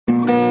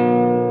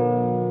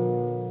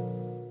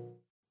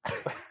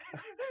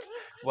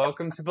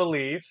Welcome to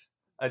Believe,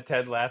 a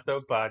Ted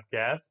Lasso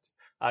podcast.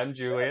 I'm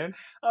Julian,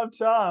 I'm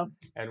Tom.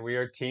 and we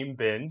are Team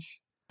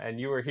Binge. And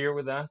you are here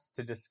with us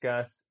to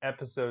discuss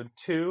episode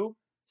 2,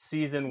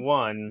 season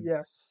 1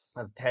 Yes.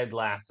 of Ted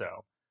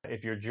Lasso.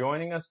 If you're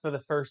joining us for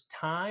the first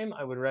time,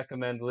 I would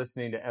recommend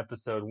listening to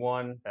episode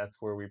 1. That's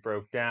where we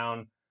broke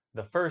down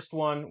the first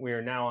one. We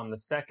are now on the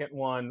second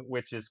one,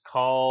 which is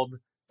called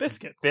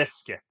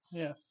Biscuits.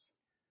 Yes.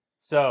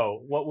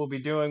 So, what we'll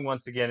be doing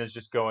once again is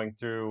just going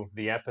through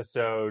the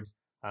episode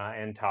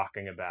and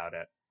talking about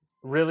it.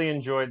 Really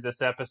enjoyed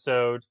this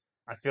episode.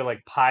 I feel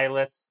like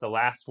pilots, the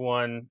last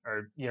one,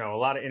 are, a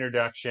lot of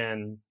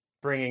introduction,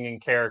 bringing in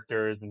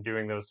characters and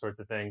doing those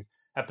sorts of things.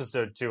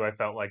 Episode 2, I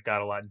felt like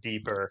got a lot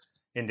deeper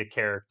into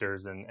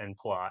characters and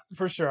plot.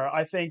 For sure.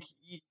 I think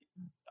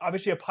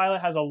obviously a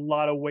pilot has a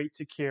lot of weight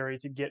to carry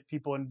to get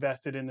people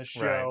invested in the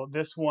show. Right.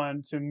 This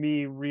one, to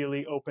me,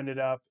 really opened it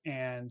up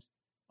and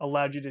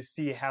allowed you to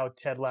see how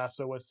Ted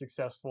Lasso was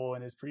successful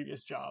in his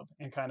previous job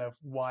and kind of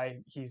why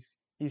he's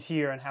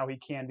here and how he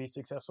can be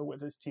successful with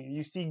his team.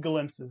 You see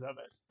glimpses of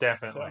it.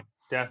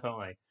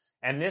 Definitely.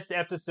 And this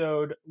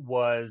episode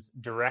was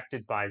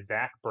directed by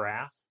Zach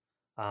Braff.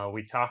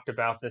 We talked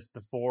about this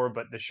before,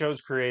 but the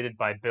show's created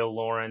by Bill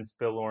Lawrence.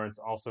 Bill Lawrence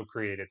also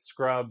created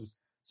Scrubs,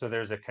 so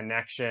there's a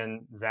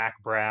connection. Zach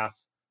Braff,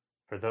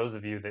 for those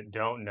of you that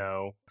don't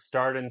know,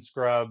 starred in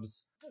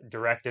Scrubs,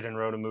 directed and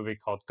wrote a movie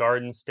called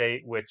Garden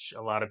State, which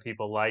a lot of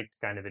people liked,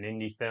 kind of an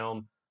indie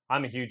film.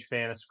 I'm a huge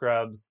fan of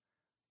Scrubs.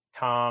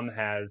 Tom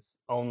has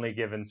only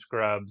given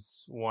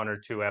Scrubs 1 or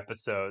 2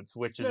 episodes,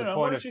 which is a point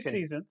one or of two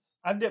seasons.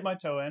 I've dipped my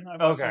toe in.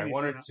 Okay,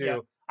 1 or 2. Yeah.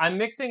 I'm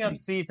mixing up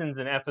seasons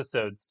and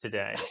episodes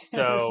today,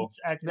 so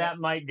that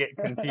might get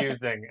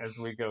confusing as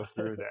we go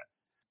through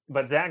this.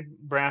 But Zach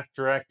Braff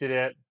directed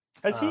it.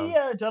 Has he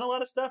done a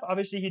lot of stuff?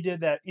 Obviously, he did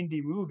that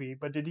indie movie,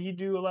 but did he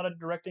do a lot of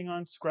directing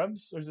on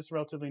Scrubs, or is this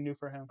relatively new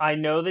for him? I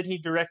know that he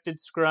directed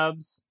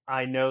Scrubs.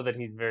 I know that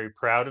he's very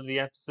proud of the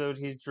episode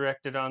he's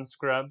directed on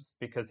Scrubs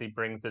because he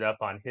brings it up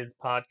on his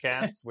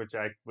podcast, which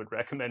I would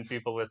recommend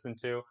people listen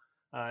to.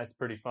 It's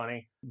pretty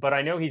funny. But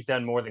I know he's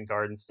done more than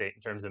Garden State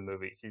in terms of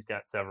movies. He's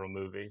got several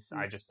movies.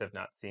 I just have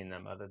not seen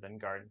them other than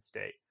Garden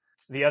State.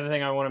 The other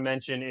thing I want to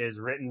mention is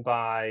written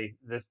by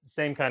the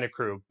same kind of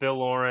crew, Bill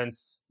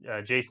Lawrence,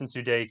 Jason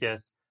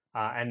Sudeikis,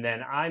 and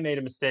then I made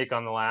a mistake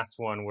on the last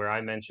one where I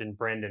mentioned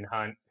Brendan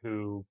Hunt,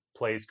 who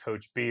plays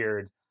Coach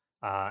Beard,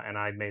 and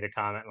I made a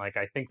comment like,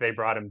 I think they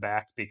brought him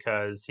back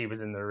because he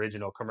was in the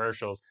original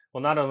commercials.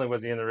 Well, not only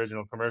was he in the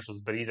original commercials,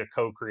 but he's a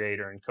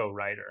co-creator and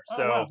co-writer. Oh,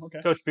 so wow.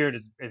 Okay. Coach Beard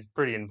is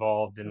pretty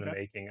involved in the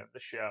making of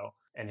the show,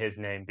 and his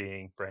name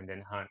being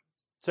Brendan Hunt.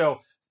 So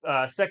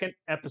second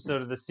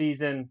episode of the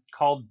season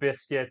called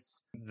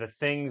Biscuits. The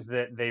things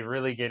that they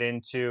really get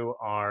into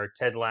are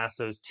Ted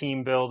Lasso's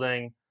team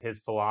building, his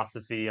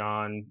philosophy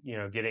on,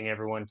 getting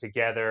everyone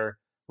together,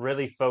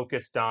 really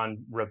focused on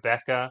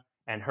Rebecca,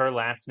 and her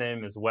last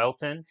name is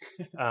Welton,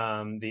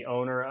 the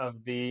owner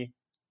of the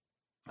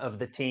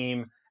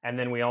team. And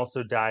then we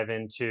also dive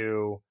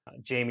into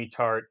Jamie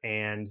Tart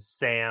and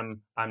Sam.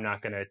 I'm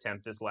not going to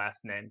attempt his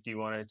last name. Do you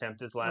want to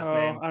attempt his last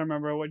name? I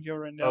remember what you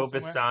written down.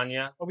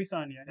 Obisanya.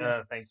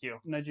 Yeah. Thank you.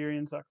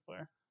 Nigerian soccer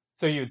player.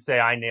 So you would say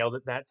I nailed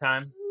it that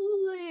time?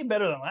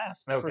 Better than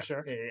last, okay. For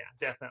sure. Yeah,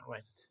 definitely.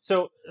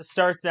 So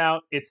starts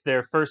out, it's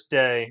their first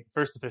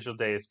official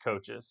day as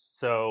coaches.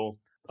 So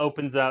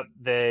opens up,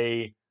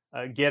 they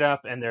get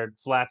up, and their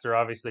flats are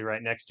obviously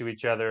right next to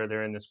each other.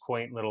 They're in this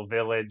quaint little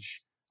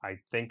village. I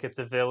think it's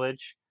a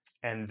village.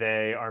 And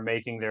they are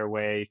making their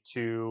way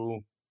to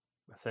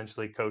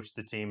essentially coach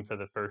the team for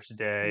the first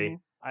day.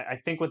 Mm-hmm. I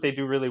think what they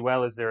do really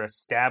well is they're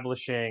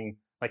establishing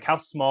like how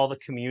small the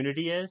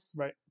community is.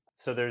 Right.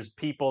 So there's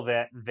people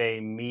that they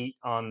meet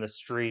on the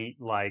street,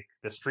 like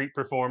the street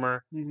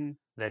performer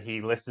that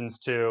he listens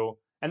to.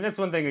 And that's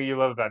one thing that you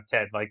love about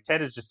Ted. Like,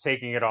 Ted is just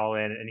taking it all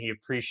in, and he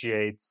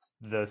appreciates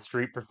the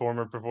street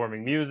performer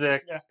performing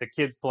music, the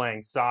kids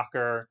playing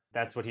soccer.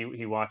 That's what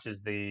he watches,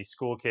 the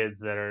school kids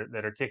that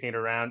are kicking it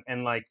around.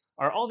 And, like,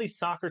 are all these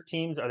soccer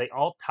teams, are they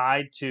all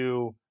tied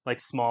to, like,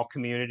 small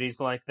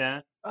communities like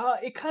that?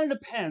 It kind of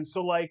depends.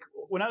 So, like,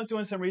 when I was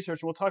doing some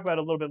research, we'll talk about it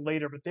a little bit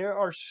later, but there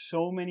are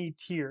so many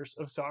tiers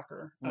of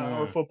soccer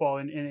or football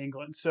in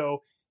England.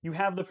 So you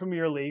have the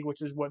Premier League,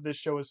 which is what this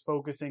show is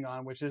focusing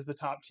on, which is the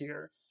top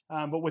tier.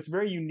 But what's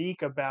very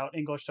unique about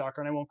English soccer,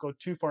 and I won't go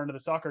too far into the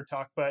soccer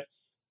talk, but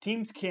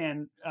teams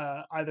can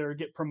either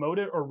get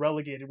promoted or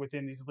relegated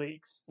within these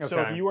leagues. Okay.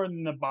 So if you are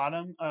in the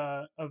bottom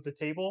of the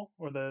table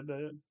or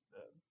the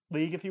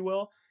league, if you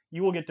will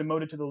get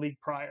demoted to the league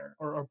prior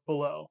or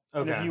below.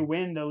 Okay. And if you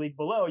win the league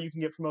below, you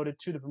can get promoted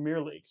to the Premier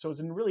League. So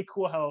it's really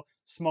cool how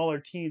smaller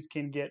teams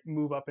can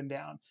move up and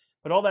down.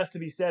 But all that's to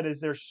be said is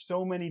there's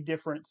so many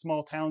different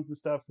small towns and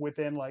stuff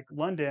within like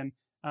London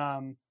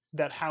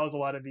that house a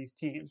lot of these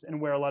teams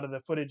and where a lot of the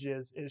footage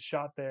is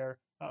shot there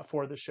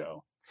for the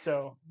show.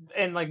 So,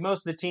 and like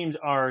most of the teams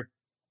are,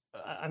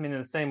 I mean, in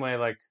the same way,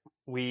 like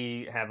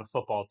we have a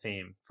football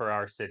team for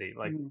our city,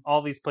 like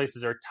all these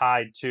places are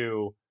tied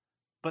to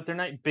but they're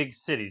not big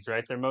cities,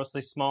 right? They're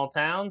mostly small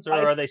towns, or I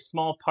are they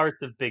small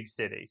parts of big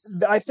cities?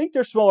 I think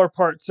they're smaller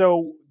parts.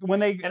 So when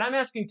they And I'm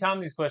asking Tom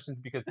these questions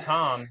because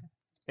Tom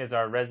is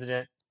our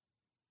resident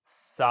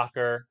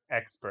soccer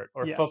expert,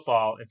 or yes,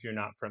 football if you're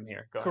not from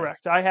here. Go ahead.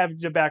 correct. I have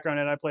the background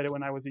and I played it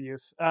when I was a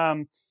youth.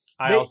 I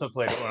They also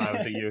played it when I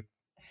was a youth.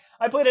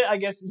 I played it, I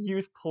guess,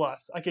 youth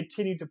plus. I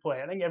continued to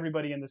play. I think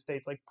everybody in the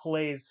States like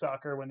plays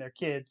soccer when they're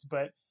kids,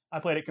 but I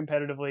played it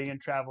competitively and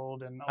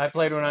traveled and all I that kind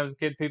played of when I stuff. was a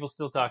kid. People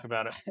still talk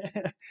about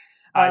it.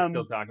 I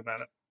still um, talk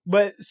about it.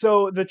 but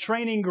so the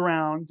training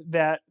ground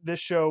that this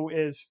show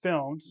is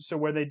filmed, so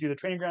where they do the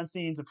training ground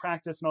scenes, the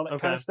practice, and all that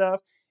kind Okay. of stuff,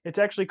 it's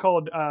actually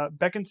called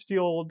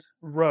Beaconsfield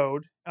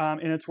Road,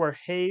 and it's where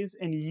Hayes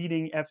and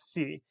Yeading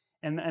FC.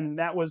 And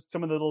that was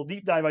some of the little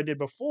deep dive I did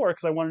before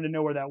because I wanted to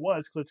know where that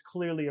was because it's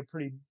clearly a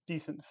pretty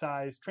decent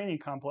sized training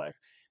complex.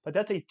 But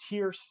that's a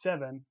tier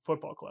 7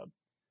 football club.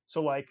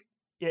 So like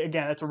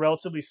again, it's a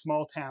relatively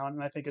small town,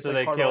 and I think it's So like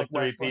they part of killed like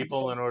three West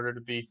people London. in order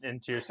to be in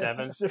tier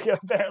 7. So yeah,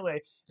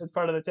 apparently it's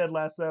part of the Ted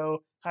Lasso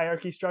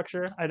hierarchy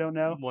structure. I don't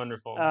know,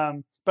 Wonderful.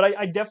 but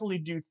I definitely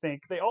do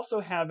think they also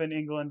have in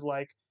England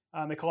like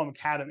they call them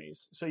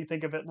academies. So you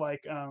think of it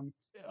like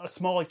a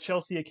small like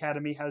Chelsea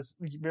academy has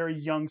very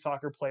young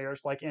soccer players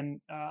like in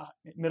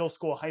middle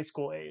school, high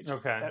school age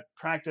Okay. that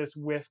practice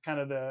with kind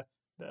of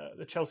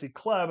the Chelsea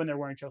club and they're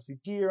wearing Chelsea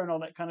gear and all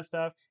that kind of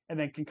stuff, and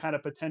then can kind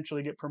of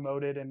potentially get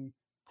promoted and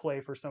play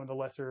for some of the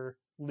lesser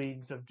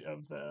leagues of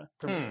the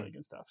Premier Hmm. League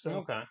and stuff. So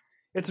Okay.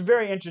 it's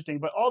very interesting.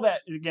 But all that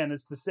again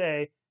is to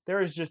say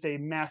there is just a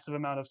massive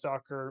amount of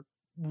soccer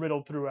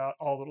riddled throughout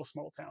all little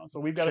small towns. So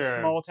we've got a Sure.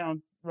 small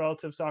town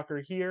relative soccer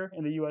here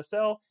in the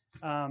USL,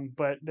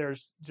 but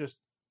there's just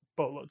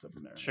boatloads of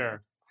them there in England.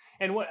 Sure.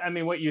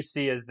 And what you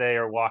see as they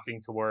are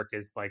walking to work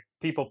is like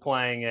people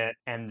playing it,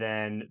 and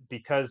then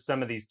because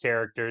some of these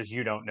characters,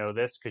 you don't know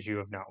this because you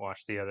have not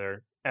watched the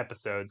other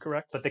episodes,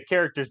 Correct. but the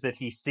characters that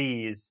he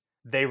sees,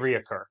 they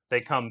reoccur, they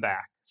come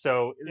back.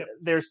 So Yep.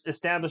 they're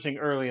establishing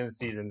early in the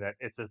season that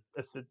it's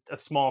a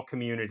small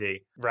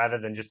community rather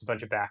than just a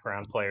bunch of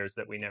background players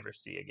that we never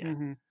see again.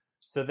 Mm-hmm.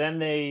 So then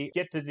they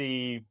get to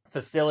the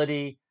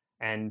facility,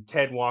 and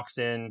Ted walks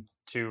in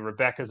to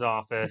Rebecca's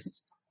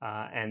office.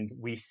 And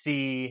we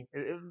see,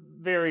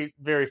 very,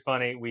 very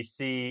funny, we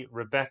see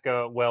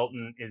Rebecca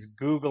Welton is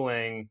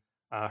Googling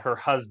her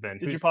husband.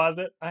 Did you pause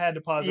it? I had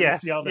to pause it to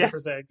see Yes, all the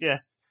different yes, things.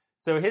 yes.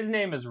 So his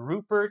name is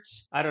Rupert.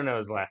 I don't know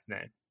his last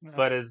name,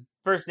 but his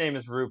first name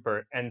is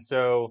Rupert. And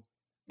so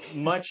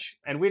much,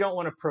 and we don't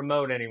want to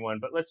promote anyone,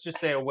 but let's just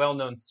say a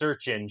well-known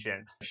search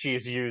engine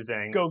she's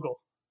using. Gogol.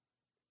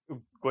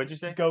 What'd you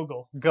say?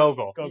 Gogol.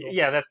 Gogol. Gogol.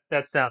 Yeah,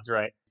 that sounds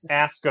right.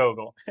 Ask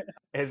Gogol.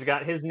 Has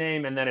got his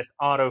name, and then it's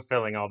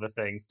auto-filling all the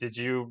things. Did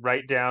you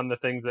write down the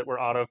things that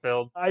were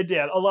auto-filled? I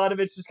did. A lot of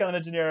it's just kind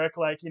of a generic,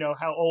 like,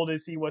 how old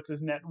is he? What's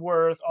his net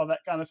worth? All that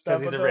kind of Because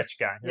stuff. he's But a rich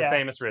guy. He's a yeah,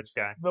 famous rich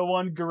guy. the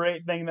one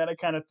great thing that it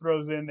kind of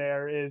throws in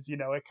there is, it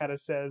kind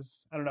of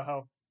says, I don't know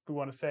how we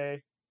want to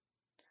say.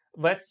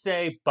 Let's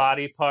say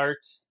body part.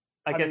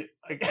 I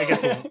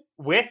guess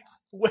width.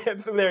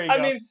 Width. There you go.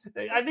 I mean,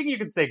 I think you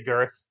could say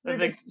girth. I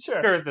think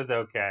sure. girth is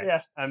okay.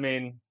 Yeah. I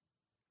mean,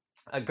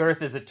 a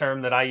girth is a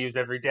term that I use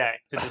every day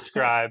to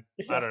describe,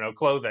 Yeah. I don't know,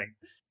 clothing.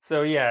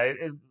 So yeah,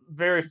 it's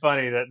very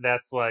funny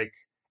that's like,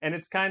 and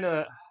it's kind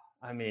of,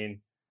 I mean,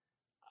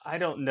 I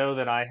don't know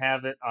that I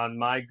have it on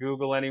my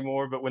Google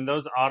anymore, but when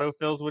those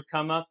autofills would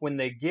come up, when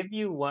they give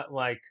you what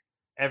like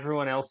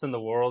everyone else in the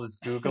world is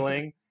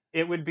Googling,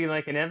 it would be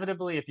like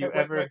inevitably if you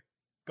Wait.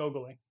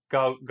 Googling.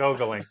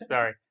 Googling,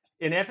 sorry.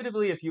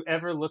 Inevitably, if you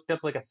ever looked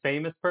up like a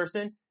famous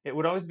person, it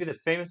would always be the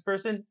famous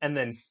person and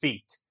then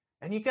feet.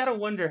 And you gotta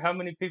wonder how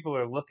many people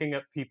are looking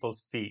up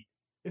people's feet.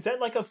 Is that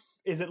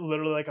is it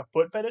literally like a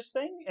foot fetish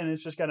thing and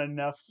it's just got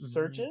enough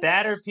searches?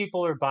 That or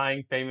people are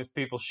buying famous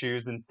people's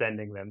shoes and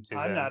sending them to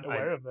I'm them. not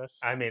aware of this.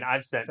 I mean,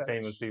 I've sent fetish.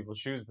 famous people's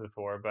shoes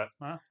before, but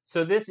Wow.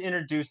 so this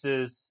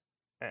introduces,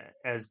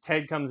 as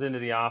Ted comes into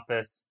the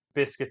office,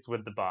 biscuits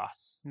with the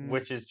boss,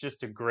 which is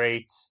just a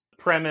great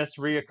premise,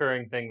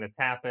 reoccurring thing that's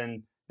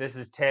happened. This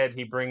is Ted.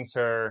 He brings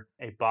her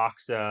a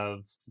box of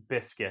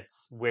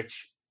biscuits,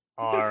 which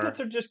Biscuits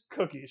are just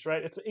cookies,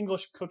 right? It's an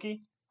English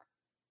cookie.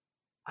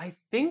 I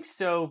think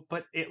so,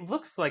 but it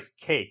looks like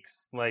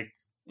cakes. Like,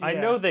 Yeah. I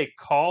know they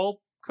call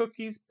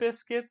cookies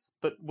biscuits,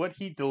 but what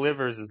he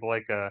delivers is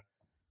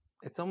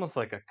it's almost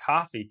like a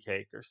coffee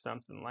cake or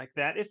something like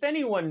that. If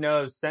anyone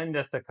knows, send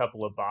us a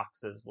couple of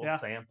boxes. We'll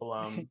sample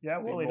them. Yeah,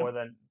 we'll be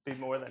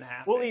more than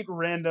happy. We'll eat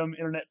random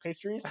internet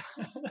pastries.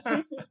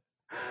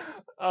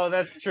 Oh,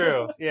 that's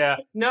true. Yeah.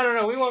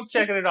 No. We won't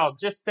check it at all.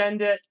 Just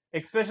send it.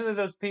 Especially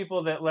those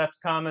people that left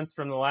comments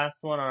from the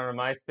last one on our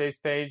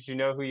MySpace page. You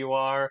know who you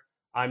are.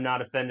 I'm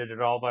not offended at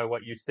all by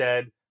what you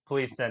said.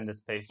 Please send us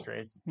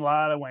pastries. A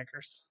lot of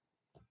wankers.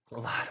 A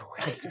lot of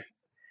wankers.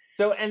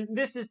 So, and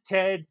this is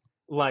Ted,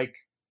 like,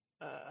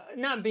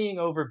 not being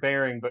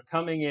overbearing, but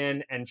coming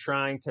in and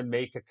trying to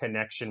make a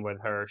connection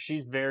with her.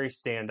 She's very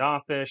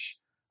standoffish.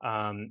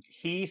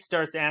 He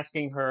starts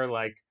asking her,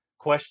 like,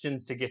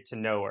 questions to get to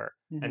know her.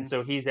 Mm-hmm. And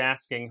so he's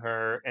asking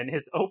her, and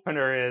his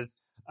opener is,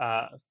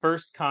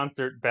 First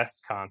concert,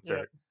 best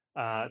concert.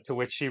 To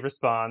which she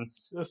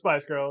responds, The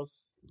Spice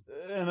Girls.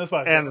 And the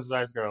Spice and the Girls.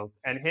 Spice Girls.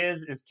 And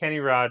his is Kenny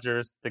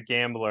Rogers, the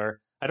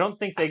gambler. I don't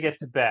think they get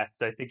to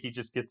best. I think he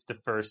just gets to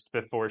first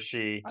before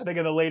she. I think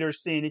in the later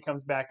scene, he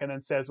comes back and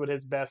then says what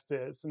his best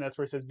is. And that's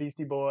where he says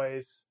Beastie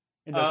Boys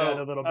and does that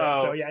a little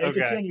bit. So, yeah, it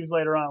okay. continues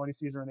later on when he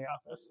sees her in the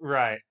office.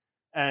 Right.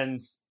 And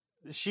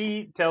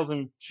she tells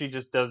him she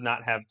just does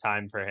not have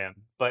time for him,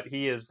 but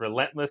he is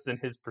relentless in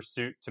his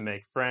pursuit to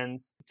make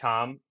friends.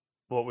 Tom,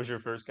 what was your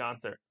first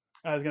concert?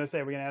 I was going to say,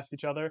 we're going to ask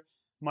each other.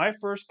 My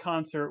first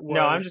concert was.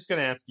 No, I'm just going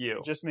to ask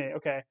you. Just me.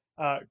 Okay.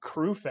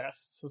 Crew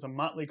Fest. It was a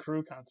Motley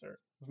Crue concert.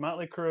 It was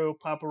Motley Crue,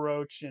 Papa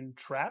Roach, and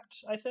Trapped,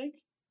 I think.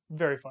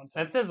 Very fun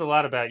time. That says a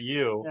lot about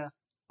you. Yeah.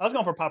 I was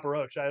going for Papa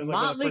Roach. I was like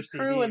Motley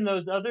Crue CDs. and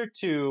those other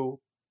two,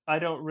 I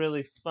don't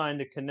really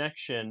find a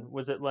connection.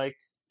 Was it like,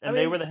 and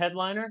they were the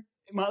headliner?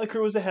 Motley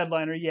Crue was the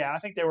headliner. Yeah, I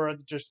think they were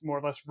just more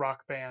or less rock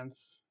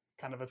bands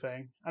kind of a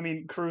thing. I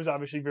mean, Crue's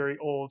obviously very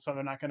old, so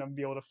they're not going to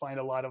be able to find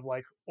a lot of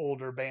like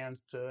older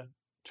bands to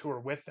tour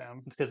with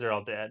them. It's because they're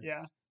all dead.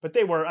 Yeah, but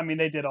they were. I mean,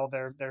 they did all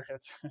their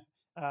hits.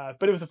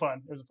 But it was a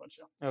fun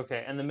show.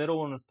 Okay, and the middle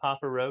one was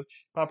Papa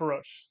Roach. Papa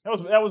Roach.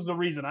 That was the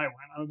reason I went.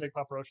 I'm a big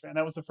Papa Roach fan.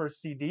 That was the first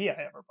CD I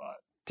ever bought.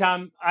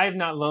 Tom, I have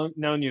not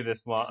known you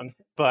this long,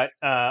 but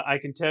I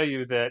can tell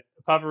you that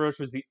Papa Roach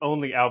was the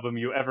only album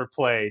you ever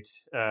played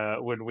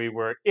when we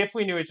were. If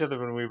we knew each other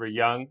when we were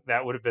young,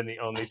 that would have been the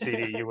only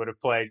CD you would have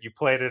played. You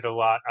played it a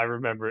lot. I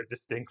remember it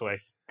distinctly.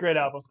 Great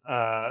album.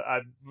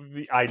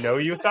 I know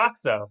you thought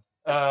so.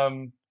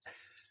 And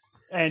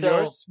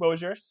yours? What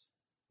was yours?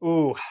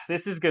 Ooh,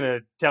 this is gonna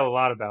tell a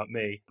lot about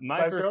me.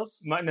 My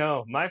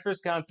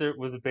first concert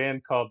was a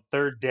band called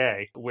Third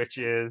Day, which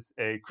is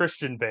a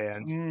Christian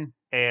band,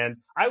 and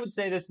I would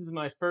say this is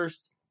my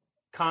first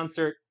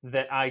concert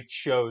that I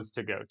chose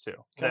to go to.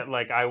 Okay. That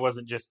like I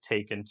wasn't just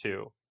taken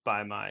to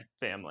by my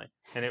family,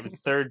 and it was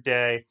Third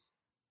Day.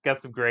 Got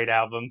some great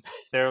albums.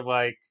 They're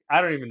like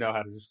I don't even know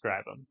how to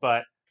describe them,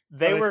 but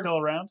they were still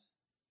around.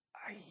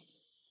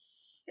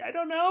 I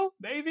don't know.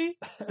 Maybe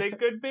they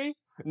could be.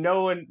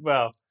 No one.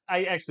 Well.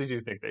 I actually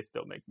do think they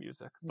still make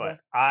music, but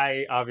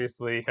I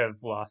obviously have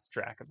lost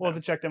track of them. We'll have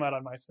to check them out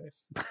on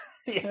MySpace.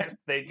 Yes,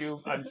 they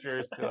do. I'm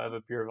sure still have a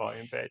Pure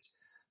Volume page.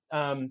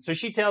 So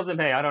she tells him,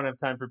 "Hey, I don't have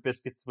time for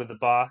biscuits with the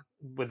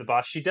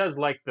boss." She does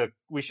like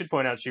we should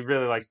point out she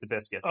really likes the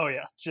biscuits. Oh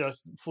yeah,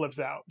 just flips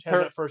out. She has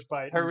that first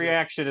bite. Her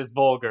reaction is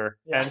vulgar,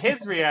 and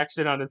his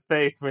reaction on his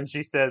face when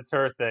she says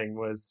her thing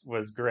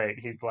was great.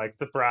 He's like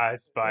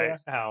surprised by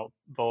how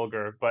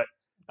vulgar, but.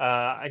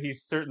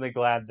 He's certainly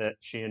glad that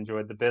she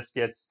enjoyed the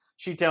biscuits.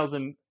 She tells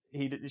him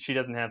she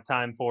doesn't have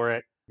time for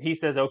it. He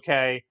says,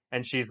 okay.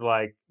 And she's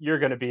like, you're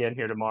going to be in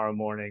here tomorrow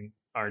morning,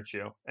 aren't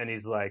you? And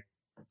he's like,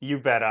 you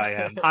bet I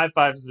am. High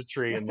fives the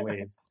tree and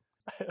leaves.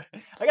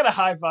 I got to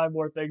high five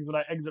more things when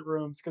I exit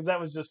rooms because that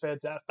was just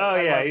fantastic. Oh,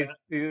 yeah.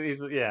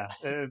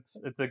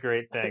 It's a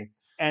great thing.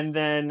 And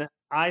then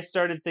I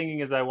started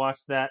thinking as I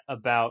watched that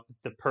about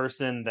the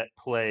person that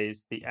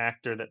plays, the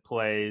actor that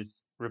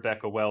plays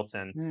Rebecca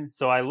Welton.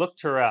 So I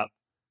looked her up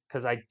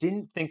because I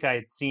didn't think I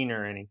had seen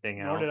her anything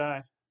else. Nor did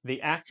I.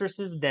 The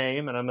actress's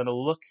name, and I'm going to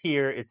look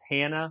here, is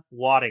Hannah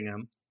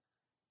Waddingham.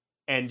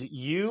 And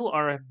you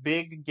are a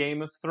big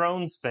Game of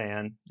Thrones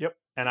fan. Yep.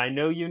 And I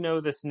know you know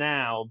this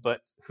now,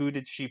 but who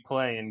did she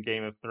play in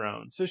Game of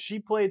Thrones? So she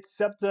played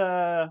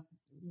Septa,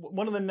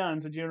 one of the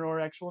nuns. Did you know her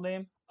actual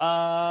name?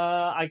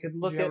 I could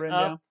look it up,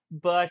 down?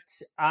 But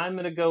I'm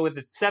going to go with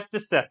it. Septa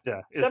is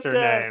her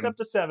name.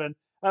 Septa 7.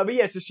 But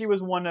yeah, so she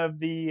was one of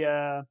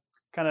the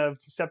kind of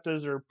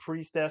septas or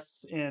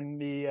priestess in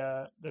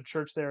the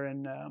church there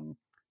in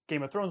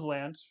Game of Thrones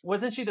land.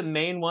 Wasn't she the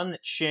main one that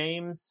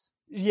shames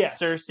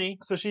Cersei?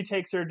 So she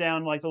takes her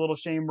down like the little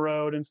shame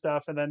road and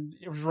stuff, and then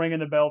it was ringing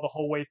the bell the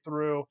whole way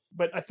through.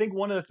 But I think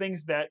one of the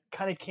things that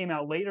kind of came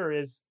out later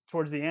is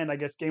towards the end, I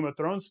guess Game of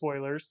Thrones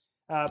spoilers.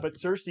 But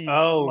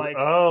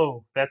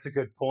Cersei. That's a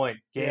good point.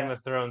 Game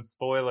of Thrones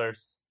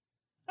spoilers.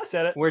 I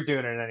said it. We're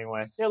doing it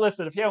anyways. Yeah,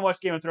 listen, if you haven't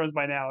watched Game of Thrones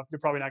by now, you're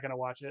probably not going to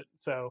watch it.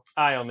 So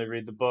I only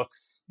read the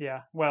books.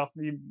 Yeah, well,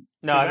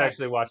 I've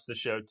actually watched the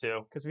show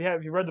too. Because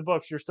if you read the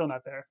books, you're still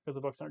not there because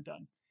the books aren't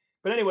done.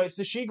 But anyway,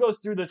 so she goes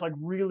through this like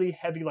really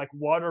heavy like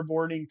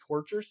waterboarding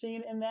torture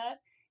scene in that,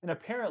 and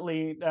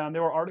apparently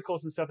there were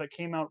articles and stuff that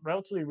came out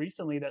relatively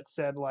recently that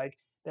said like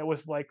that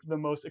was like the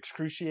most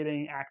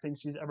excruciating acting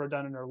she's ever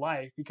done in her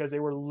life because they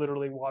were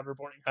literally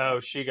waterboarding her. Oh,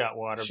 she got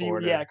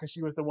waterboarded. Because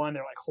she was the one.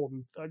 They're like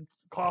holding a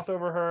cloth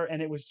over her,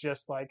 and it was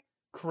just like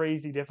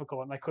crazy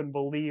difficult. And I couldn't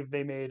believe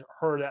they made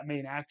her, that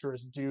main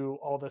actress, do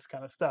all this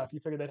kind of stuff. You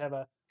figured they'd have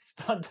a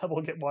stunt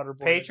double get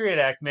waterboarded. Patriot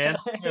Act, man.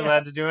 You're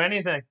allowed to do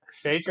anything.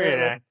 Patriot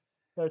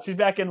Act. She's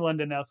back in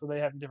London now, so they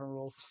have different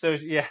rules. So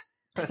yeah,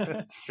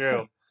 that's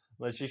true.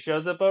 Unless she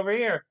shows up over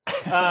here.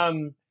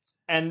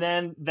 And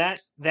then that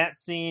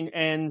scene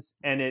ends,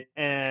 and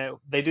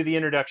they do the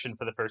introduction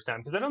for the first time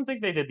because I don't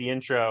think they did the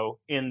intro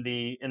in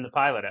the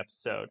pilot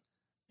episode.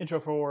 Intro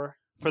for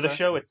the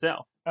show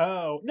itself.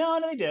 Oh no,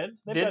 they did.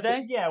 They've Did got the,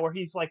 they? yeah, where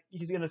he's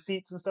in the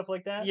seats and stuff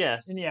like that. And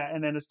Yes. yeah,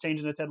 and then it's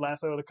changing the Ted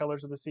Lasso, the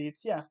colors of the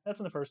seats. Yeah, that's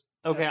in the first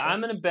Okay, episode.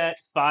 I'm gonna bet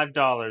 $5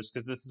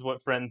 because this is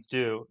what friends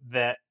do.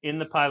 That in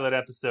the pilot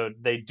episode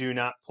they do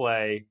not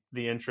play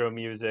the intro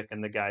music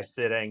and the guy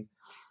sitting.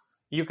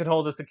 You can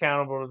hold us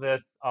accountable to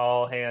this.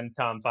 I'll hand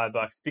Tom $5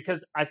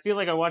 because I feel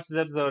like I watched this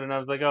episode and I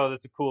was like, oh,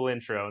 that's a cool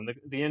intro. And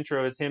the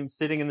intro is him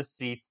sitting in the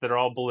seats that are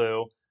all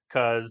blue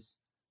because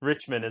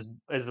Richmond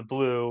is a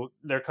blue.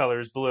 Their color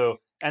is blue,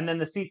 and then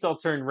the seats all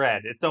turn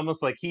red. It's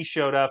almost like he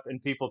showed up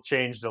and people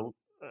changed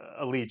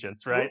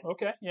allegiance, Ooh, right?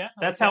 okay, yeah, I like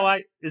That's how that.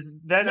 I is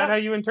that not No, how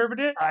you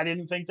interpret it? I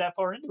didn't think that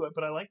far into it,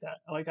 but I like that.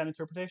 I like that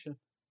interpretation.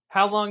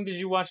 How long did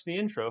you watch the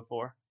intro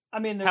for? I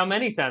mean, How there's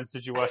many times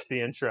did you watch the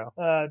intro?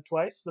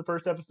 twice the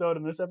first episode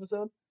and this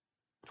episode.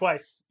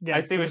 Twice I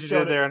again see because what you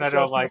did there, and the I show.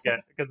 don't like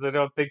it because I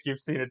don't think you've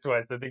seen it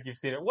twice. I think you've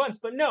seen it once.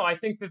 But no, I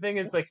think the thing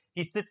is like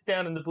he sits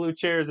down in the blue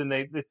chairs, and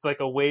it's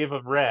like a wave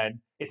of red.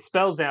 It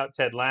spells out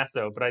Ted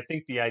Lasso, but I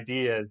think the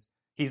idea is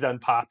he's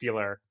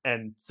unpopular,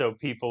 and so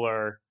people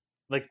are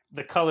like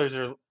the colors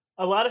are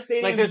A lot of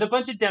like stadiums. there's a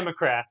bunch of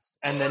Democrats,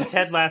 and then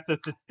Ted Lasso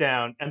sits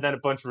down, and then a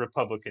bunch of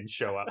Republicans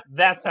show up.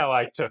 That's how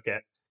I took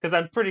it because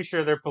I'm pretty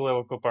sure their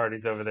political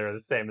parties over there are the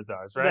same as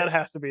ours, right? That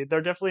has to be. They're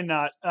definitely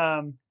not.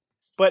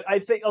 But I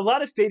think a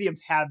lot of stadiums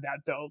have that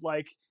though,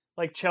 like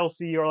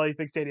Chelsea or all these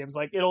big stadiums.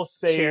 Like it'll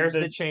say Chairs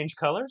the that change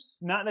colors.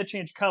 not that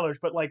change colors,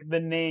 but like the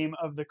name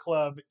of the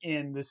club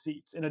in the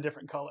seats in a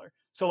different color.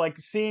 So like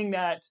seeing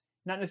that,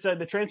 not necessarily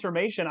the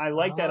transformation, I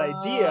like that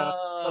idea,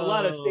 but a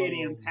lot of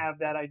stadiums Oh. have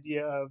that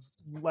idea of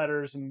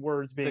letters and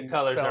words The being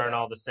colors spelled aren't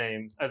out. all the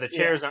same. The Yeah,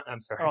 chairs aren't. I'm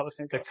are all sorry. the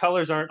same The color.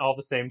 colors aren't all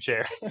the same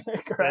chairs.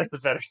 Correct. That's a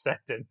better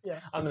sentence. Yeah.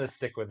 I'm gonna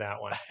stick with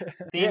that one.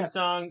 Theme Yeah.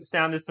 song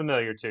sounded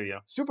familiar to you.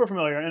 Super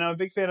familiar, and I'm a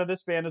big fan of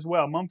this band as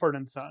well, Mumford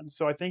and Sons.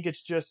 So I think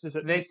it's just is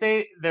it. They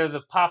say they're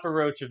the Papa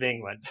Roach of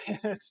England.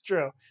 It's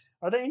true.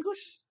 Are they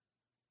English?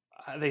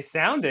 They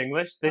sound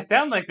English. They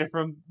sound like they're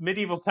from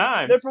medieval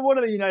times. They're from one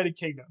of the United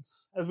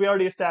Kingdoms, as we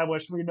already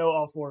established. We know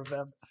all four of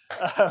them.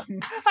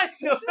 I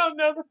still don't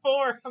know the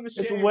four. I'm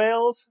ashamed. It's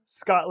Wales,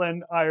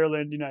 Scotland,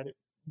 Ireland, United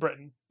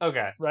Britain.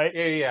 Okay. Right?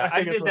 Yeah. I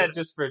think it's did what that it is.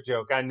 just for a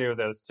joke. I knew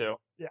those two.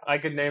 Yeah. I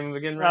could name them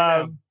again right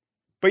now.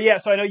 But yeah,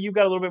 so I know you've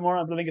got a little bit more.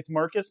 I think it's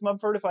Marcus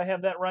Mumford, if I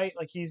have that right.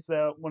 Like he's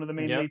one of the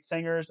main Yep. lead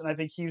singers, and I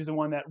think he's the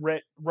one that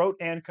wrote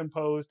and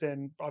composed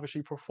and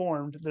obviously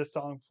performed this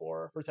song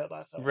for Ted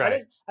Lasso.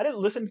 Right. I didn't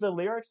listen to the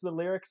lyrics. The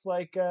lyrics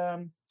like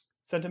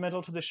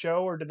sentimental to the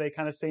show, or did they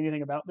kind of say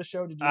anything about the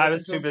show? Did you? I listen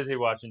was to too them? busy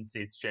watching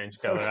seats change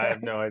color. Okay. I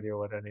have no idea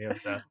what any of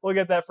that. We'll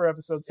get that for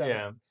episode 7.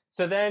 Yeah.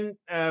 So then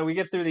we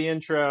get through the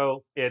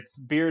intro. It's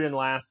Beard and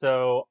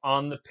Lasso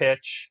on the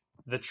pitch,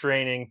 the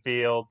training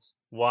field,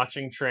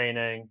 watching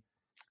training.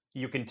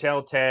 You can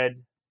tell Ted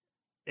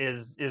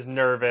is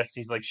nervous.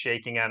 He's like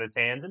shaking out his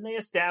hands, and they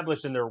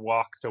establish in their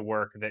walk to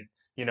work that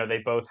they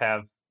both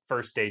have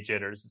first stage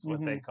jitters, is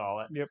what they call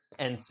it. Yep.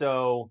 And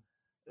so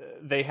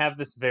they have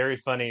this very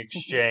funny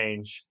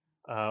exchange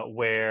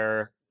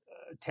where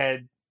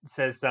Ted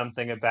says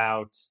something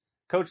about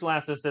Coach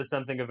Lasso says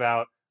something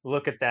about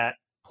look at that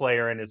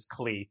player in his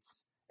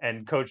cleats,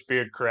 and Coach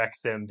Beard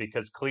corrects him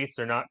because cleats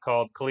are not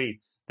called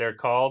cleats; they're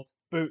called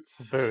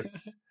Boots.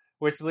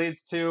 which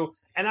leads to,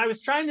 and I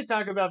was trying to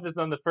talk about this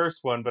on the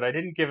first one, but I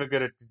didn't give a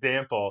good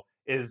example,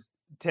 is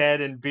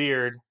Ted and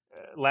Beard,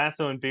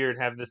 Lasso and Beard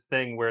have this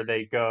thing where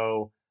they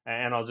go,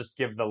 and I'll just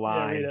give the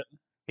line. read it.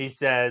 He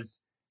says,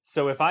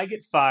 so if I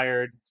get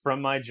fired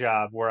from my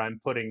job where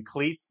I'm putting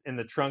cleats in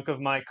the trunk of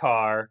my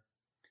car.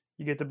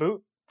 You get the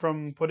boot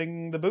from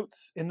putting the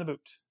boots in the boot.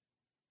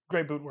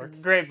 Great boot work.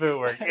 Great boot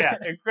work. Yeah,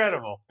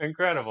 incredible.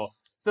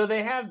 So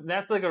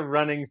that's like a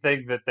running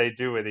thing that they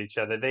do with each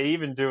other. They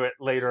even do it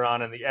later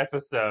on in the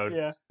episode.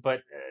 Yeah.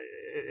 But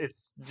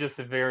it's just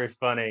a very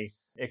funny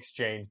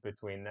exchange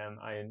between them.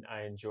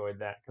 I enjoyed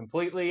that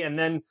completely. And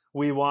then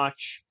we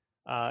watch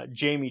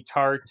Jamie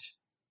Tart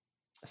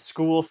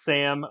school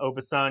Sam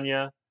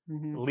Obisanya,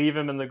 leave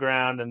him in the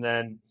ground, and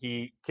then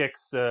he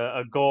kicks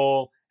a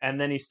goal. And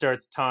then he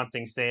starts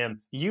taunting Sam.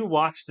 You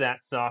watched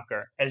that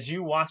soccer. As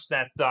you watched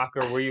that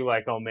soccer, were you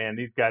like, oh man,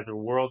 these guys are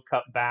World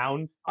Cup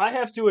bound? I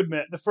have to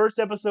admit, the first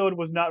episode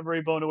was not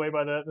very blown away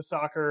by the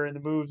soccer and the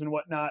moves and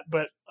whatnot.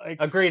 But like,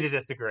 agree to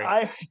disagree.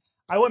 I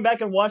went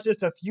back and watched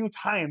this a few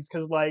times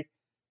because like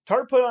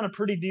Tart put on a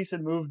pretty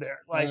decent move there.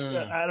 Like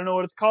I don't know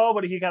what it's called,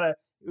 but he kind of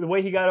the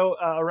way he got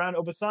around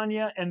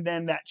Obisanya, and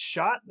then that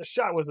shot. The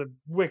shot was a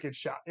wicked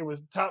shot. It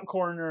was top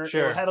corner.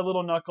 Sure. It had a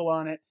little knuckle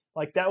on it.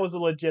 Like that was a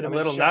legitimate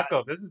little shot.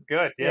 knuckle. This is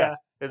good. Yeah.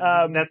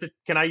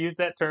 Can I use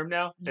that term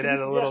now? It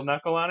has a little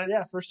knuckle on it?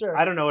 Yeah, for sure.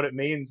 I don't know what it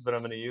means, but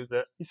I'm going to use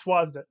it. He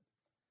swazzed it.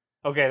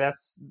 Okay,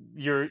 that's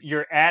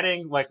you're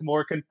adding like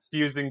more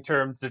confusing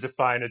terms to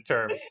define a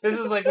term. This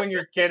is like when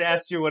your kid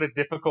asks you what a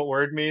difficult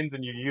word means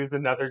and you use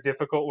another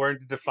difficult word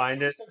to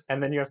define it,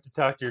 and then you have to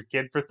talk to your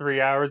kid for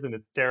 3 hours and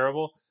it's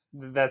terrible.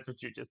 That's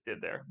what you just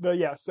did there. But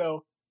yeah,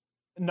 so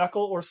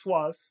knuckle or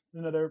swaz,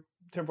 another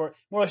term for it.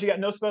 More or less, you got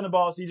no spin on the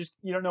ball, so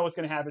you don't know what's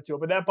going to happen to it.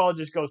 But that ball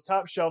just goes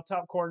top shelf,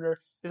 top corner.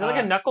 Is it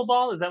like a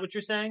knuckleball? Is that what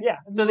you're saying? Yeah,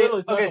 So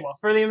literally, it's okay, knuckleball.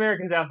 for the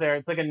Americans out there,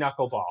 it's like a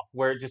knuckleball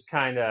where it just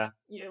kind of,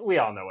 we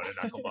all know what a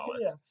knuckleball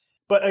Yeah. is.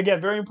 But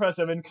again, very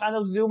impressive. And kind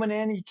of zooming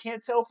in, you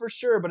can't tell for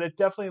sure, but it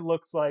definitely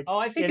looks like Oh,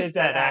 I think it it's is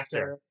that that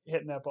actor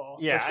hitting that ball.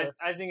 Yeah, for sure.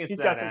 I think it's He's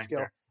that got some skill.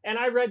 actor. And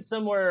I read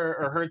somewhere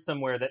or heard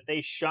somewhere that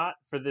they shot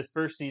for this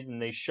first season,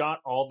 they shot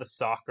all the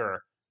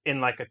soccer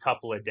in like a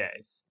couple of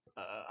days.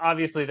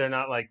 Obviously, they're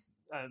not like,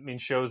 I mean,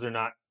 shows are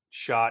not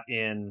shot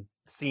in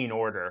scene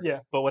order. Yeah.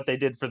 But what they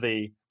did for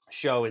the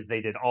show is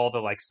they did all the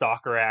like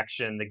soccer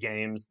action, the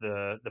games,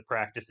 the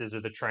practices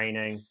or the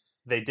training.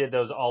 They did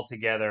those all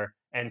together.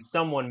 And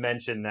someone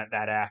mentioned that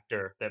that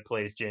actor that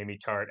plays Jamie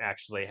Tart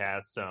actually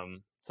has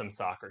some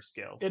soccer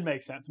skills. It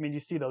makes sense. I mean, you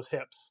see those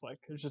hips, like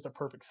it's just a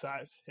perfect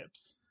size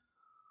hips.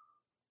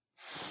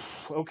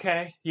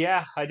 Okay,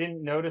 yeah, I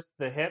didn't notice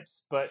the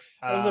hips, but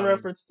That was a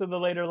reference to the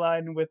later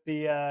line with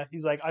the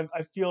he's like,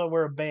 I feel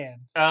we're a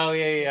band. Oh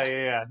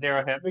yeah.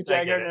 Narrow hips. Mick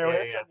Jagger, narrow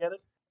hips. I get it.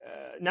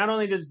 Not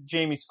only does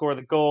Jamie score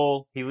the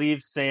goal, he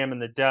leaves Sam in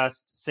the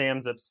dust.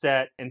 Sam's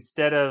upset.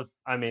 Instead of,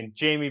 I mean,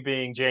 Jamie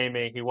being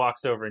Jamie, he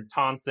walks over and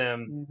taunts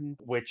him,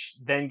 which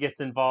then gets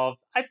involved.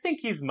 I think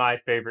he's my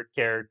favorite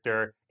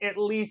character, at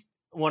least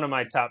one of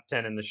my top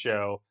 10 in the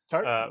show.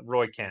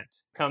 Roy Kent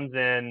comes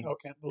in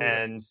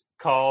and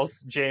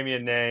calls Jamie a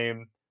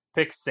name,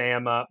 picks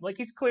Sam up. Like,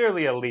 he's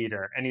clearly a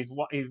leader, and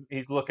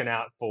he's looking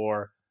out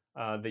for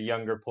the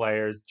younger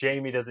players.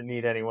 Jamie doesn't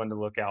need anyone to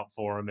look out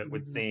for him, it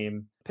would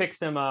seem.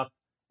 Picks him up,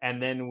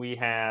 and then we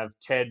have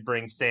Ted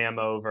bring Sam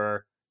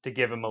over to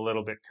give him a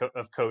little bit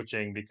of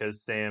coaching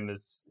because Sam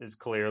is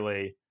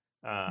clearly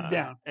he's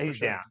down. He's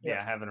down,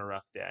 yeah, having a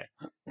rough day.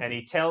 And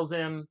he tells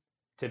him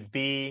to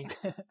be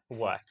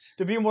what?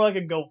 To be more like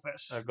a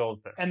goldfish. A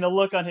goldfish. And the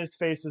look on his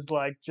face is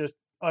like just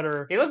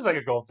utter. He looks like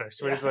a goldfish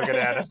when he's looking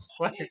at him,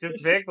 like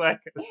just big, like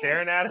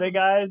staring at him. Big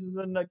eyes,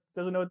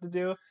 doesn't know what to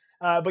do.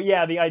 But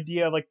yeah, the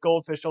idea of like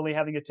goldfish only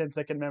having a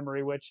 10-second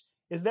memory, which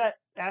is that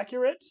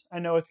accurate? I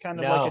know it's kind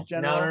of like a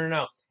general.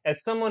 No.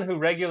 As someone who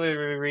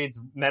regularly reads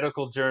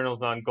medical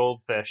journals on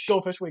goldfish,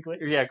 Goldfish Weekly.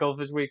 Yeah,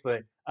 Goldfish Weekly.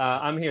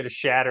 I'm here to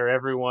shatter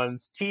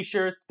everyone's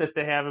T-shirts that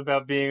they have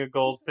about being a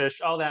goldfish,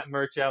 all that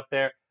merch out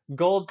there.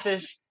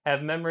 Goldfish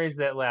have memories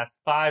that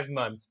last 5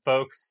 months,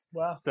 folks.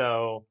 Wow.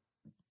 So,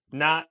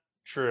 not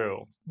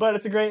true. But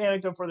it's a great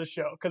anecdote for the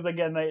show because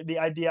again, the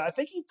idea. I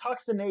think he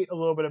talks to Nate a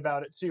little bit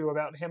about it too,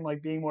 about him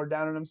like being more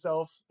down on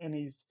himself,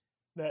 and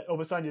that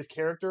Obasanjo's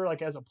character,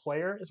 like as a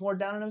player, is more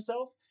down on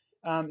himself.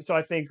 So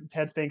I think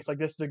Ted thinks like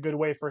this is a good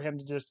way for him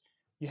to just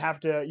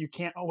you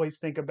can't always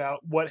think about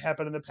what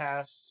happened in the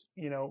past.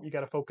 You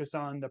got to focus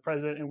on the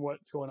present and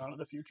what's going on in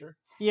the future.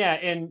 Yeah,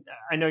 and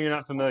I know you're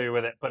not familiar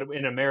with it, but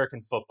in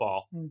American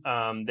football,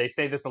 they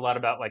say this a lot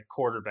about like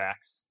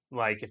quarterbacks,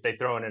 like if they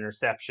throw an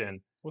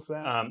interception. What's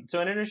that? So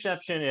an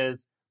interception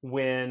is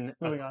when.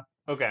 Moving on.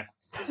 Okay.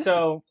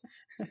 So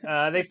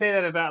they say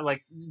that about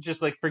like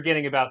just like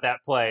forgetting about that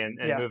play and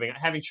moving,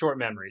 having short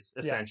memories,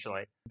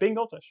 essentially. Being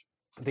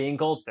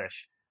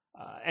goldfish.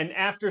 And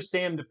after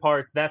Sam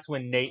departs, that's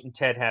when Nate and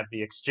Ted have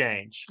the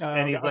exchange.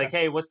 And he's like,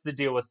 hey, what's the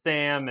deal with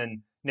Sam? And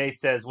Nate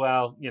says,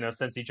 well,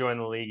 since he joined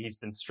the league, he's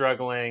been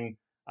struggling.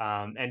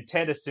 And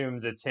Ted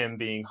assumes it's him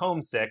being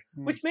homesick,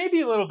 which may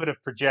be a little bit of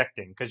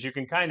projecting because you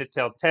can kind of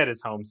tell Ted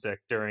is homesick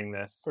during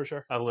this. For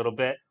sure. A little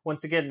bit.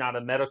 Once again, not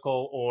a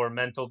medical or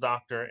mental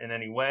doctor in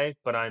any way,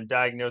 but I'm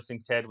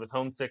diagnosing Ted with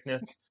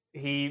homesickness.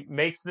 He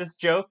makes this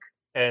joke,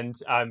 and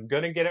I'm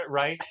going to get it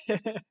right.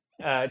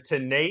 To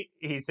Nate,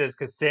 he says,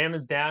 because Sam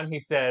is down, he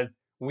says,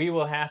 we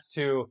will have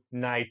to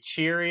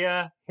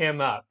Nigeria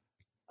him up.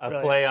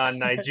 Play on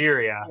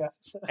Nigeria. Yes.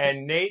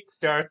 And Nate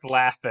starts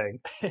laughing.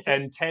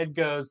 And Ted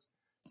goes,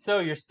 so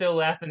you're still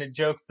laughing at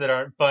jokes that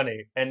aren't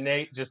funny. And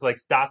Nate just like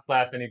stops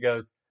laughing. He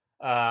goes,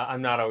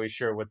 I'm not always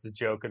sure what's a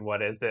joke and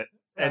what is it.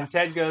 And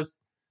Ted goes,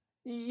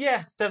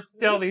 yeah, stuff to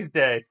tell these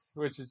days,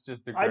 which is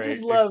just a great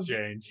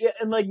exchange. Yeah,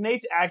 and like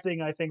Nate's acting,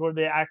 I think, or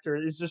the actor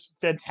is just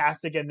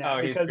fantastic in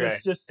that because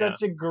it's just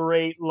such a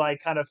great,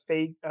 like, kind of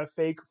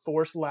fake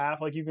forced laugh.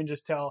 Like you can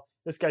just tell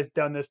this guy's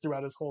done this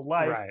throughout his whole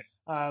life.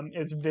 Right.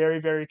 It's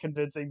very, very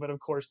convincing, but of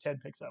course Ted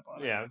picks up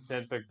on it. Yeah,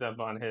 Ted picks up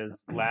on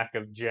his lack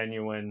of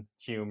genuine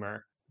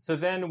humor. So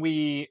then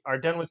we are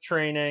done with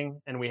training,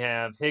 and we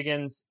have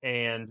Higgins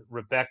and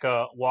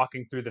Rebecca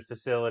walking through the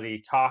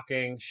facility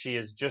talking. She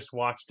has just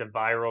watched a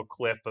viral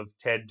clip of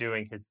Ted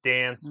doing his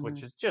dance,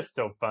 which is just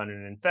so fun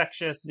and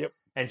infectious. Yep.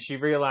 And she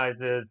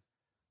realizes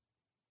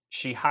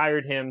she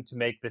hired him to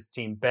make this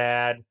team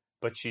bad,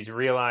 but she's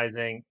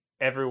realizing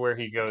everywhere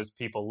he goes,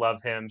 people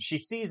love him. She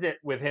sees it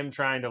with him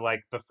trying to,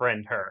 like,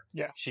 befriend her.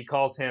 Yeah. She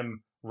calls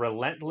him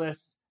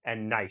relentless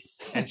and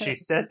nice, and she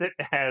says it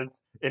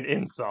as an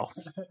insult,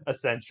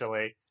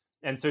 essentially.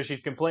 And so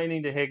she's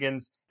complaining to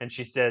Higgins, and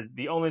she says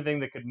the only thing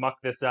that could muck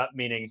this up,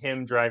 meaning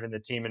him driving the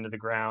team into the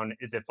ground,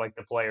 is if like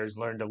the players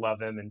learn to love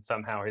him and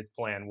somehow his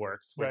plan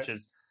works, which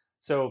is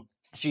So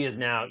she is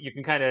now, you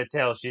can kind of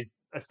tell she's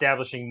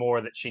establishing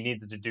more that she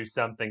needs to do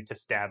something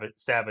to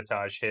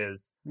sabotage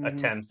his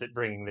attempts at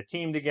bringing the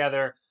team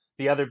together.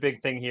 The other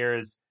big thing here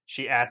is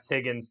she asks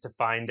Higgins to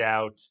find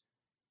out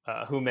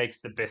who makes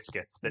the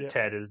biscuits that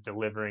Ted is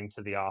delivering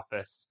to the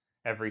office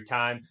every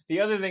time. The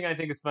other thing I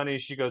think is funny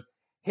is she goes,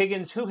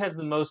 Higgins, who has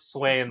the most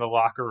sway in the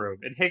locker room?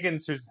 And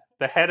Higgins, who's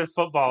the head of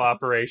football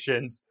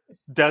operations,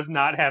 does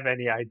not have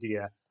any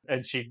idea.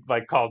 And she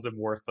like calls him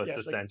worthless,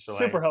 essentially.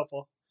 Like, super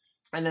helpful.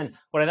 And then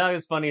what I thought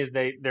was funny is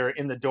they're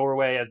in the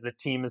doorway as the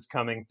team is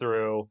coming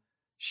through.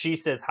 She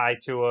says hi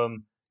to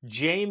him.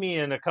 Jamie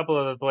and a couple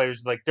of the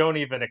players like don't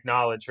even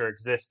acknowledge her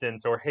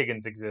existence or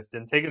Higgins'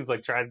 existence. Higgins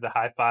like tries to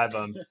high five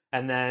him,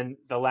 and then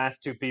the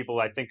last two people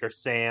I think are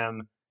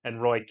Sam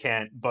and Roy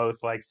Kent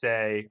both like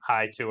say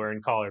hi to her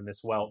and call her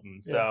Miss Welton.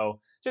 Yeah. So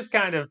just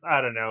kind of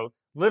I don't know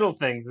little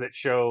things that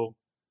show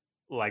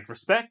like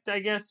respect, I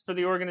guess, for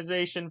the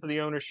organization, for the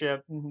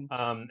ownership,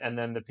 and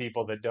then the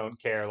people that don't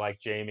care, like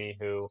Jamie,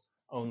 who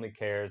only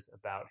cares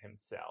about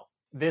himself.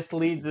 This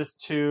leads us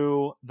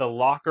to the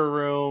locker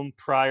room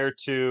prior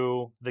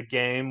to the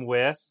game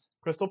with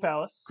Crystal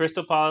Palace.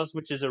 Crystal Palace,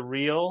 which is a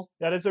real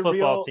that is a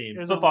football real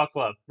team, football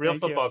club, real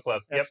Thank football you.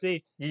 club.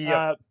 FC.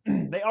 Yep.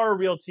 They are a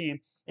real team.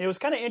 And it was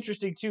kind of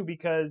interesting too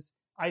because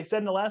I said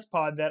in the last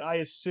pod that I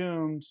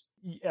assumed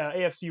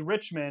AFC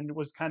Richmond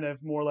was kind of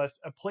more or less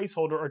a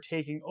placeholder or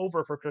taking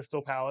over for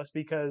Crystal Palace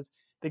because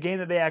the game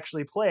that they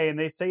actually play, and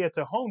they say it's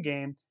a home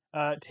game,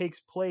 takes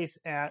place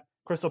at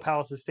Crystal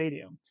Palace's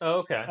stadium. Oh,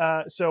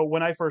 okay. So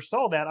when I first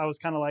saw that, I was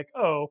kind of like,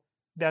 oh,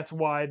 that's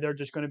why they're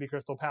just going to be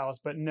Crystal Palace.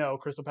 But no,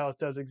 Crystal Palace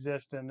does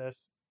exist in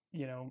this,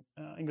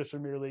 English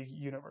Premier League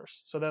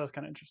universe. So that was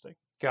kind of interesting.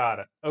 Got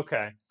it.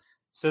 Okay.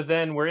 So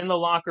then we're in the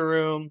locker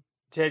room.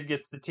 Ted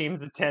gets the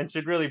team's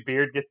attention. Really,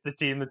 Beard gets the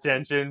team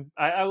attention.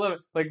 I love it.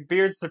 Like,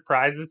 Beard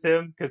surprises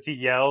him because he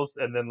yells,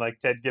 and then, like,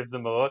 Ted gives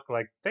him a look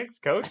like, thanks,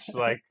 coach.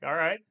 Like, all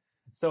right.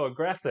 So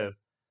aggressive.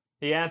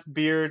 He asks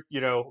Beard,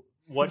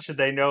 what should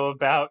they know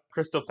about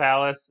Crystal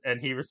Palace? And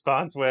he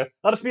responds with,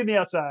 a lot of speed on the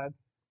outside.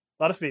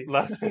 A lot of speed. A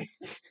lot of speed.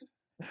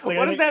 Like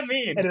what does that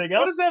mean? Anything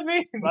else? What does that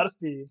mean? A lot of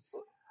speed.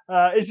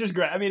 It's just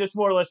great. I mean, it's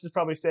more or less just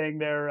probably saying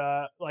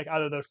they're like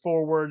either their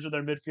forwards or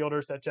their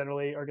midfielders that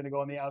generally are going to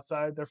go on the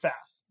outside. They're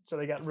fast. So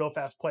they got real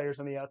fast players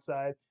on the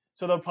outside.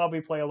 So they'll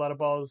probably play a lot of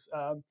balls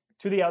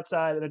to the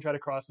outside and then try to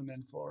cross them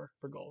in for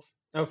goals.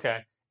 Okay.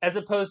 As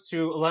opposed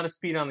to a lot of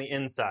speed on the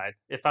inside.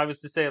 If I was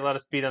to say a lot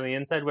of speed on the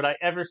inside, would I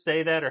ever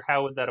say that or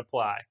how would that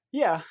apply?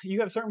 Yeah,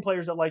 you have certain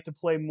players that like to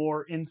play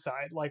more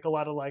inside, like a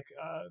lot of like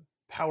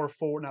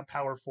not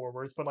power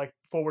forwards, but like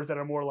forwards that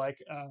are more like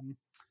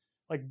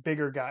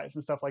bigger guys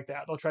and stuff like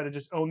that. They'll try to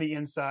just own the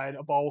inside.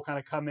 A ball will kind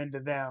of come into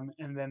them,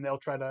 and then they'll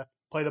try to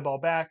play the ball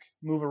back,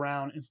 move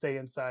around, and stay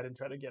inside and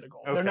try to get a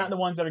goal. Okay. They're not the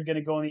ones that are going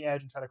to go on the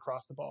edge and try to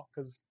cross the ball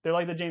because they're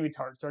like the Jamie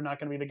Tarts. They're not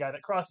going to be the guy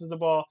that crosses the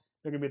ball.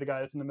 They're going to be the guy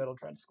that's in the middle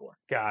trying to score.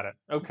 Got it.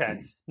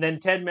 Okay. Then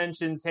Ted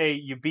mentions, hey,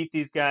 you beat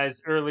these guys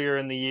earlier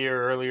in the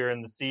year, earlier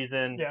in the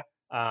season. Yeah.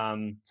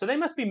 So they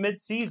must be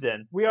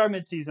mid-season. We are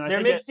mid-season. They're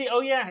mid-season.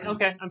 Oh, yeah.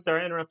 Okay. I'm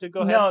sorry. I interrupted.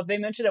 Go ahead. No, they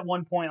mentioned at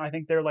one point, I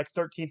think they're like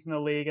 13th in the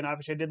league. And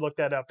obviously, I did look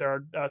that up.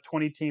 There are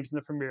 20 teams in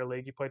the Premier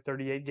League. You play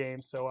 38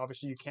 games. So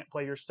obviously, you can't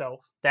play yourself.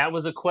 That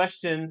was a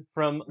question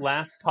from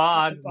last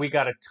pod. We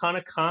got a ton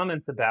of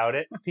comments about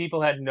it.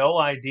 People had no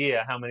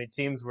idea how many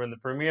teams were in the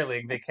Premier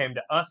League. They came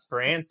to us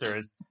for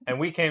answers. And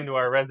we came to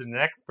our resident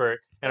expert.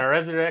 And our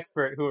resident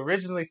expert, who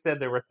originally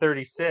said there were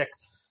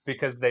 36,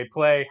 because they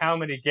play how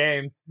many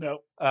games?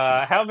 Nope.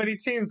 How many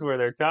teams were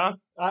there, Tom?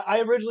 I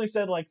originally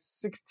said like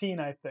 16,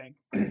 I think,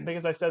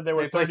 because I said there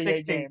were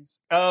 38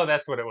 games. Oh,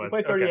 that's what it was.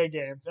 We played 38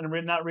 games, and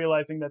we're not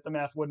realizing that the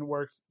math wouldn't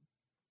work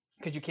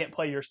because you can't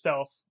play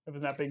yourself if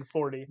it's not being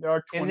 40. There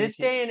are 20 In this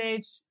teams. day and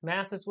age,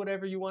 math is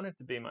whatever you want it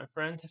to be, my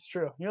friend. It's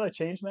true. You know, they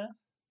changed math?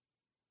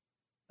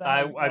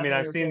 I mean,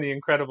 I've seen The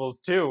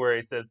Incredibles too, where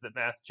he says that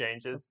math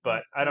changes,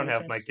 but I don't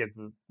have my kids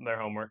with their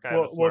homework.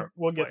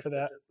 We'll get to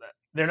that.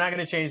 They're not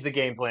going to change the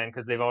game plan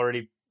because they've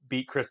already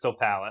beat Crystal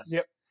Palace.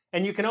 Yep.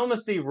 And you can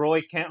almost see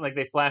Roy Kent, like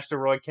they flash to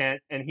Roy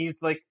Kent, and he's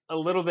like a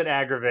little bit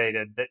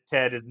aggravated that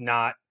Ted is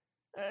not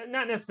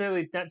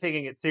necessarily not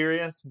taking it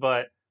serious,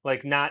 but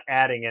like not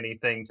adding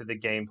anything to the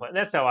game plan.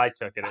 That's how I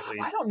took it, at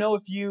least. I don't know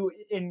if you,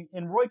 in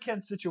Roy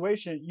Kent's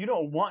situation, you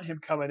don't want him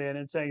coming in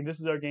and saying, this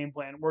is our game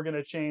plan. We're going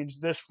to change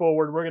this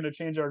forward. We're going to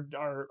change our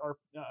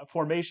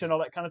formation, all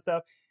that kind of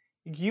stuff.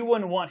 You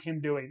wouldn't want him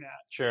doing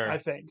that. Sure. I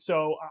think.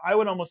 So I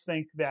would almost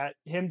think that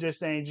him just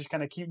saying, just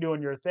kind of keep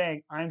doing your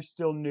thing. I'm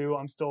still new.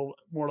 I'm still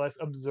more or less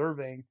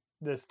observing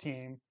this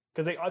team.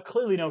 Because they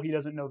clearly know he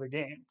doesn't know the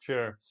game.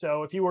 Sure.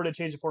 So if he were to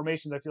change the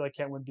formations, I feel like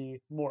Kent would be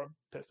more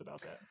pissed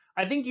about that.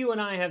 I think you and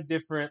I have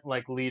different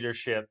like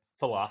leadership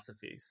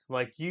philosophies.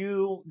 Like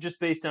you, just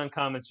based on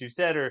comments you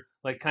said, or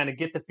like kind of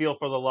get the feel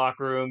for the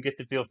locker room, get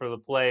the feel for the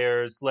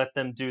players, let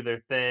them do their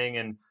thing.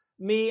 And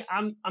me,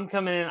 I'm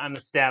coming in, I'm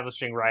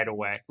establishing right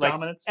away. Like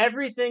dominance.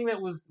 Everything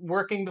that was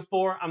working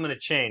before, I'm going to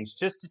change,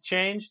 just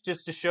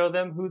to show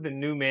them who the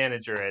new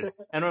manager is.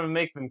 And I'm going to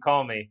make them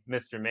call me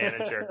Mr.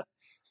 Manager.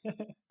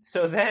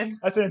 So then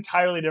That's an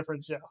entirely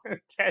different show.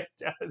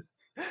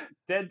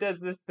 Ted does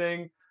this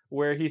thing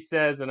where he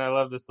says, and I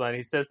love this line,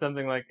 he says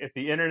something like, if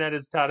the internet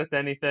has taught us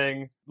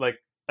anything, like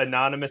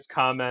anonymous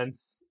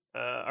comments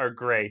are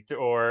great,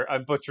 or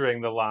I'm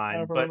butchering the I line,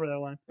 don't but remember that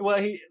line. well,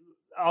 he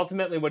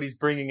ultimately what he's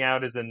bringing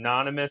out is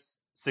anonymous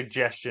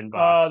suggestion Oh,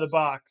 box. the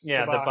box.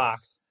 Yeah, the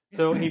box.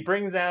 So he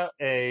brings out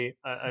a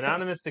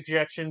anonymous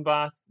suggestion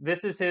box.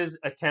 This is his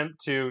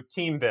attempt to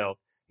team build.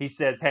 He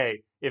says,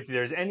 hey, if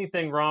there's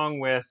anything wrong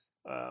with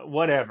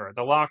whatever,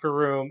 the locker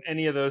room,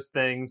 any of those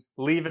things,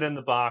 leave it in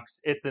the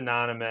box. It's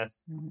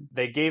anonymous. Mhm.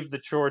 They gave the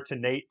chore to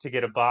Nate to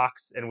get a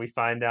box, and we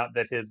find out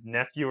that his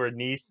nephew or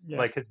niece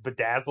like has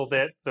bedazzled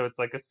it, so it's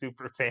like a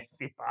super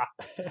fancy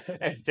box.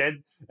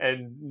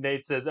 And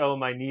Nate says, "Oh,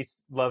 my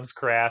niece loves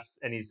crafts,"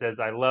 and he says,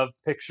 "I love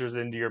pictures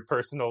into your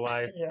personal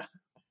life," Yeah.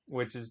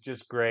 which is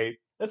just great.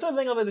 That's one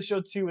thing about the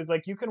show too, is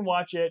like you can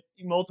watch it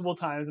multiple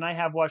times, and I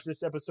have watched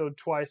this episode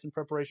twice in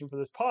preparation for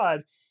this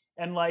pod,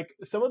 and like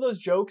some of those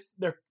jokes,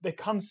 they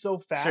come so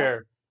fast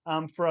Sure.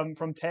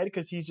 from Ted,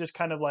 because he's just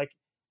kind of like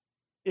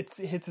it's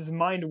his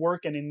mind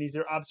working, and these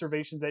are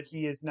observations that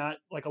he is not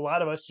like a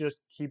lot of us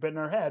just keep it in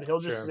our head. He'll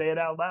just Sure. say it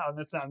out loud, and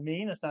it's not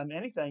mean, it's not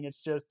anything.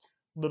 It's just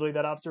literally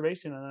that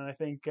observation, and I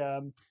think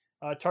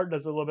Tart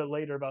does a little bit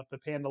later about the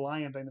panda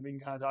lion thing that we can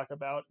kind of talk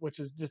about,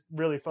 which is just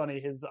really funny.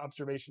 His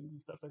observations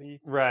and stuff that he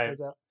Right. says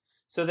out.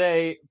 So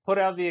they put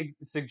out the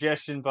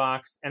suggestion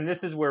box, and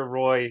this is where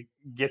Roy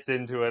gets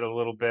into it a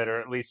little bit, or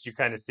at least you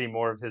kind of see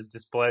more of his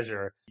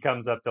displeasure. He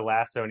comes up to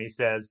Lasso and he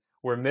says,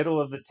 we're middle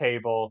of the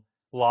table,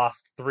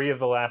 lost 3 of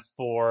the last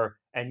 4,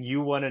 and you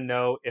want to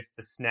know if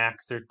the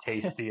snacks are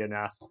tasty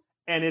enough.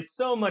 And it's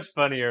so much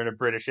funnier in a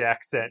British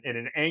accent, in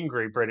an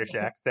angry British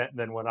accent,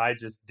 than what I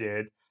just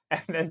did.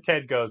 And then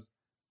Ted goes,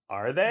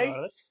 are they?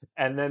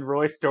 And then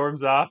Roy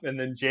storms off, and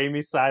then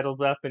Jamie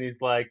sidles up and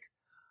he's like,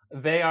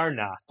 they are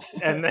not.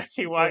 And then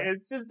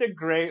it's just a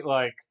great,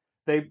 like,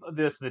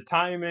 the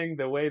timing,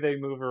 the way they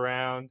move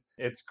around,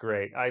 it's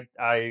great.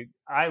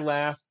 I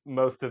laugh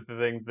most of the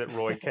things that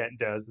Roy Kent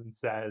does and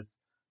says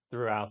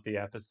throughout the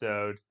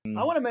episode.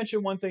 I want to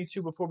mention one thing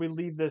too before we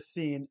leave this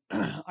scene.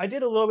 I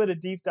did a little bit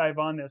of deep dive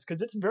on this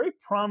because it's very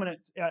prominent.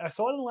 I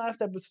saw it in the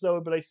last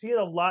episode, but I see it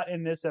a lot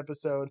in this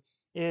episode.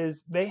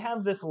 Is they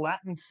have this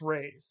Latin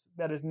phrase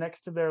that is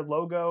next to their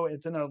logo.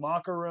 It's in their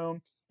locker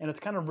room, and it's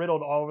kind of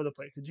riddled all over the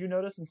place. Did you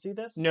notice and see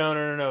this?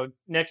 No.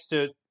 Next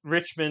to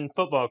Richmond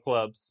Football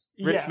Club's,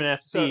 Richmond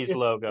FC's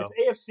logo.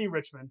 It's AFC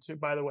Richmond, too,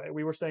 by the way.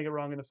 We were saying it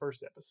wrong in the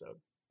first episode.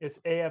 It's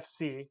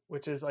AFC,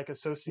 which is like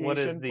Association What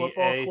does the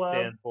Football A Club.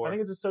 stand for? I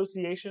think it's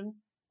Association.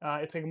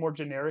 It's like a more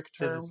generic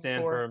term. Does it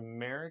stand for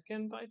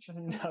American by chance?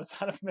 No, it's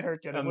not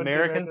American.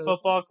 American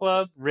Football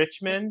Club,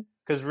 Richmond?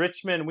 Because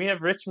Richmond, we have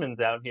Richmonds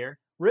out here.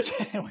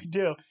 Richmond, we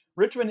do.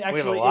 Richmond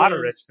actually we have a lot of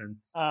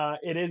Richmonds.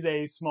 It is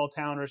a small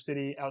town or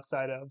city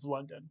outside of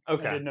London.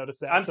 Okay. I did notice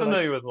that. I'm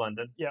familiar with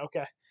London. Yeah,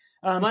 okay.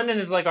 London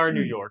is like our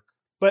New York.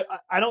 But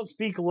I don't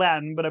speak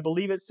Latin, but I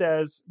believe it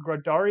says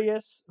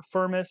Gradarius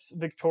Firmus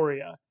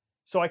Victoria.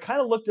 So I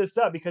kind of looked this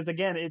up because,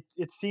 again,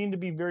 it seemed to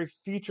be very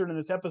featured in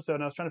this episode,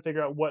 and I was trying to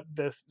figure out what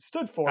this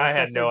stood for. I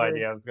had no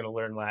idea I was going to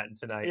learn Latin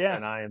tonight, Yeah.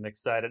 and I am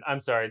excited. I'm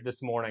sorry,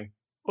 this morning.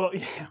 Well,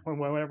 yeah,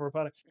 whenever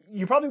we're it.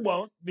 You probably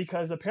won't,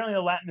 because apparently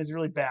the Latin is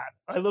really bad.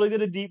 I literally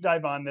did a deep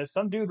dive on this.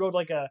 Some dude wrote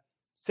like a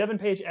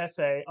 7-page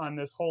essay on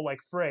this whole like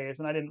phrase,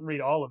 and I didn't read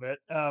all of it,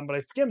 but I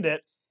skimmed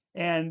it,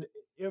 and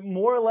it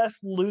more or less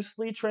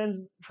loosely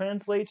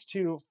translates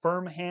to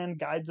 "firm hand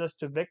guides us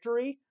to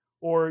victory,"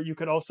 or you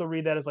could also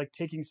read that as like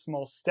taking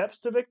small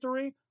steps to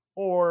victory,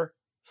 or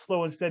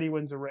slow and steady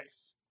wins a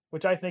race,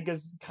 which I think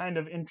is kind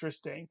of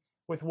interesting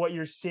with what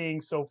you're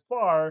seeing so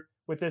far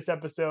with this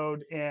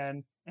episode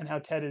and how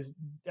Ted is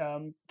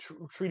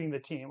treating the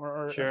team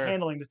or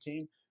handling the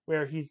team,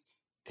 where he's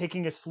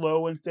taking a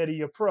slow and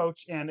steady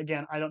approach. And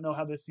again, I don't know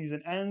how this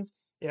season ends,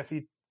 if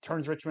he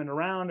turns Richmond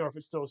around or if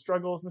it still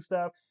struggles and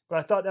stuff. But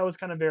I thought that was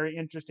kind of very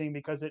interesting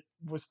because it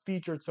was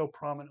featured so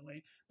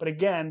prominently. But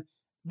again,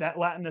 that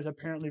Latin is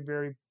apparently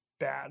very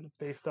bad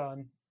based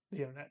on the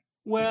internet.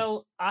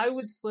 Well, I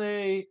would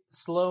say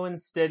slow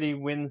and steady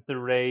wins the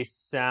race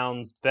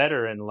sounds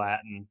better in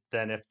Latin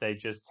than if they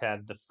just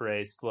had the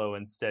phrase slow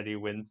and steady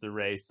wins the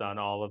race on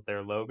all of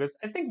their logos.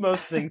 I think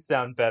most things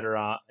sound better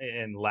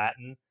in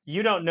Latin.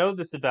 You don't know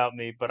this about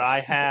me, but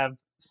I have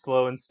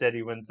slow and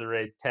steady wins the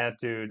race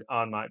tattooed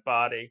on my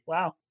body.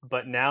 Wow.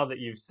 But now that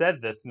you've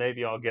said this,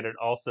 maybe I'll get it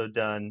also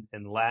done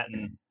in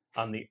Latin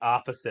on the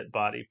opposite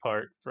body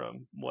part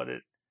from what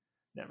it...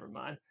 Never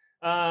mind.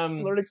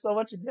 Learning so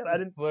much again. I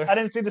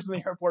didn't see this in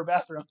the airport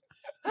bathroom.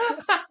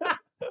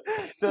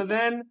 So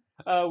then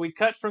we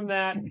cut from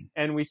that,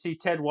 and we see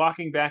Ted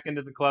walking back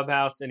into the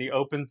clubhouse, and he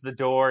opens the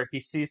door. He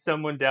sees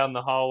someone down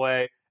the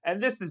hallway, and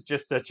this is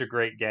just such a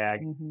great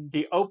gag. Mm-hmm.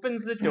 He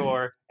opens the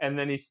door, and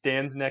then he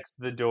stands next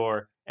to the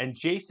door, and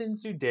Jason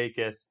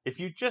Sudeikis, if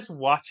you just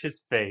watch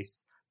his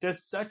face,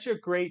 does such a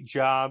great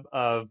job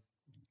of...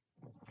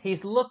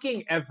 He's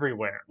looking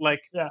everywhere.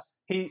 Like, yeah.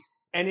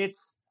 And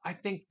it's... I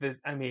think that,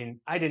 I mean,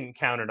 I didn't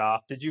count it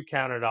off. Did you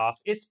count it off?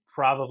 It's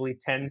probably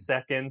 10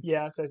 seconds.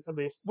 Yeah, at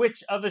least.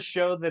 Which of a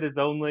show that is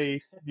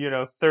only,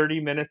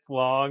 30 minutes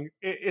long,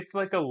 it's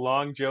like a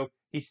long joke.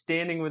 He's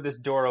standing with his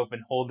door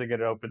open, holding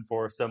it open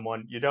for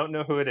someone. You don't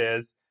know who it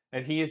is.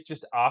 And he is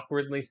just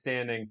awkwardly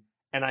standing.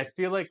 And I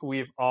feel like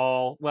we've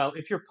all, well,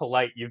 if you're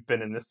polite, you've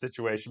been in this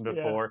situation Yeah.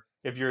 before.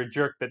 If you're a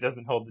jerk that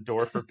doesn't hold the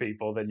door for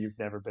people, then you've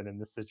never been in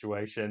this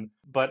situation.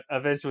 But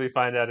eventually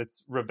find out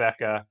it's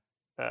Rebecca.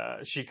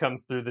 She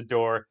comes through the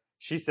door.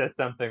 She says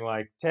something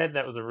like, Ted,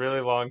 that was a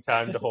really long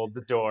time to hold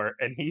the door.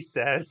 And he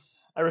says,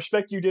 I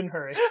respect you didn't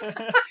hurry.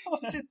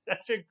 which is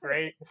such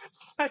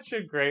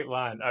a great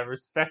line. I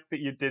respect that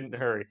you didn't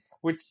hurry,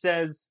 which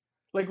says,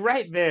 like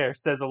right there,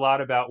 says a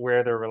lot about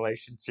where their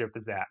relationship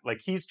is at. Like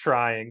he's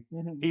trying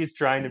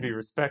to be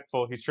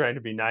respectful, he's trying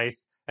to be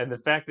nice, and the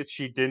fact that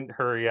she didn't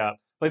hurry up.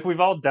 Like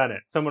we've all done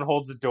it. Someone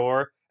holds a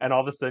door, and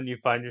all of a sudden you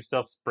find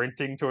yourself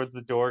sprinting towards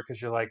the door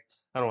because you're like,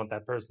 I don't want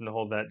that person to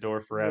hold that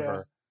door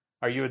forever.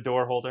 Are you a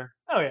door holder?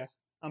 Oh yeah,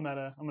 I'm not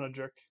a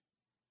jerk.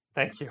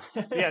 Thank you.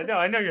 Yeah, no,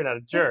 I know you're not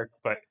a jerk,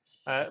 but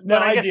No,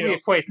 I I guess do. we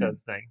equate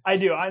those things. I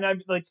do, and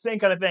I'm like same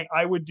kind of thing.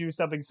 I would do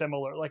something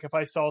similar. Like if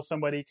I saw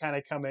somebody kind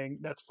of coming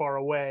that's far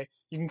away,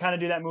 you can kind of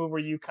do that move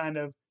where you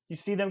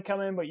see them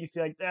coming, but you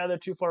feel like they're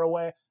too far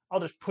away. I'll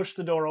just push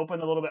the door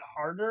open a little bit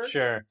harder.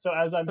 Sure. So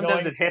as I'm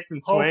Sometimes going, it hits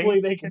and swings. hopefully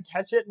they can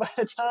catch it by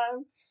the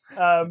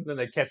time. Then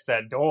they catch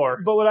that door.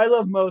 But what I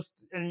love most,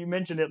 and you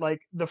mentioned it,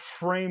 like the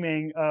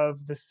framing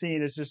of the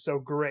scene is just so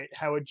great.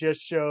 How it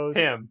just shows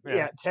Him.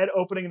 Yeah. Ted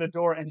opening the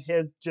door and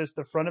just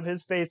the front of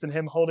his face and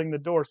him holding the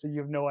door, so you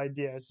have no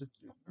idea. It's just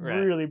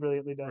really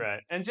brilliantly done.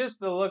 Right. And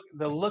just the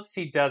looks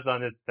he does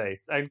on his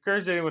face. I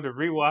encourage anyone to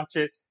rewatch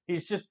it.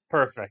 He's just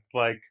perfect.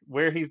 Like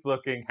where he's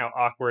looking, how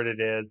awkward it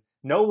is.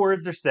 No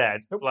words are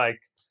said. Nope. Like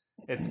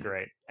it's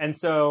great. And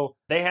so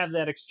they have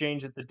that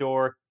exchange at the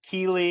door.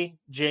 Keely,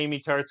 Jamie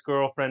Tartt's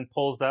girlfriend,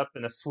 pulls up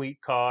in a sweet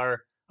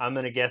car. I'm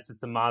going to guess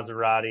it's a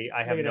Maserati.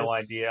 I have no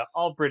idea.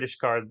 All British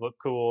cars look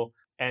cool.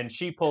 And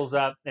she pulls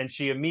up and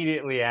she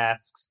immediately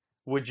asks,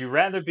 would you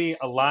rather be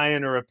a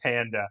lion or a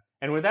panda?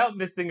 And without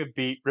missing a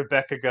beat,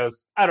 Rebecca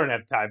goes, I don't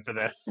have time for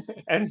this.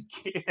 and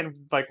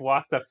like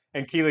walks up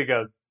and Keely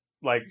goes,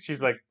 like,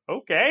 she's like,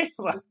 okay,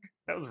 like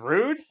that was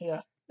rude.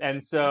 Yeah.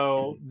 And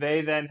so they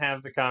then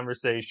have the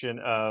conversation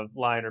of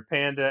lion or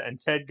panda, and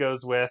Ted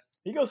goes with...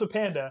 He goes with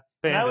panda.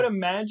 And I would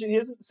imagine, he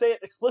doesn't say it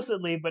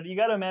explicitly, but you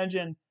got to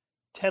imagine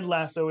Ted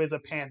Lasso is a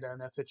panda in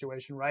that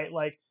situation, right?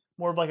 Like,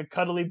 more of like a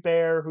cuddly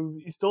bear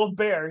he's still a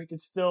bear. He can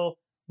still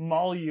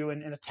maul you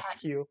and attack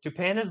you. Do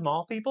pandas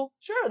maul people?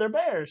 Sure, they're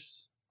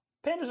bears.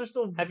 Pandas are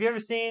still... Have you ever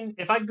seen...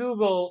 If I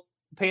Google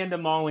panda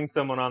mauling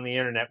someone on the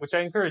internet, which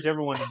I encourage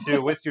everyone to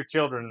do with your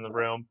children in the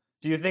room...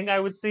 Do you think I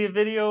would see a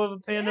video of a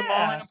panda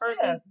mauling a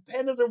person? Yeah.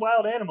 Pandas are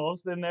wild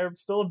animals, then they're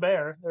still a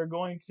bear. They're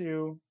going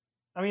to...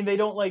 I mean,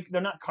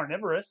 they're not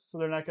carnivorous, so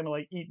they're not going to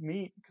like eat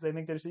meat because they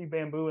think they just eat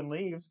bamboo and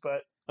leaves,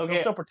 but they'll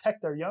still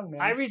protect their young, man.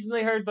 I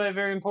recently heard by a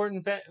very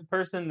important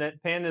person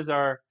that pandas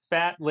are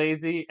fat,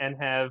 lazy, and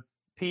have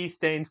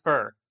pea-stained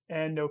fur.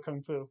 And no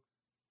kung fu.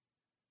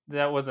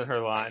 That wasn't her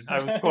line. I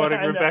was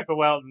quoting Rebecca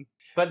Welton.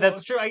 But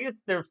that's true. I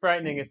guess they're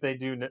frightening if they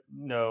do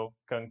know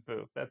kung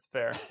fu. That's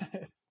fair.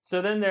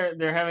 So then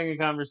they're having a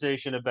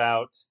conversation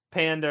about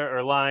panda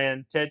or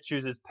lion. Ted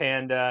chooses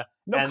panda.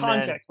 No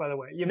context, by the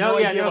way. You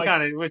have no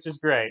context, which is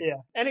great. Yeah.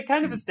 And it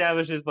kind of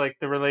establishes like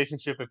the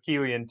relationship of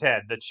Keely and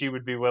Ted, that she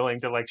would be willing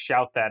to like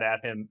shout that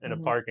at him in a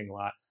parking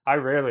lot. I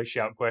rarely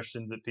shout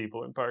questions at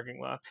people in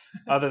parking lots,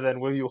 other than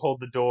will you hold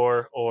the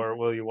door or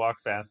will you walk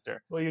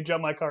faster? Will you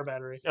jump my car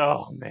battery?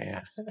 Oh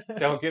man,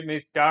 don't get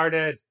me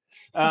started.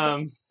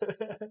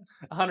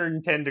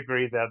 110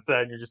 degrees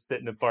outside and you're just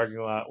sitting in a parking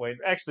lot waiting.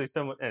 Actually,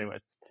 someone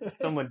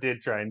did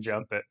try and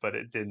jump it, but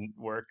it didn't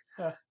work.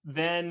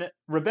 Then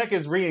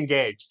Rebecca's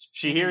re-engaged.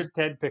 She hears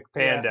Ted pick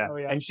panda,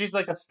 and she's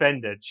like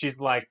offended. She's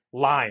like,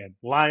 lion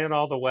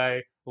all the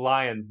way.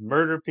 Lions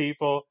murder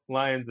people.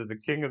 Lions are the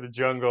king of the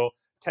jungle.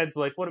 Ted's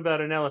like, what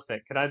about an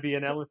elephant? Can I be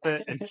an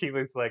elephant? And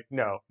Keely's like,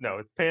 no,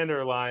 it's panda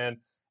or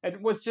lion.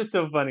 And what's just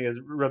so funny is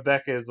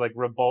Rebecca is like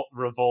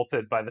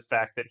revolted by the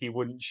fact that he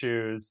wouldn't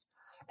choose.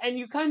 And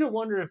you kind of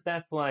wonder if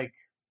that's like,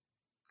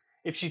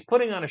 if she's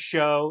putting on a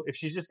show, if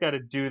she's just got to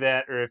do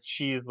that, or if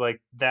she's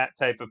like that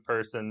type of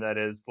person that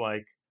is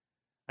like,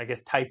 I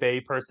guess, type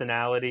A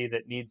personality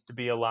that needs to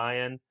be a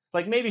lion.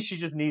 Like maybe she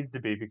just needs to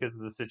be because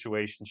of the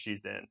situation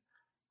she's in.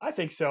 I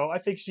think so. I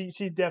think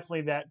she's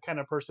definitely that kind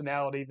of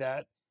personality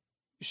that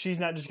she's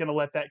not just going to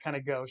let that kind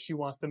of go. She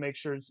wants to make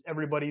sure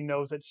everybody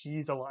knows that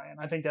she's a lion.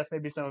 I think that's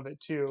maybe some of it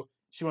too.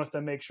 She wants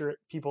to make sure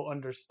people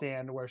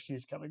understand where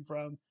she's coming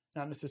from.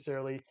 Not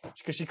necessarily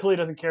because she clearly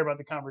doesn't care about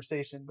the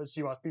conversation, but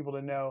she wants people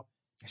to know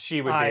she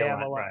would be a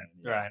lion.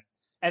 Right.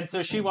 And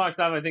so she walks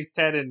off. I think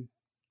Ted and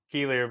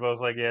Keely are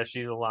both like, yeah,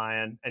 she's a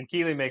lion. And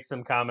Keely makes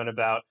some comment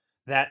about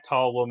that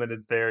tall woman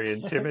is very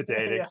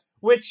intimidating,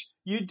 which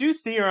you do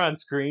see her on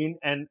screen.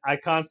 And I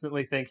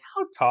constantly think,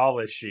 how tall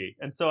is she?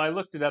 And so I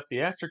looked it up.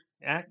 The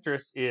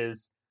actress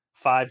is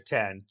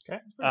 5'10".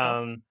 Okay.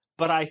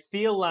 But I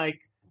feel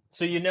like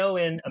So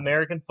in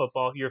American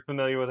football, you're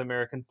familiar with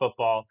American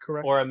football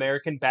Correct. or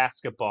American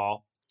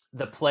basketball,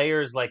 the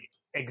players like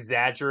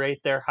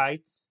exaggerate their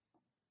heights.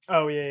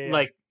 Oh yeah.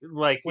 Like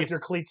With if your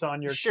cleats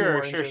on, your 2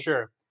 more sure.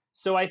 inches.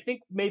 So I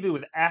think maybe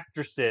with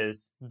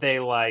actresses, they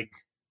like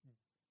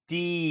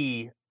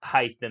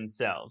de-height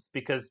themselves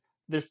because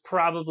there's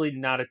probably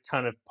not a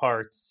ton of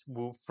parts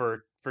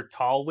for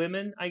tall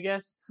women, I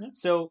guess. Yeah.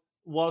 So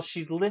while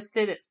she's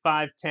listed at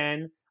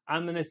 5'10",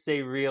 I'm gonna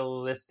say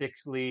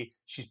realistically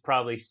she's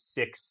probably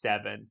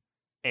 6'7"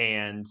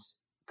 and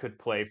could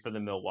play for the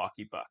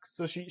Milwaukee Bucks.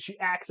 So she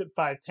acts at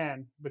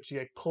 5'10", but she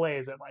like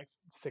plays at like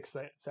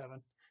 6'7".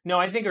 No,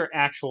 I think her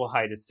actual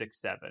height is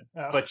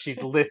 6'7", but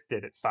she's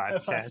listed at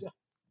 5'10".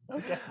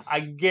 Okay.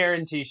 I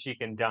guarantee she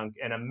can dunk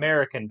in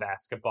American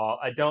basketball.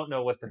 I don't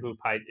know what the hoop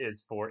height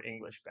is for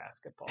English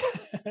basketball.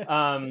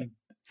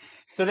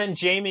 So then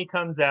Jamie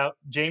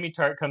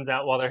Tart comes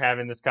out while they're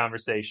having this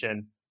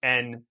conversation,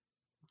 and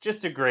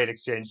just a great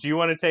exchange. Do you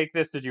want to take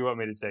this, or do you want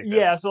me to take this?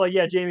 Yeah, so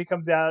Jamie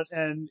comes out,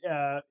 and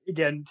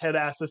again, Ted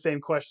asks the same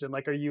question,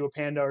 like, are you a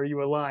panda or are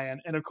you a lion?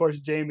 And of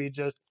course, Jamie,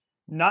 just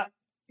not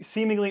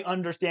seemingly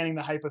understanding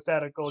the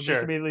hypothetical,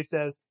 just immediately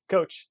says,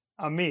 Coach,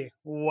 I'm me.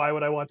 Why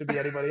would I want to be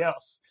anybody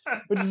else?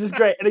 Which is just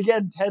great. And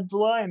again, Ted's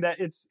line that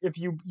it's if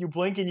you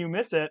blink and you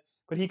miss it,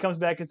 but he comes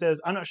back and says,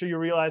 I'm not sure you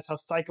realize how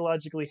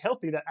psychologically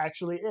healthy that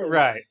actually is.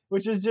 Right.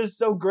 Which is just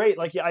so great.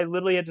 Like, I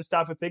literally had to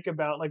stop and think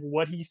about like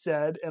what he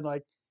said, and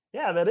like,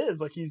 yeah, that is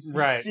like he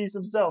sees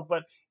himself,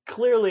 but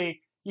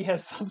clearly he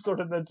has some sort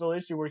of mental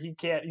issue where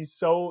he's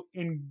so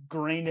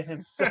ingrained in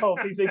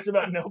himself. He thinks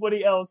about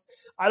nobody else.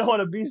 I don't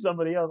want to be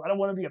somebody else. I don't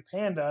want to be a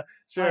panda.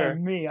 Sure. I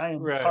am me. I am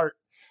Tart.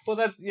 Well,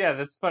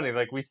 that's funny.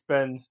 Like, we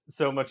spend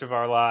so much of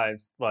our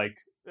lives, like,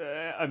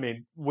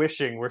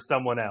 wishing we're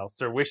someone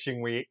else or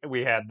wishing we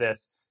had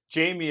this.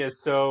 Jamie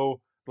is so,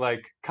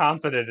 like,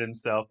 confident in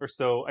himself, or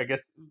so, I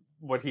guess,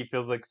 what he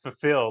feels like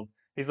fulfilled.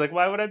 He's like,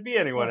 why would I be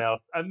anyone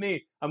else? I'm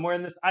me. I'm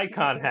wearing this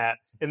icon hat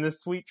in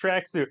this sweet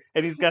tracksuit,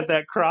 and he's got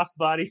that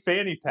crossbody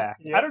fanny pack.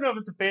 Yep. I don't know if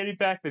it's a fanny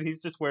pack that he's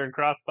just wearing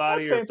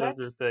crossbody or if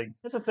those are things.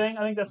 It's a thing.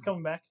 I think that's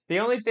coming back. The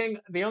only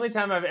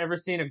time I've ever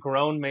seen a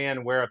grown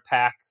man wear a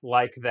pack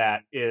like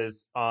that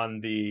is on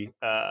the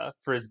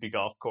Frisbee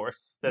golf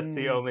course. That's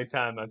the only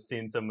time I've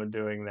seen someone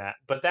doing that.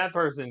 But that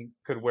person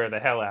could wear the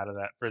hell out of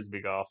that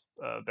Frisbee golf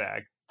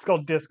bag. It's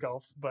called disc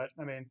golf, but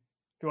I mean,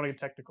 if you want to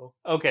get technical.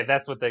 Okay,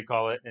 that's what they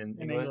call it in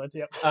England.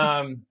 Yep.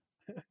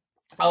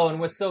 And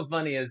what's so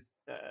funny is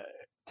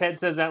Ted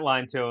says that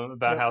line to him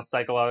about how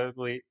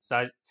psychologically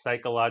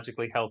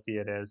healthy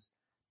it is,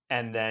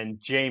 and then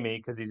Jamie,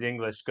 because he's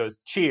English, goes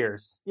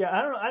cheers. Yeah,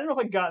 I don't know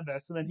if I got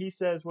this. And then he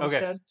says, "What's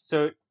Ted?"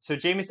 So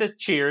Jamie says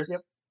cheers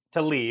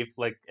to leave,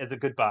 like as a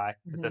goodbye,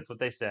 because that's what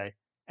they say,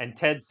 and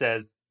Ted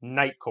says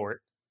night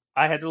court.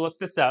 I had to look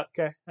this up.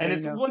 Okay. And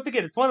it's once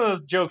again, it's one of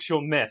those jokes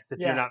you'll miss if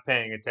you're not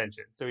paying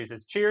attention. So he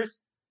says cheers.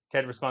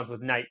 Ted responds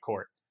with night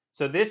court.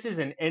 So this is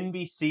an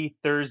NBC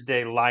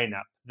Thursday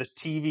lineup, the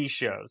TV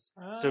shows.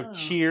 Oh. So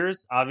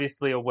Cheers,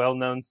 obviously a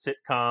well-known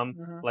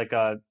sitcom, like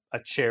a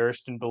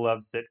cherished and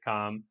beloved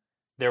sitcom.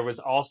 There was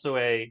also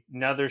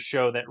another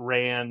show that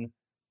ran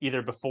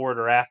either before it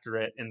or after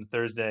it in the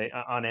Thursday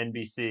on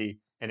NBC,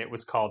 and it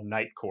was called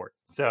Night Court.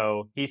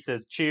 So he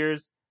says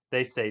Cheers,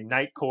 they say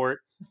Night Court.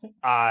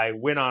 I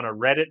went on a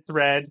Reddit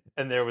thread,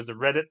 and there was a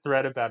Reddit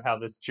thread about how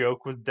this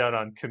joke was done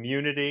on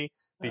Community,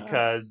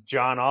 because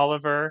John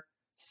Oliver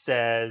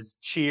says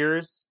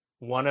cheers,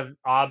 one of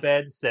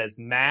Abed says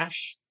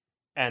mash,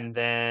 and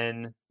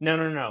then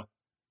no.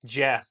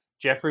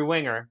 Jeffrey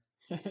Winger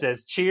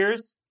says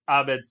cheers,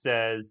 Abed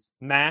says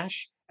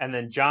mash, and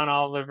then John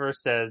Oliver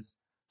says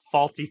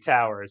Faulty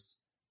Towers,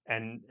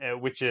 and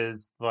which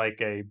is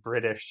like a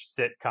British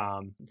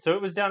sitcom. So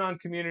it was done on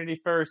Community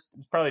first.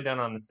 It's probably done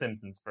on The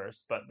Simpsons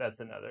first, but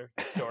that's another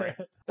story.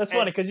 That's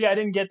funny because I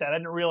didn't get that. I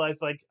didn't realize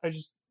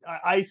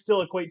I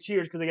still equate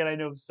Cheers because again I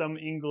know some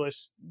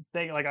English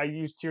thing, like I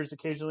use Cheers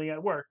occasionally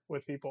at work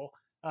with people.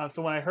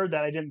 So when I heard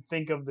that, I didn't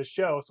think of the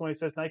show. So when he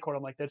says Night Court,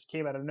 I'm like, that just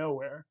came out of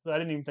nowhere. So I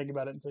didn't even think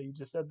about it until you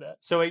just said that.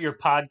 So at your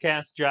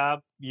podcast job,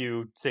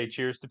 you say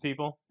cheers to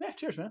people? Yeah,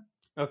 cheers, man.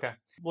 Okay.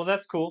 Well,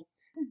 that's cool.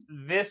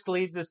 This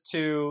leads us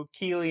to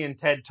Keely and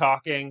Ted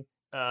talking.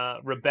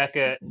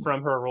 Rebecca,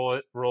 from her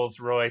Rolls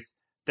Royce,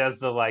 does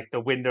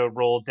the window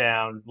roll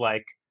down,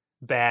 like,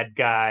 bad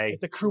guy. Like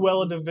the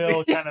Cruella de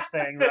Vil kind of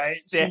thing, right?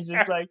 She's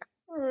just like,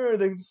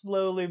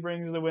 slowly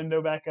brings the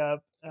window back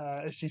up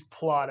as she's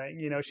plotting.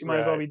 She might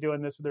as well be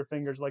doing this with her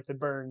fingers like the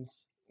Burns.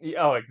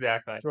 Oh,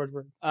 exactly. George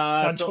Burns.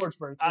 Not George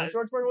Burns.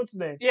 George Burns, what's his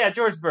name? Yeah,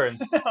 George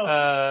Burns.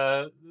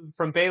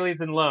 From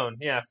Bailey's and Loan.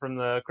 Yeah, from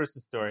the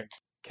Christmas Story.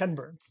 Ken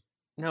Burns.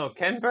 No,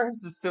 Ken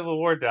Burns is a Civil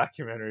War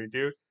documentary,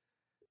 dude.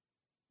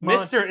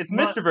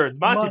 Mr. Burns,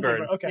 Monty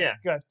Burns. Okay, yeah,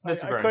 good.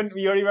 Mr. Burns. If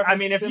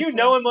you Simpsons.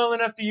 know him well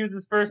enough to use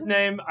his first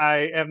name,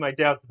 I have my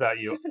doubts about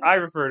you. I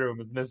refer to him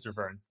as Mr.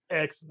 Burns.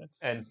 Excellent.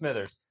 And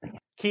Smithers.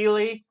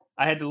 Keely,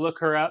 I had to look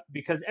her up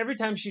because every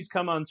time she's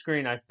come on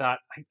screen, I've thought,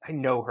 I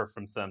know her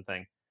from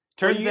something.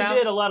 Turns out you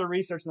did a lot of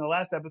research in the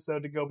last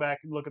episode to go back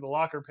and look at the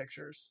locker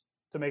pictures.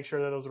 to make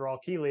sure that those are all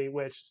Keeley,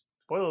 which,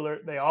 spoiler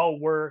alert, they all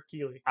were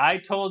Keeley. I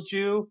told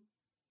you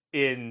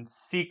in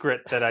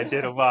secret that I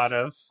did a lot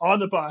of. On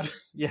the pod.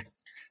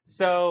 Yes.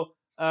 So,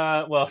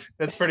 well,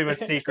 that's pretty much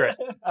secret.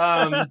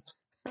 Um,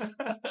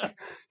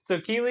 so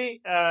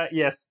Keeley,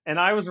 yes, and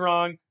I was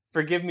wrong.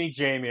 Forgive me,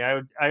 Jamie.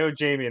 I owe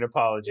Jamie an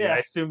apology. Yeah. I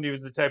assumed he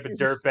was the type of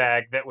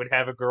dirtbag that would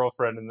have a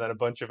girlfriend and then a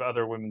bunch of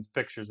other women's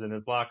pictures in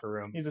his locker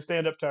room. He's a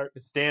stand-up tart. A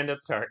stand-up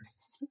tart.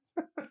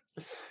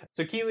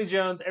 So Keeley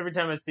Jones, every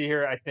time I see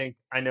her, I think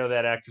I know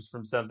that actress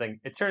from something.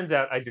 It turns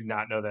out I do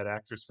not know that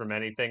actress from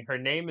anything. Her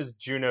name is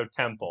Juno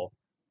Temple.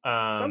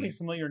 Sounds like a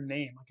familiar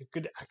name, like a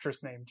good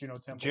actress name, Juno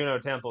Temple. Juno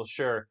Temple,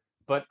 sure.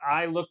 But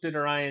I looked at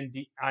her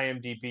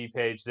IMDb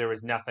page. There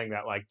was nothing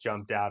that like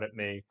jumped out at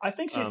me. I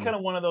think she's kind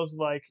of one of those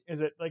like,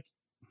 is it like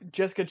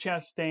Jessica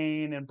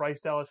Chastain and Bryce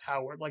Dallas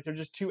Howard? Like they're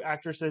just two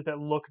actresses that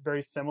look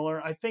very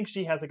similar. I think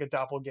she has like a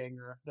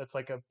doppelganger that's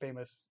like a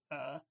famous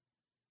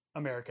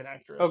American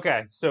actress.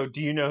 Okay, so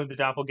do you know who the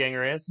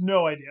doppelganger is?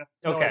 No idea.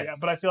 No Okay. idea,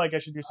 but I feel like I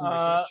should do some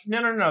research.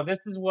 No.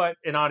 This is what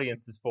an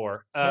audience is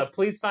for.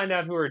 Please find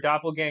out who her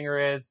doppelganger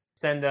is.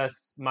 Send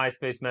us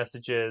MySpace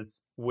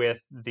messages with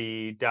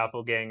the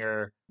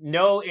doppelganger.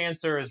 No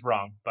answer is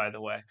wrong, by the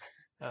way.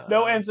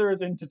 No answer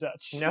is into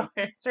touch. No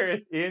answer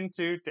is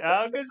into.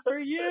 Oh, good for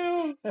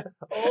you.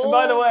 And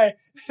by the way,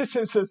 this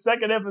is the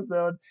second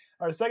episode,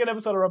 our second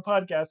episode of our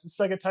podcast. The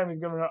second time we've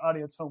given our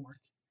audience homework.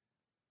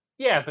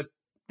 Yeah, but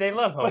they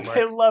love homework. But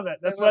they love it.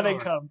 That's why they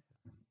come.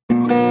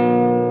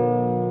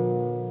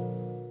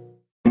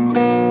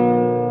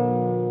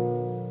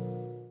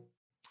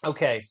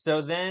 Okay,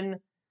 so then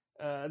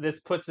this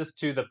puts us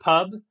to the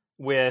pub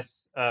with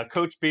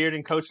Coach Beard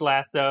and Coach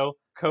Lasso.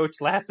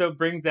 Coach Lasso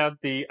brings out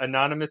the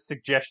anonymous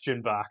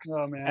suggestion box.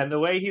 Oh, man. And the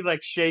way he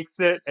like shakes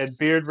it and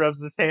Beard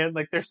rubs his hand,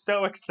 like they're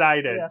so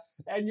excited. Yeah.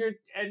 And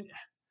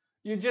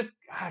you just,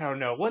 I don't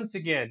know. Once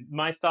again,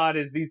 my thought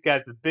is these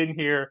guys have been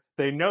here.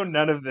 They know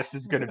none of this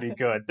is going to be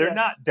good. They're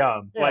not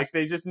dumb. Yeah. Like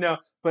they just know,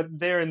 but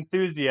their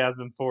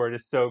enthusiasm for it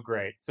is so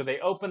great. So they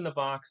open the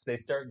box, they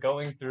start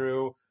going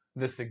through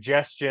the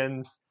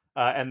suggestions,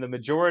 and the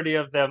majority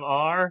of them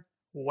are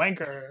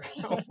Wanker.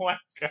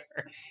 wanker.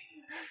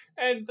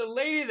 And the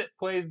lady that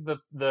plays the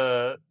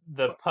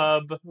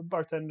pub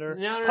Bartender.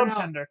 no, Pub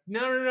tender.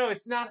 No,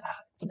 it's not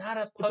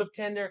a pub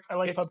tender. I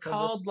like it's pub tender.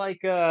 called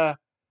like a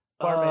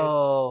Barmaid.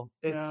 oh,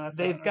 No, it's that's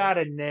they've not got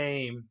a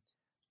name.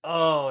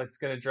 Oh, it's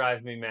gonna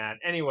drive me mad.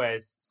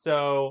 Anyways,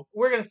 so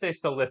we're gonna say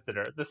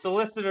solicitor. The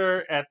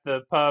solicitor at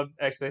the pub.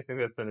 Actually, I think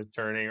that's an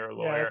attorney or a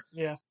lawyer.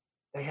 Yeah.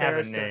 They have a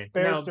Barrister. name.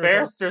 Barrister's No,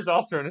 barrister's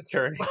also an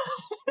attorney.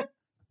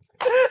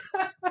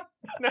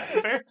 No,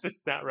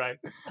 barrister's not right.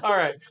 All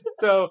right,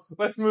 so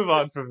let's move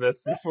on from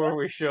this before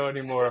we show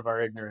any more of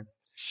our ignorance.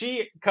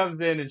 She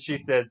comes in and she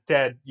says,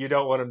 Ted, you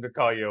don't want him to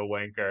call you a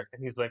wanker.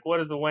 And he's like, what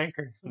does a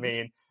wanker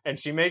mean? And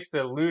she makes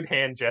a lewd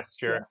hand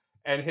gesture.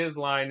 Yeah. And his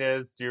line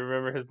is, do you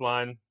remember his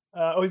line?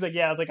 He's like,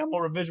 yeah, I was like, I'm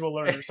more of a visual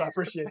learner, so I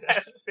appreciate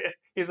that.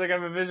 He's like,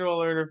 I'm a visual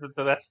learner,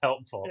 so that's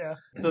helpful. Yeah.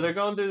 So they're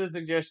going through the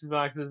suggestion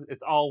boxes.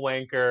 It's all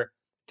wanker.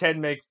 Ted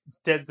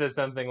says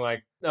something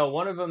like, oh,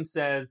 one of them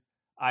says,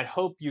 I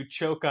hope you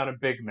choke on a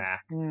Big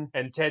Mac.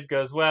 And Ted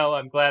goes, well,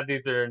 I'm glad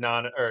these are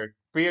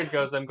Beard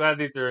goes, I'm glad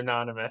these are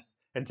anonymous.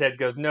 And Ted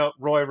goes, no,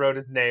 Roy wrote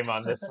his name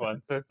on this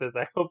one. So it says,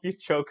 I hope you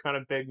choke on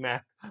a Big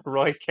Mac,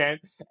 Roy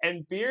Kent.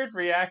 And Beard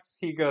reacts,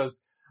 he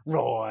goes,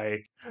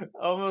 Roy.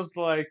 Almost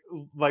like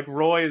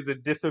Roy is a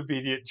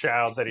disobedient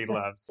child that he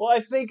loves. Well,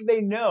 I think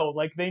they know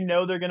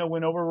they're going to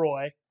win over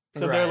Roy.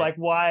 So they're like,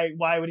 why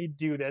would he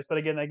do this? But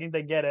again, I think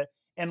they get it.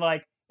 And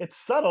like, it's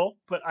subtle,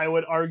 but I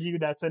would argue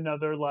that's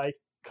another like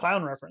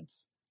clown reference.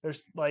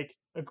 There's like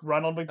a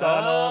Ronald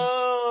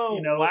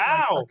McDonald, wow.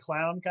 like a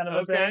clown kind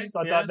of a thing.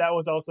 So I thought that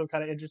was also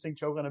kind of interesting.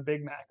 Choke on a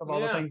Big Mac of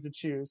all the things to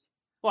choose.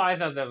 Well, I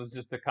thought that was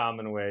just a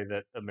common way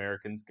that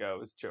Americans go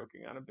is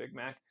choking on a Big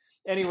Mac.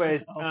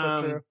 Anyways,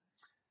 also true.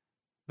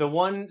 The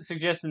one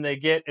suggestion they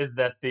get is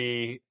that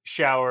the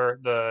shower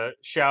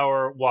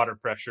water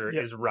pressure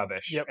is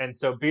rubbish. Yep. And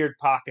so Beard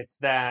pockets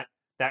that.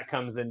 That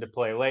comes into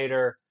play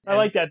later. I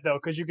like that, though,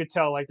 because you could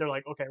tell, like, they're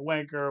like, okay,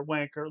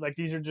 wanker. Like,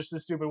 these are just the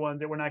stupid ones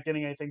that we're not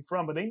getting anything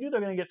from. But they knew they're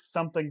going to get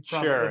something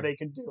from it that they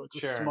can do.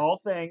 It's a small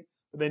thing,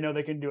 but they know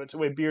they can do it. So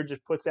the way Beard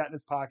just puts that in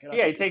his pocket.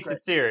 Yeah, he takes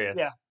it serious.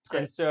 Yeah, it's great.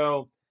 And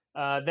so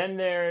then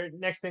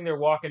next thing they're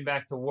walking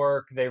back to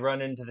work, they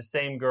run into the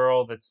same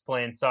girl that's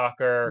playing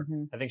soccer.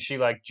 Mm-hmm. I think she,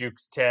 like,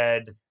 jukes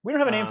Ted. We don't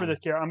have a name for this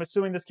character. I'm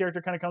assuming this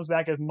character kind of comes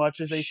back as much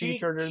as they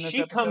featured her in this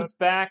episode. She comes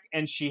back,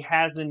 and she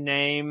has a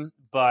name,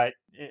 but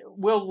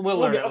we'll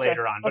learn it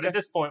later on. But at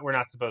this point, we're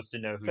not supposed to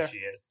know who she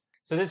is.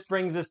 So this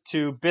brings us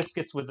to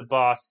Biscuits with the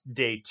Boss,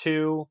 Day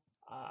 2.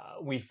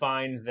 We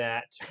find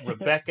that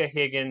Rebecca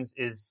Higgins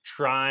is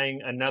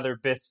trying another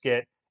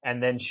biscuit,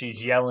 and then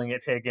she's yelling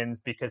at Higgins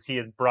because he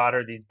has brought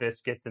her these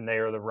biscuits and they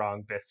are the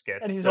wrong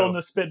biscuits. And he's holding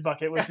the spit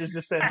bucket, which is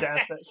just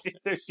fantastic.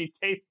 So she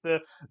tastes the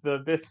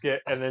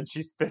biscuit and then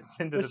she spits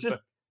into the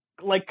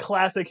like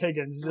classic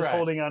Higgins, just Right.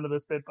 holding onto the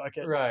spit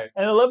bucket. Right.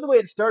 And I love the way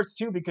it starts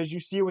too, because you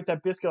see her with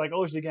that biscuit, like,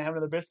 oh, she's gonna have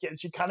another biscuit, and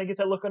she kind of gets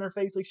that look on her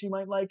face, like she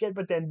might like it,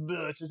 but then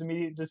it's just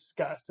immediate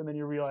disgust, and then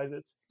you realize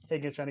it's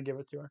Higgins trying to give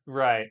it to her.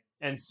 Right.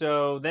 And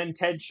so then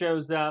Ted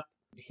shows up.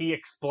 He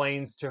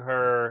explains to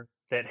her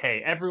that,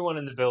 hey, everyone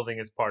in the building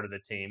is part of the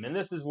team. And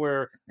this is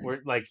where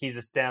like he's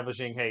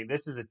establishing, hey,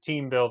 this is a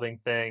team building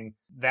thing.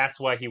 That's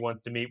why he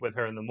wants to meet with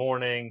her in the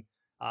morning.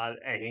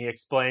 And he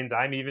explains,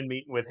 I'm even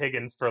meeting with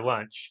Higgins for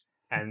lunch.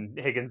 And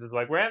Higgins is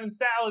like, we're having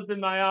salads in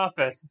my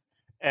office.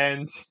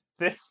 And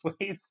this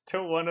leads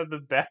to one of the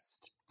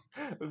best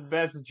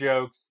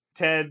jokes.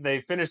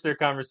 They finish their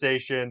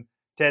conversation.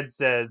 Ted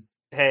says,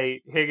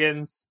 hey,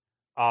 Higgins,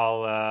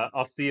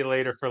 I'll see you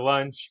later for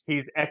lunch.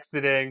 He's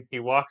exiting. He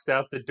walks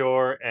out the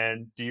door,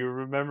 and do you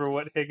remember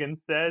what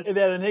Higgins says? And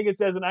then Higgins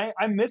says, and I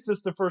missed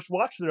this the first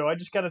watch through. I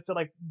just kind of said,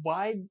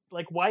 why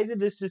did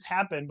this just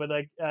happen? But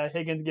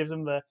Higgins gives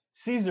him the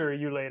Caesar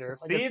you later,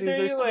 like Caesar a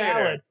Caesar you salad,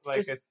 later, like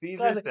just a Caesar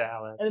classic.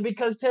 salad. And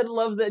because Ted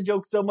loves that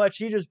joke so much,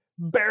 he just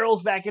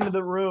barrels back into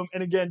the room,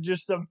 and again,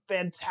 just some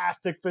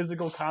fantastic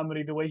physical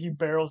comedy. The way he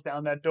barrels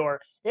down that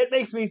door, it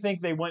makes me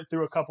think they went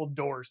through a couple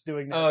doors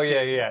doing that. Oh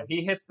yeah, scene. yeah.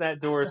 He hits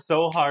that door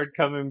so hard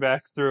coming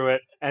back through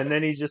it, and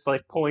then he just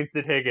like points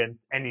at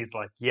Higgins, and he's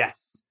like,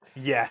 "Yes,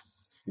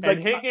 yes." He's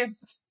And like,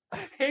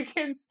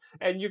 Higgins,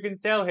 and you can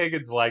tell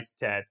Higgins likes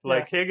Ted.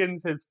 Like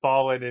Higgins has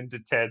fallen into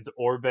Ted's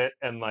orbit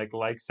and like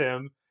likes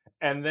him.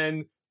 And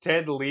then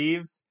Ted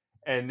leaves,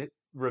 and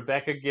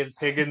Rebecca gives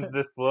Higgins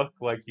this look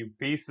like, you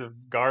piece of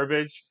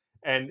garbage.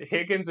 And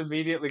Higgins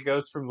immediately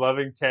goes from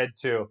loving Ted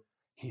to,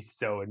 he's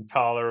so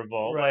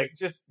intolerable. Right.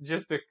 Like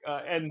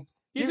and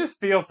you just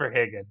feel for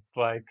Higgins.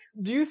 Like,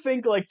 do you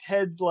think like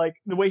Ted, like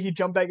the way he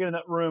jumped back into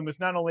that room is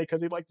not only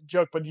because he liked to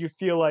joke, but do you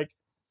feel like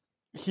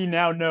he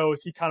now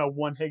knows he kind of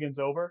won Higgins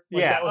over?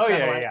 Like, yeah. that was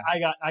kind of like,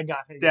 yeah. I got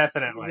Higgins.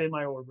 Definitely. He's in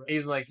my orbit.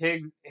 He's like,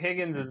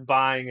 Higgins is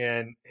buying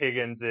in.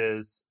 Higgins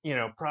is,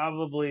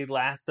 probably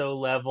Lasso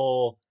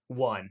level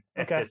 1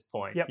 at this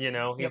point.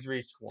 Yep. He's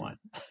reached 1.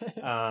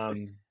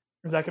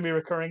 Is that going to be a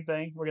recurring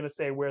thing? We're going to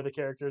say where the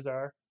characters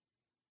are.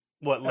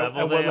 What level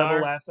at they what level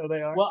are? Lasso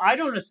they are? Well, I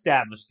don't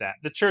establish that.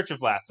 The Church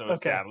of Lasso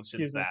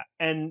establishes that.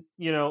 And,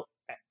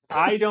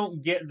 I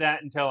don't get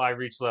that until I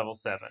reach level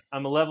 7.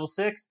 I'm a level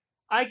 6.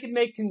 I can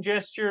make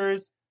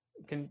conjectures.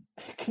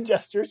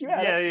 Conjectures?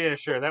 Yeah,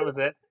 sure. That was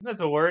it. That's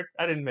a word.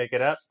 I didn't make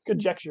it up.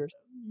 Conjectures.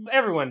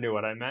 Everyone knew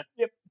what I meant.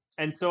 Yep.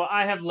 And so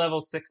I have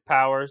level 6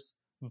 powers,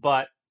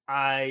 but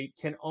I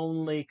can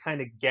only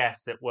kind of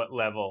guess at what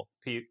level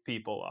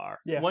people are.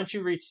 Yeah. Once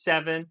you reach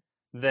 7,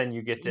 then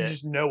you get to... You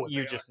just know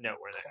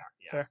where they are.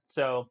 Yeah. Fair.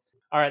 So,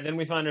 all right, then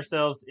we find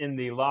ourselves in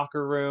the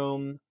locker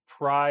room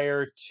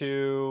prior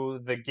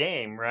to the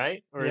game,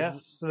 right?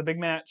 The big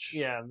match.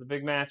 Yeah, the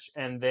big match.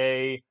 And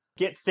they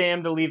get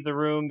Sam to leave the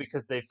room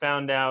because they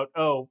found out,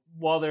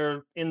 while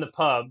they're in the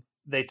pub,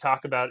 they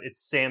talk about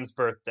it's Sam's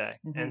birthday.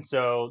 Mm-hmm. And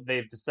so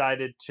they've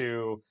decided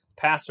to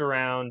pass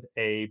around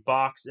a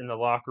box in the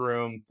locker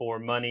room for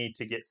money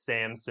to get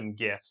Sam some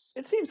gifts.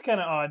 It seems kind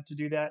of odd to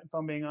do that, if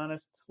I'm being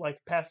honest. Like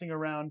passing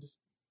around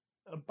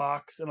a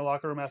box in a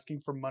locker room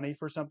asking for money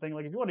for something.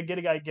 Like, if you want to get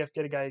a guy a gift,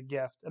 get a guy a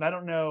gift. And I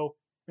don't know.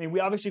 I mean, we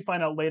obviously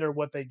find out later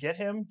what they get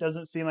him.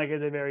 Doesn't seem like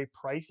it's a very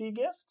pricey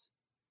gift.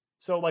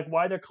 So, like,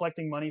 why they're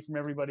collecting money from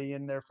everybody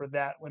in there for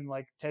that when,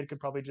 like, Ted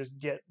could probably just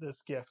get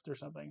this gift or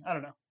something. I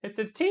don't know. It's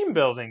a team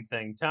building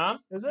thing, Tom.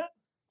 Is it?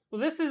 Well,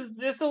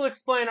 this will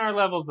explain our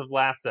levels of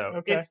Lasso.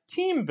 Okay. It's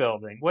team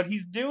building. What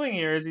he's doing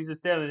here is he's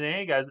establishing,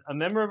 hey, guys, a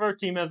member of our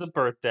team has a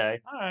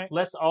birthday. All right.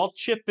 Let's all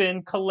chip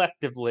in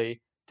collectively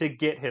to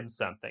get him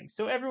something.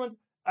 So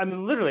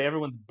literally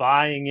everyone's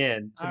buying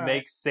in to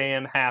make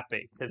Sam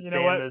happy because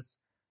Sam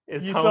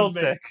is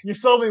homesick. You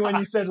sold me when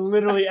you said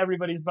literally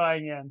everybody's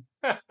buying in.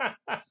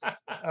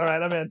 All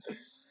right, I'm in.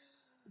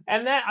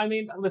 And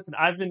listen,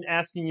 I've been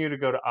asking you to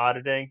go to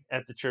auditing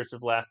at the Church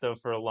of Lasso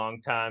for a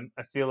long time.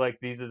 I feel like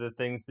these are the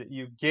things that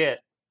you get.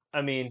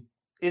 I mean,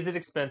 is it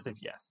expensive?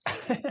 Yes.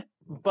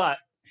 But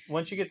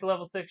once you get to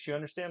level 6, you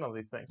understand all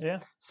these things. Yeah.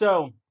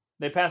 So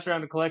they pass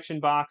around a collection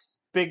box.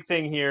 Big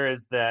thing here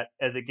is that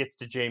as it gets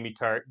to Jamie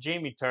Tart,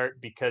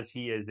 because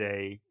he is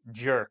a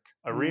jerk,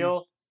 a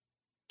real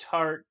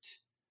tart,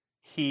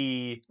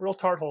 real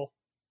tart hole.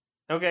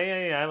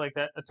 Okay, yeah, I like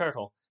that. A tart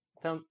hole.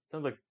 Sounds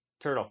like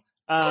turtle.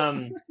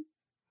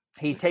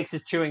 He takes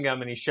his chewing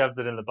gum and he shoves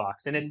it in the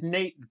box. And it's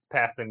Nate that's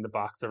passing the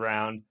box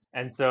around.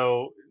 And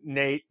so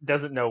Nate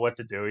doesn't know what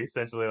to do. He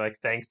essentially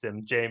thanks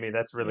him. Jamie,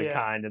 that's really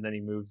kind. And then he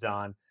moves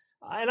on.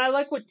 And I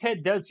like what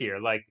Ted does here.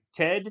 Like,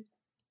 Ted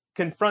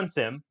confronts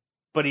him,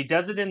 but he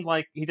does it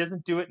he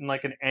doesn't do it in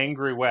an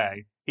angry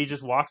way. He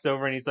just walks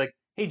over and he's like,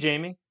 hey,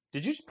 Jamie,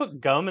 did you just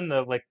put gum in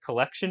the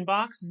collection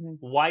box? Mm-hmm.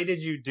 Why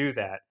did you do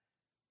that?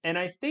 And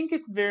I think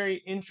it's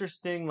very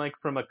interesting,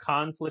 from a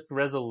conflict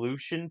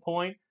resolution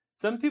point.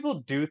 Some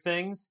people do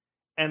things,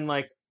 and,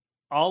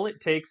 all it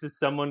takes is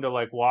someone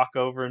to, walk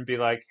over and be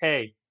like,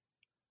 hey,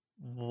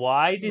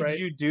 why did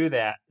you do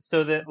that?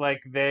 So that,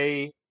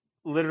 they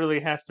literally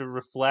have to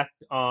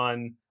reflect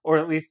on, or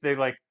at least they,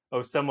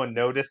 oh, someone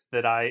noticed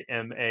that I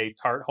am a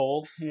tart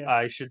hole. Yeah.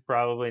 I should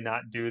probably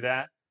not do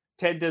that.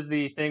 Ted does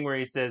the thing where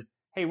he says,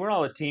 hey, we're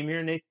all a team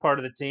here. Nate's part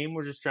of the team.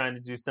 We're just trying to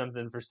do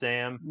something for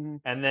Sam. Mm-hmm.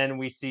 And then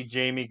we see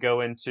Jamie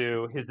go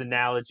into his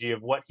analogy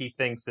of what he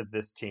thinks of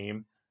this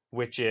team,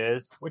 which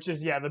is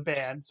the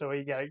band. So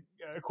he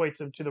equates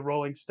them to the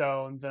Rolling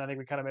Stones, and I think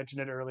we kind of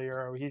mentioned it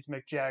earlier. He's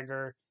Mick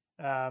Jagger.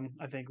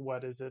 I think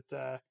what is it?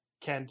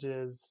 Kent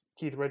is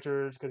Keith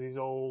Richards because he's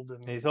old.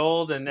 He's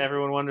old, and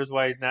everyone wonders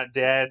why he's not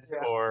dead,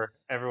 Yeah. or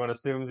everyone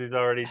assumes he's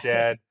already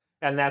dead.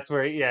 And that's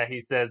where, he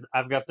says,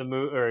 "I've got the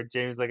move," or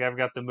Jamie's like, "I've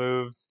got the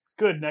moves."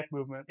 Good neck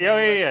movement.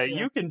 Yeah.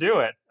 You can do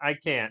it. I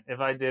can't. If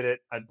I did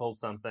it, I'd pull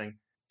something.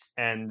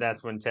 And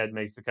that's when Ted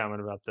makes the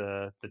comment about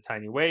the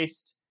tiny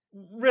waist.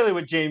 Really,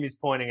 what Jamie's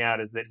pointing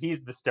out is that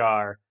he's the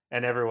star,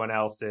 and everyone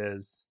else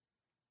is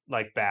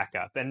like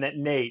backup, and that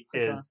Nate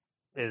is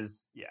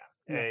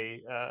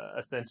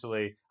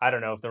essentially, I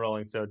don't know if the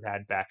Rolling Stones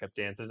had backup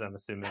dancers. I'm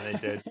assuming they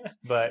did,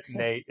 but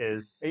Nate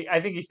is.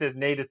 I think he says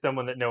Nate is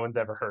someone that no one's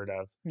ever heard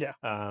of. Yeah.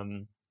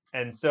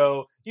 And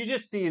so you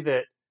just see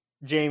that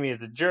Jamie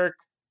is a jerk,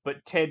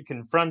 but Ted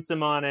confronts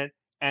him on it,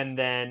 and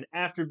then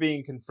after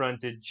being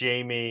confronted,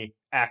 Jamie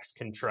acts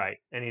contrite,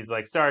 and he's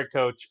like, "Sorry,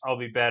 Coach, I'll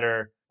be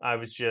better. I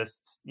was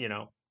just,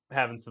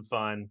 having some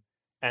fun."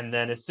 And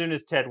then as soon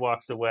as Ted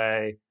walks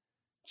away,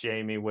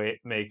 Jamie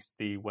makes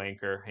the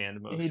wanker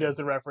hand motion. He does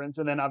the reference,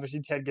 and then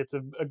obviously Ted gets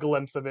a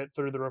glimpse of it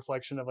through the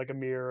reflection of like a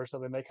mirror or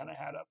something they kind of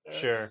had up there.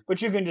 Sure.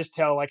 But you can just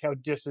tell like how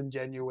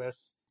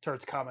disingenuous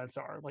Turt's comments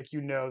are. Like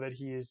that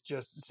he is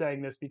just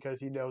saying this because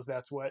he knows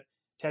that's what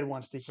Ted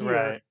wants to hear.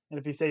 Right. And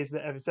if he says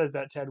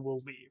that, Ted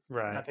will leave.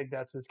 Right. And I think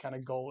that's his kind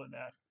of goal in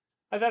that.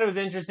 I thought it was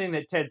interesting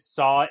that Ted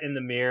saw it in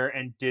the mirror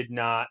and did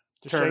not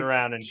turn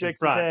around and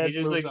confront. He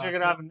just like shook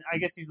it off, and I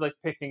guess he's like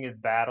picking his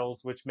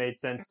battles, which made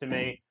sense to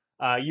me.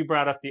 You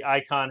brought up the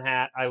icon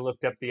hat. I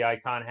looked up the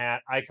icon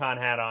hat. Icon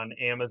hat on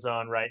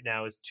Amazon right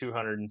now is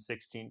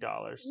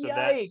 $216. So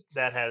Yikes.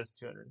 that hat is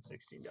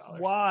 $216.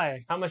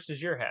 Why? How much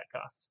does your hat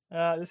cost?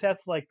 This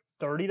hat's like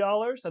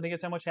 $30. I think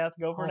it's how much hats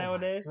go for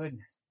nowadays. My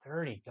goodness,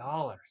 $30.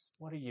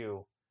 What are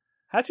you?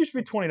 Hats used to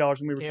be $20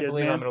 when we were kids. Can't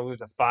believe man. I'm going to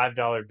lose a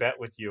 $5 bet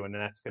with you, and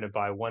that's going to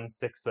buy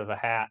 1/6 of a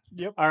hat.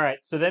 Yep. All right.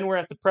 So then we're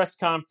at the press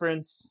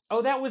conference.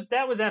 Oh, that was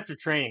after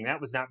training. That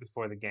was not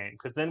before the game,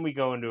 because then we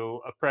go into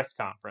a press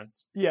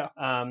conference. Yeah.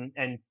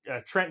 And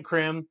Trent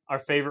Krim, our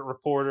favorite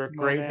reporter,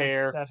 great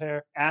hair, that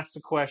hair, asks a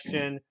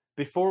question.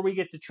 Before we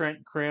get to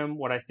Trent Krim,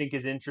 what I think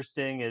is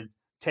interesting is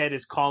Ted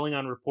is calling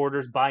on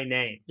reporters by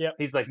name. Yep.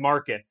 He's like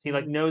Marcus. He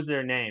knows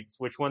their names,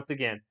 which once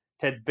again,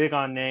 Ted's big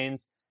on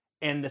names.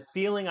 And the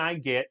feeling I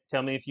get,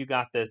 tell me if you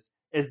got this,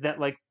 is that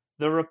like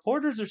the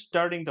reporters are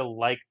starting to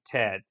like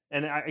Ted.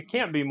 And it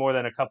can't be more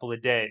than a couple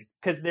of days,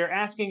 because they're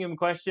asking him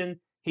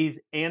questions. He's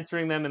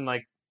answering them in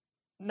like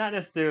not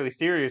necessarily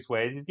serious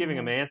ways. He's giving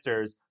them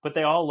answers, but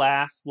they all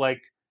laugh.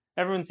 Like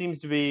everyone seems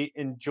to be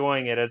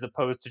enjoying it as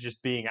opposed to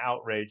just being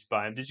outraged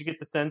by him. Did you get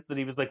the sense that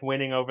he was like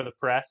winning over the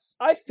press?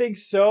 I think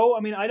so.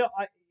 I mean,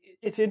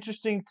 it's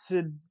interesting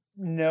to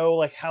know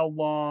like how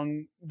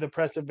long the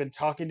press have been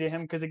talking to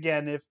him, because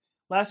again, if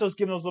Lasso's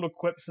giving those little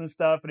quips and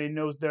stuff and he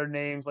knows their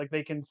names, like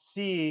they can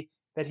see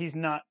that he's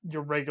not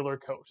your regular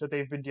coach that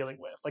they've been dealing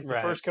with. Like the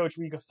first coach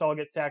we saw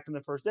get sacked in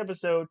the first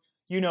episode,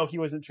 he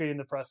wasn't treating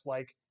the press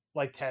like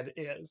Ted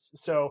is.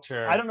 So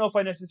sure. I don't know if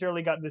I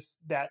necessarily got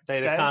that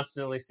they sense.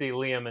 Constantly see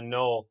Liam and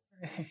Noel.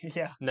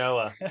 Yeah.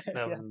 Noah.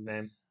 That was his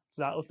name.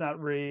 Let's not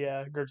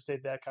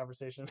regurgitate that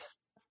conversation.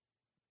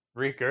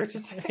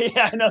 Regurgitate?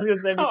 Yeah, I know. I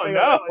was gonna say. Oh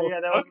no!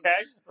 Yeah, that was,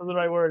 okay. Those are the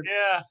right words.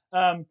 Yeah.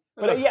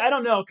 But I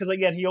don't know, because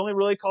again, he only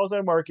really calls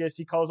on Marcus.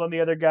 He calls on the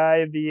other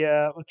guy,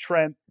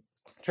 Trent.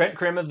 Trent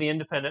Krim of the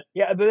Independent.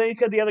 Yeah, but then he's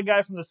got the other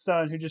guy from the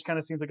Sun, who just kind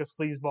of seems like a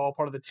sleazeball,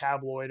 part of the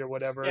tabloid or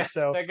whatever. Yeah,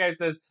 so that guy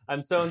says,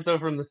 "I'm so and so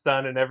from the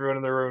Sun," and everyone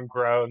in the room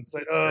groans.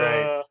 Like, it's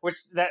great. Which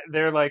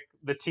they're like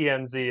the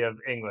TMZ of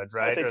England,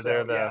 right? I think or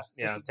they're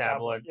so, the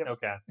tabloid. Yep.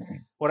 Okay.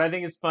 What I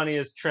think is funny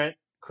is Trent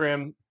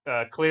Krim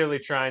clearly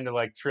trying to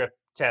like trip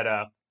Ted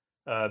up.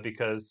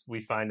 Because we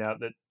find out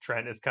that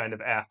Trent is kind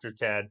of after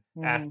Ted,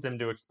 asks him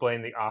to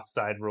explain the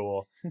offside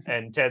rule,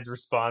 and Ted's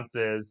response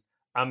is,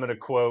 I'm going to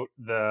quote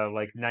the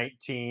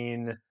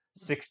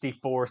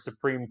 1964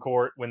 Supreme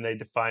Court when they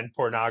defined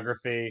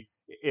pornography.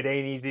 It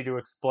ain't easy to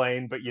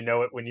explain, but you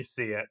know it when you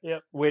see it.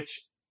 Yep.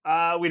 Which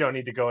we don't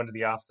need to go into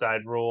the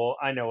offside rule.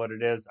 I know what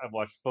it is. I've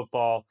watched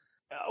football.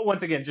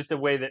 Once again, just a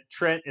way that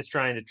Trent is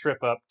trying to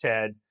trip up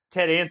Ted.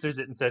 Ted answers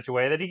it in such a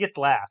way that he gets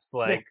laughs.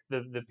 Like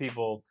the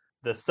people...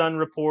 The Sun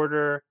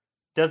reporter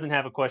doesn't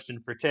have a question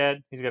for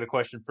Ted. He's got a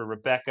question for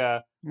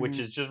Rebecca, which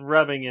is just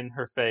rubbing in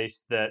her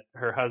face that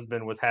her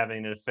husband was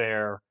having an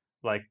affair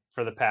like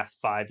for the past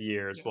 5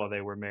 years while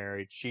they were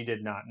married. She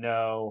did not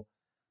know.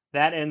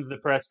 That ends the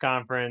press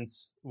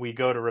conference. We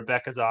go to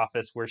Rebecca's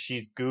office where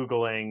she's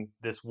Googling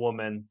this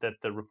woman that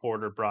the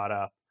reporter brought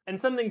up. And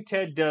something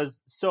Ted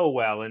does so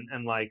well,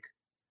 and like,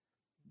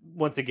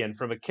 once again,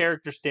 from a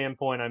character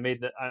standpoint,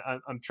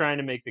 I'm trying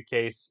to make the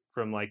case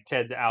from like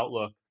Ted's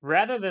outlook,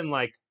 rather than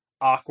like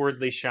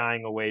awkwardly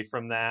shying away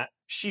from that.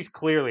 she's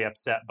clearly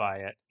upset by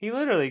it. He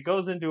literally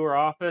goes into her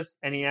office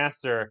and he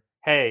asks her,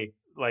 "Hey,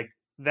 like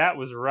that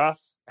was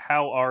rough.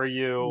 How are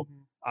you? Mhm.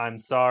 I'm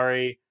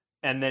sorry."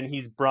 And then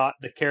he's brought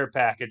the care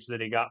package that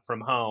he got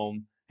from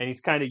home, and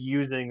he's kind of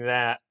using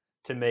that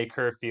to make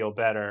her feel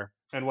better.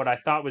 And what I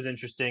thought was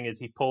interesting is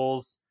he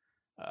pulls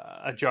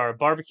a jar of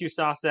barbecue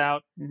sauce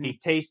out, Mhm. he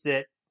tastes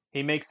it,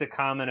 he makes a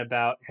comment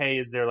about, "Hey,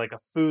 is there like a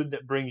food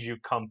that brings you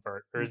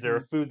comfort, or is there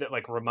a Mhm. food that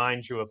like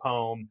reminds you of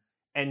home?"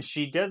 And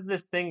she does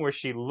this thing where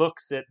she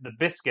looks at the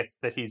biscuits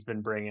that he's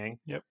been bringing,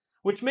 Yep.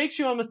 which makes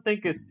you almost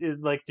think is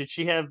like, did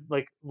she have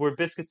like, were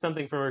biscuits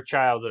something from her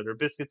childhood, or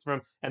biscuits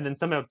from, and then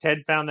somehow Ted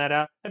found that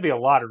out? That'd be a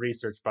lot of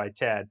research by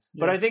Ted.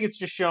 But Yeah. I think it's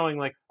just showing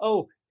like,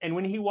 oh, and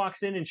when he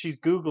walks in and she's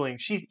googling,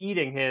 she's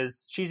eating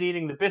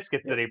the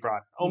biscuits that Yep. he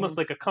brought, Mhm. almost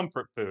like a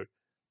comfort food.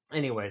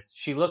 Anyways,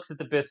 she looks at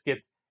the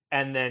biscuits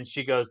and then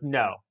she goes,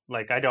 "No,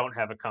 like I don't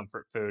have a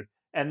comfort food."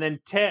 And then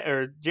Ted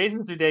or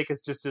Jason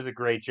Sudeikis just does a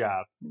great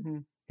job.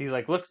 Mhm. He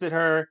like looks at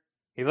her,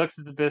 he looks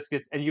at the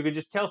biscuits, and you can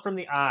just tell from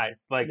the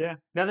eyes, like Yeah.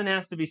 nothing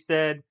has to be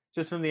said,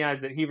 just from the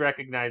eyes that he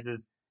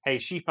recognizes, hey,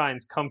 she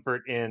finds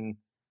comfort in,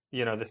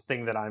 this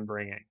thing that I'm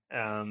bringing,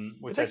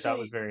 It's which I thought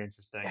was actually very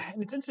interesting.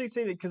 and it's interesting to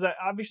say that because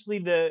obviously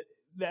the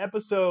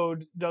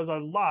episode does a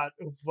lot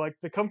of like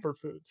the comfort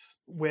foods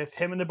with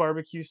him and the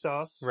barbecue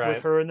sauce, with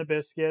Right, her and the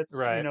biscuits. You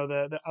right, know,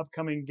 the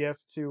upcoming gift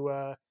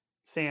to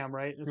Sam,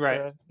 right? It's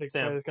right. the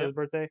Sam, guy's yep.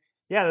 birthday.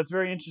 Yeah, that's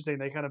very interesting.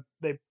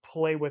 They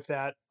play with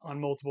that on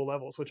multiple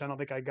levels, which I don't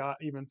think I got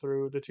even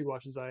through the two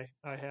watches I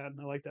had.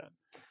 I like that.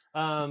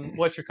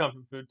 What's your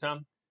comfort food,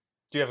 Tom?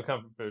 Do you have a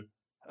comfort food?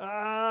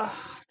 Uh,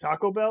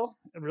 Taco Bell.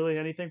 Really,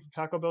 anything from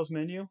Taco Bell's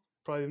menu,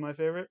 probably my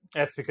favorite.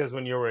 That's because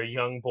when you were a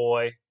young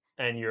boy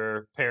and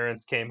your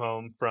parents came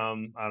home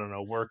from, I don't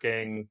know,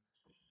 working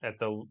at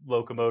the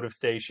locomotive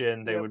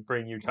station, they Yep. would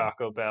bring you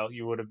Taco Bell.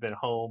 You would have been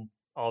home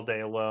all day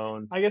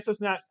alone. I guess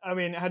that's not. I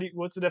mean,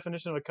 what's the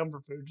definition of a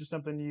comfort food? Just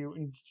something you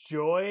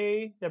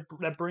enjoy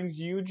that brings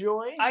you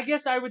joy. I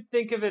guess I would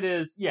think of it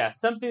as, yeah,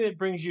 something that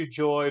brings you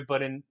joy,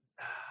 but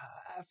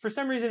for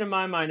some reason in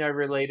my mind, I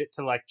relate it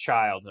to like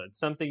childhood,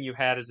 something you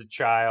had as a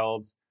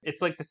child.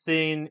 It's like the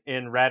scene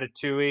in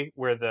Ratatouille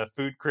where the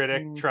food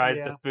critic tries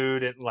the Yeah.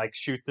 food and like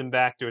shoots him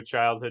back to a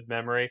childhood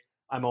memory.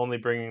 I'm only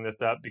bringing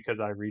this up because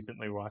I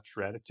recently watched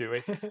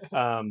Ratatouille.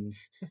 Um,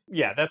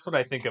 yeah, that's what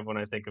I think of when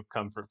I think of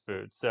comfort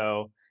food.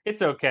 So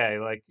it's okay.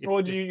 Like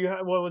What do if you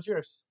have? What was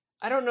yours?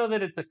 I don't know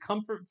that it's a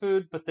comfort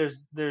food, but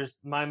there's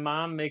my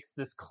mom makes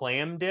this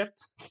clam dip.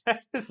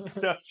 That is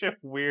such a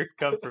weird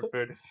comfort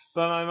food.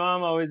 But my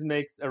mom always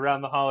makes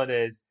around the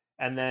holidays,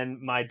 and then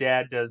my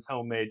dad does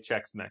homemade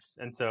Chex Mix.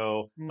 And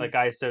so Mm. like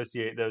I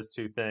associate those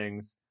two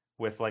things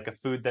with like a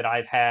food that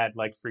I've had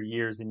like for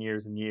years and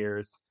years and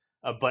years,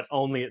 but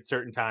only at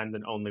certain times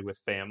and only with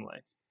family.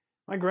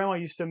 My grandma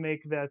used to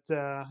make that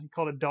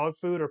called it dog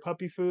food or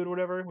puppy food or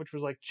whatever, which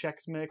was like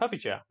Chex Puppy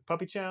Mix, chow.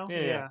 puppy chow. Yeah,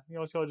 yeah. Yeah, you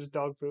always call it just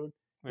dog food.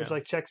 It's Yeah.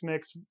 like Chex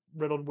Mix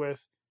riddled with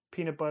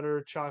peanut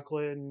butter,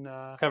 chocolate, and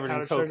Covered in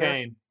powdered sugar.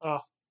 cocaine. Oh,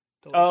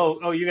 Oh,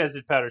 delicious. oh, you guys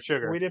did powdered We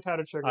sugar. did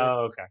powdered sugar.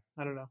 Oh, okay.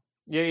 I don't know.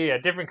 Yeah, yeah, yeah.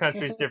 Different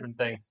countries, different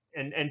things.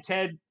 And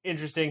Ted,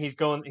 interesting. He's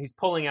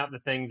pulling out the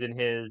things in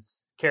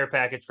his care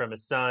package from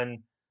his son.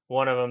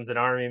 One of them's an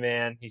army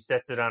man. He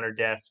sets it on her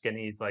desk, and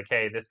he's like,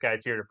 "Hey, this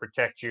guy's here to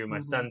protect you. My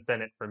Hmm. son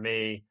sent it for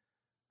me."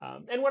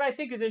 And what I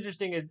think is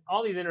interesting is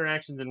all these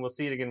interactions, and we'll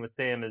see it again with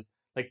Sam. Is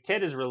like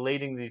Ted is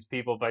relating to these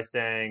people by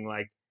saying,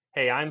 like,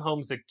 "Hey, I'm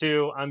homesick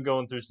too. I'm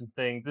going through some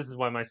things. This is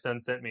why my son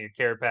sent me a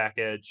care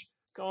package."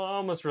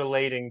 Almost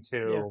relating Yeah.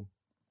 to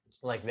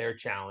like their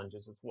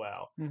challenges as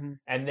well. Hmm.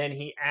 And then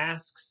he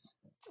asks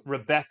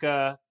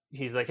Rebecca,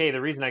 he's like, "Hey,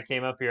 the reason I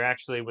came up here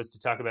actually was to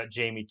talk about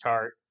Jamie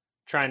Tart,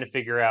 trying to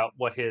figure out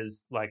what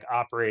his like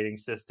operating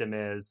system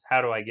is.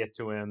 How do I get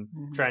to him?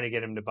 Hmm. Trying to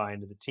get him to buy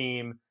into the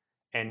team."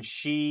 And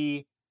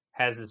she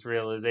has this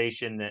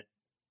realization that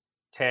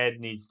Ted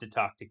needs to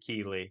talk to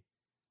Keeley.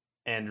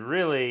 And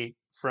really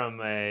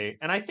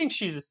and I think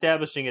she's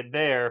establishing it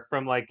there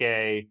from like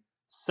a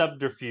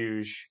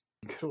subterfuge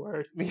Good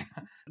word.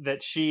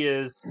 that she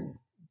is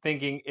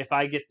thinking, if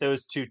I get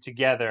those two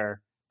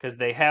together, because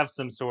they have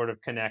some sort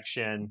of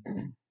connection.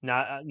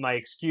 Not my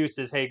excuse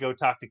is, hey, go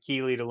talk to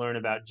Keeley to learn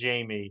about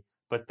Jamie.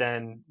 But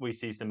then we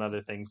see some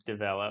other things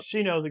develop.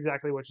 She knows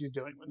exactly what she's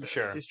doing with this.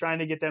 Sure. She's trying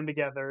to get them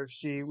together.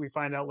 We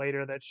find out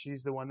later that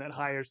she's the one that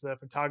hires the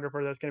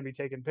photographer that's going to be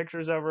taking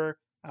pictures of her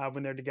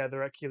when they're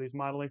together at Keely's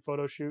modeling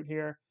photo shoot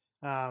here.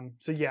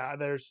 So yeah,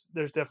 there's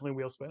definitely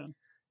wheel spinning.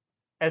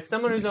 As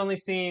someone who's only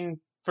seen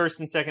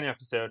first and second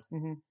episode,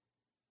 Mm-hmm.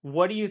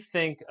 what do you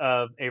think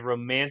of a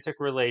romantic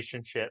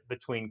relationship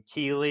between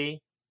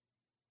Keeley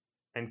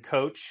and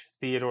Coach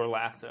Theodore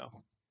Lasso?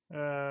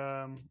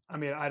 I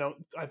mean,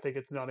 I think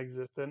it's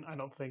non-existent. I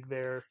don't think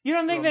they're. You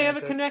don't think they have a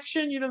romantic.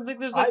 connection? You don't think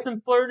there's like some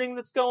flirting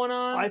that's going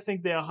on? I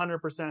think they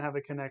 100% have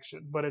a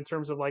connection, but in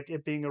terms of like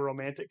it being a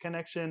romantic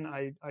connection,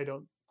 I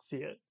don't see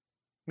it.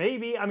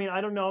 Maybe, I mean, I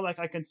don't know. Like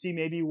I can see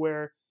maybe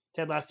where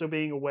Ted Lasso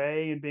being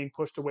away and being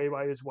pushed away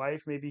by his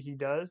wife, maybe he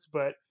does,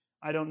 but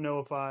I don't know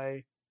if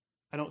I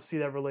I don't see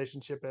that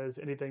relationship as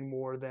anything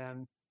more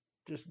than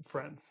just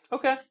friends.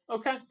 Okay.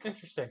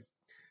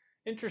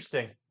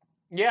 Interesting.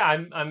 Yeah,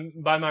 I'm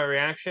by my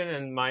reaction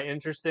and my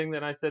interesting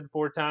that I said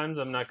 4 times,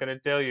 I'm not going to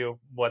tell you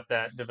what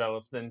that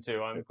develops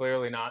into. I'm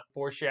clearly not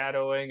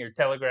foreshadowing or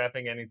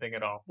telegraphing anything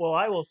at all. Well,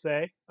 I will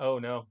say, Oh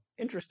no.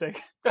 interesting.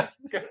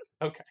 Good.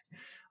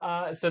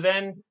 Okay. So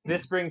then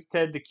this brings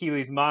Ted to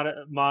Keely's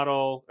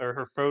model or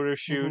her photo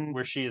shoot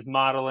where she is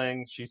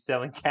modeling. She's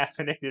selling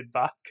caffeinated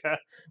vodka,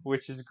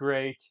 which is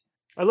great.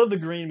 I love the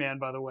Green Man,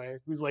 by the way,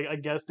 who's like, I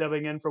guess,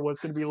 dubbing in for what's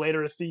going to be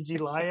later a CG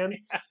lion.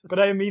 Yes. But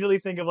I immediately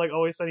think of like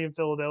Always Sunny in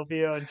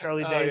Philadelphia and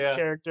Charlie Oh, Day's yeah.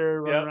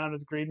 character running Yep. around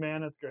as Green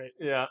Man. That's great.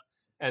 Yeah.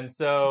 And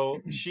so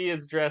she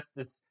is dressed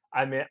as,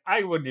 I mean,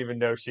 I wouldn't even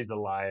know she's a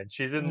lion.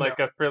 She's in like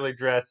a frilly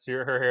dress.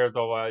 Her hair is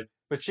all white.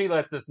 But she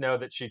lets us know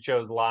that she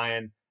chose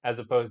lion as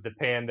opposed to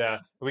panda.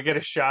 We get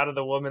a shot of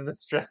the woman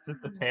that's dressed as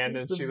the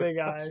panda, and the she big looks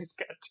like eyes. she's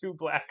got 2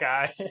 black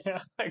eyes,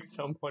 Yeah. like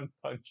someone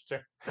punched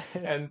her.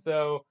 And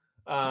so,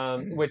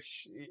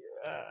 which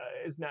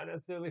is not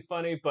necessarily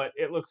funny, but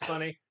it looks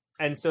funny.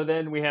 And so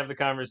then we have the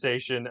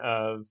conversation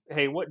of,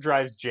 hey, what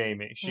drives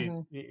Jamie? She's,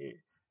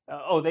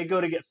 they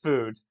go to get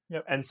food.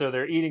 Yep. And so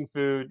they're eating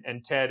food,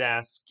 and Ted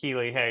asks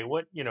Keely, hey,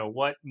 what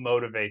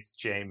motivates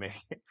Jamie?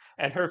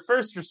 And her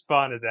first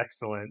response is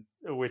excellent,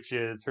 which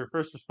is, her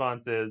first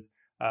response is,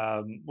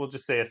 we'll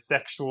just say a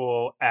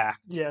sexual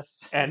act. Yes.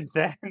 And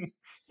then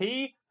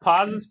he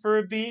pauses for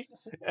a beat,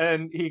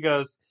 and he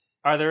goes,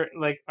 are there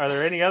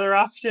any other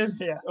options?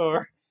 Yeah.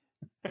 Or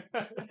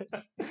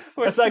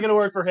that's not going to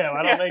work for him.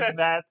 I don't think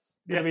that's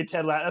going to be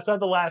Ted Lasso. That's not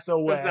the Lasso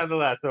way. That's not the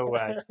Lasso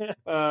way.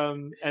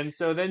 And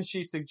so then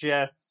she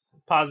suggests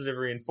positive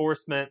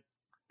reinforcement.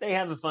 They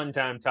have a fun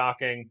time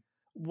talking.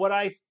 What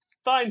I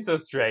find so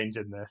strange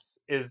in this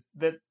is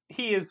that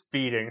he is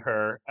feeding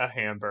her a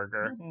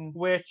hamburger,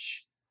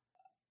 which,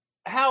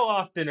 how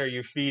often are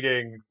you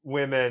feeding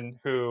women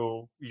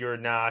who you're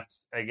not,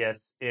 I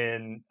guess,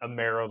 in a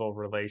marital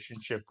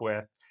relationship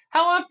with?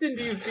 How often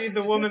do you feed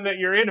the woman that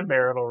you're in a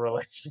marital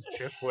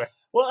relationship with?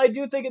 Well, I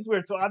do think it's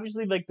weird. So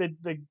obviously, like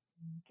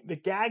the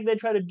gag they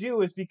try to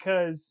do is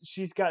because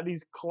she's got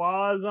these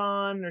claws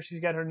on, or she's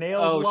got her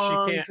nails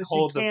long. She can't so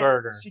hold the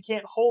burger. She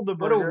can't hold the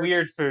burger. What a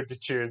weird food to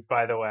choose,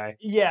 by the way.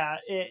 Yeah,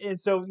 and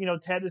so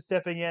Ted is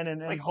stepping in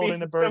and like holding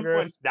the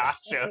burger.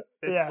 Nachos.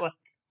 It's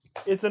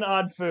it's an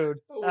odd food.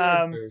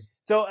 Food.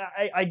 So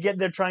I get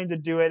they're trying to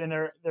do it, and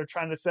they're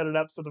trying to set it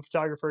up so the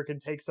photographer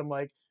can take some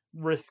like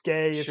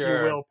risque, if you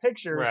will,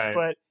 pictures. Right.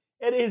 But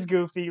it is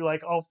goofy.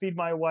 Like, I'll feed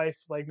my wife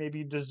like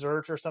maybe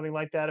dessert or something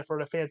like that if we're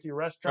at a fancy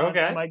restaurant.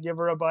 Okay. I might give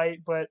her a bite,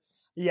 but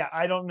yeah,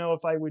 I don't know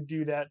if I would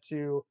do that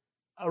to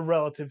a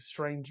relative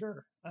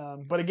stranger.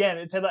 But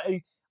again,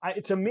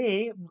 to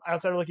me,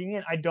 outside of looking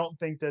in, I don't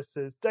think this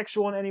is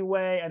sexual in any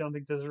way. I don't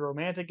think this is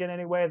romantic in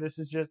any way. This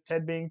is just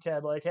Ted being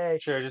Ted. Like, hey,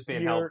 sure, just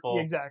being helpful.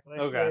 Exactly.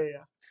 Okay.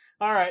 Yeah.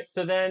 All right.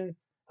 So then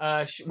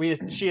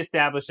she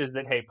establishes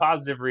that, hey,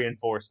 positive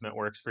reinforcement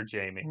works for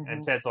Jamie.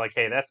 And Ted's like,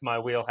 hey, that's my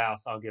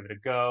wheelhouse. I'll give it a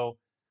go.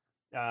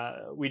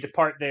 We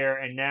depart there,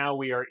 and now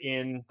we are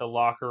in the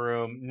locker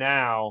room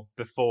now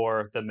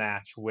before the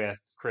match with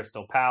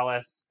Crystal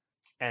Palace.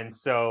 And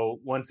so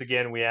once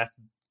again, we asked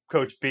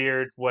Coach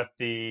Beard what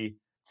the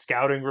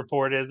scouting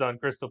report is on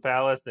Crystal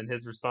Palace, and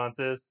his response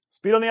is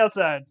speed on the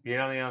outside. Speed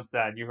on the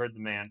outside. You heard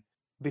the man.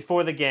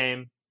 Before the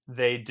game,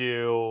 they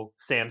do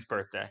Sam's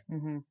birthday.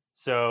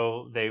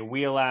 So they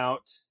wheel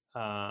out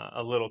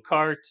a little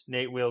cart.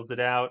 Nate wheels it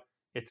out.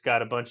 It's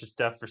got a bunch of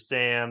stuff for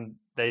Sam.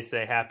 They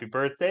say happy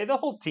birthday. The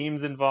whole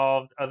team's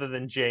involved other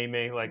than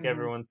Jamie. Like,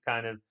 everyone's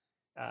kind of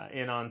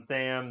in on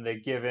Sam. They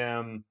give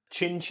him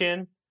chin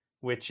chin,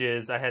 which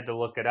is, I had to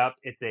look it up,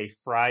 it's a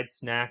fried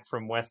snack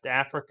from West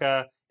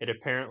Africa. It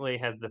apparently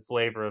has the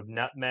flavor of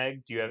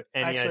nutmeg. Do you have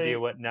any idea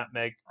what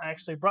nutmeg? I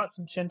actually brought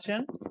some chin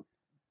chin.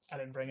 I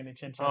didn't bring any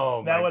chin chin.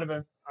 Oh, that would have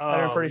been.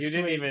 Pretty you sweet.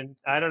 didn't even.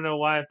 I don't know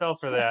why I fell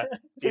for that.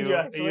 Did you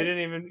actually? You didn't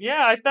even.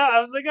 Yeah, I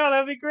was like, oh,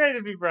 that'd be great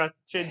if you brought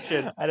chin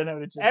chin. I don't know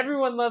what a chin.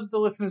 Everyone loves to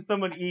listen to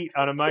someone eat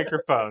on a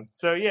microphone.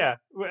 So yeah,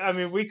 I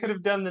mean, we could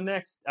have done the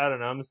next. I don't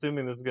know. I'm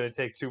assuming this is going to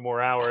take 2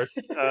 more hours.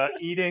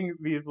 Eating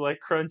these like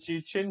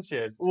crunchy chin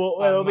chin. Well,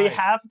 it'll be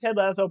half Ted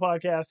Lasso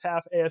podcast,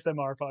 half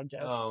ASMR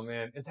podcast. Oh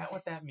man, is that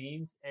what that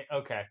means?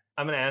 Okay,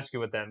 I'm going to ask you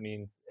what that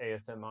means.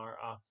 ASMR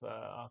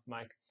off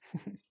mic.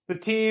 The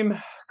team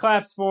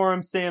claps for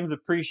him. Sam's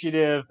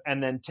appreciative,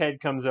 and then Ted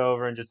comes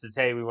over and just says,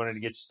 hey, we wanted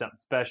to get you something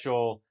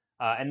special.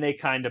 And they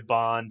kind of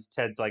bond.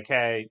 Ted's like,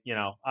 hey,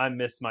 I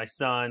miss my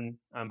son.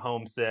 I'm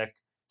homesick.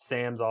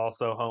 Sam's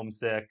also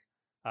homesick.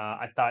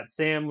 I thought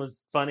Sam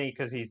was funny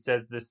because he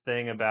says this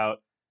thing about,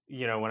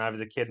 when I was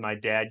a kid, my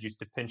dad used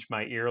to pinch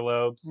my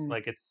earlobes.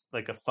 Like, it's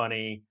like a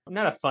funny,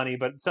 not a funny,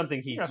 but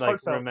something he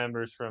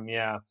remembers from,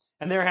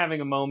 And they're having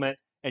a moment,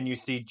 and you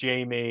see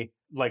Jamie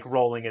like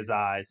rolling his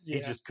eyes. He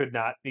just could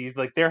not. He's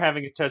like, they're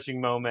having a touching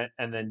moment,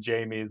 and then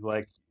Jamie's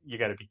like, you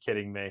got to be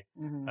kidding me.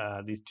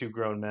 These 2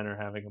 grown men are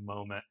having a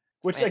moment.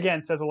 Which,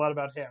 again, says a lot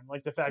about him.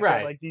 Like, the fact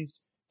that, like, these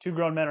 2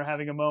 grown men are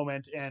having a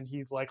moment, and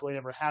he's likely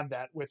never had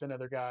that with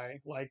another guy.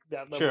 Like,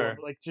 that level of,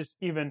 like, just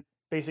even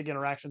basic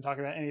interaction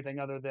talking about anything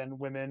other than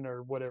women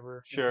or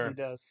whatever Sure. he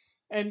does.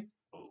 And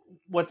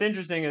what's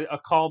interesting, a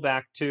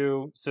callback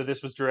to, so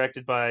this was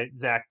directed by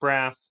Zach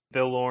Braff,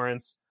 Bill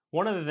Lawrence.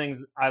 One of the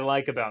things I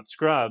like about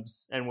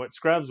Scrubs, and what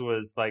Scrubs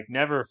was like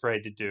never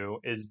afraid to do,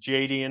 is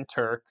JD and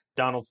Turk,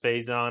 Donald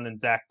Faison and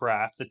Zach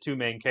Braff, the two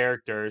main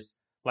characters,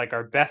 like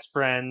are best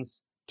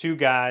friends, two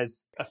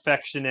guys,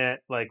 affectionate,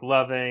 like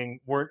loving,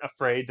 weren't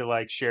afraid to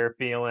like share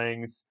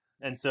feelings.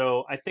 And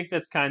so I think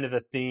that's kind of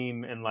a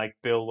theme in like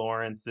Bill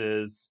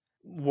Lawrence's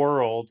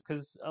world,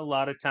 because a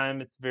lot of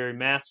time it's very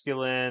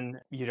masculine.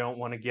 You don't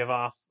want to give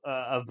off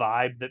a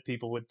vibe that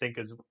people would think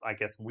is, I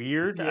guess,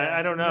 weird. Yeah,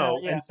 I don't no, know.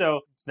 yeah. And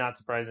so it's not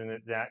surprising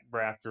that Zach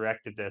Braff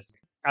directed this.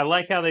 I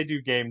like how they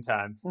do game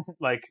time.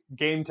 Like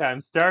game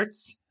time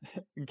starts,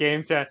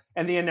 game time,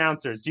 and the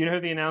announcers. Do you know who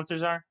the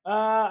announcers are?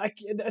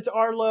 It's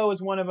Arlo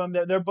is one of them.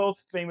 They're both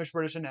famous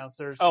British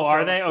announcers. Oh,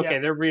 are so, they? Okay, yeah.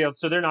 they're real.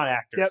 So they're not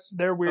actors. Yep,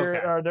 they're weird.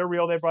 Okay. They're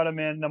real. They brought them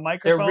in. The They're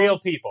microphones. real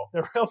people.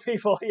 They're real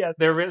people. Yes,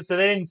 They're real. So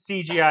they didn't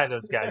CGI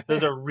those guys.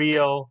 Those are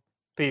real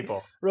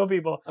people. real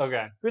people.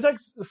 Okay. We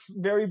talked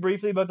very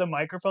briefly about the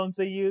microphones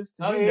they used.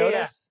 Did Oh, you yeah,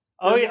 notice?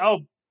 Oh yeah. Oh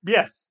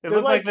yes. It They're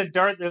looked like like- the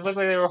Darth. It looked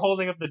like they were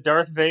holding up the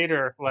Darth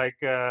Vader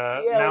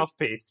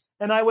mouthpiece.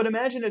 And I would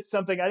imagine it's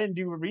something I didn't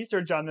do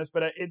research on this,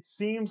 but it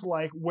seems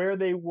like where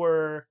they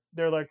were,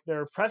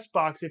 their press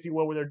box, if you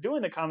will, where they're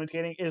doing the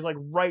commentating is like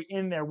right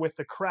in there with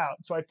the crowd.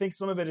 So I think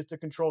some of it is to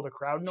control the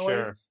crowd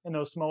noise Sure. in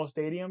those small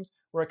stadiums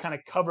where it kind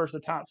of covers the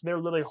top. So they're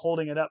literally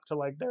holding it up to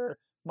like their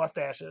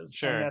mustaches,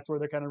 Sure. and that's where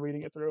they're kind of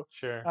reading it through.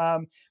 Sure.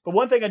 But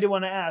one thing I do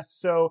want to ask,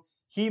 so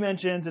he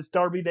mentions it's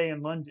Derby Day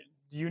in London.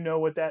 Do you know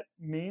what that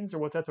means or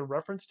what that's a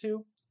reference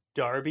to?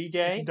 Derby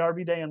Day. It's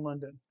Derby Day in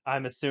London.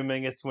 I'm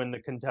assuming it's when the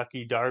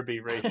Kentucky Derby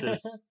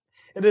races.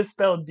 It is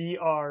spelled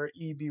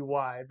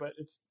Dreby, but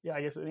it's,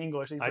 I guess in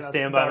English. I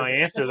stand by my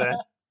answer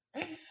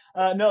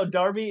then. No,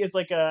 Derby is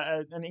like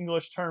an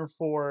English term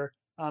for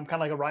kind of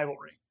like a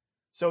rivalry.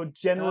 So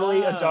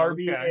generally, a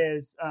derby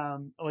is,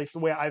 at least the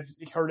way I've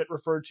heard it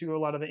referred to a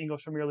lot of the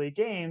English Premier League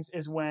games,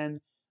 is when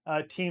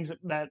teams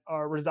that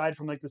reside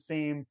from like the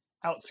same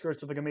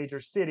outskirts of like a major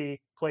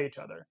city play each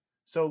other.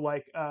 So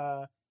like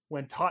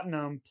when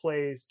Tottenham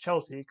plays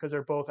Chelsea, because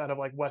they're both out of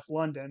like West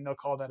London, they'll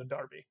call that a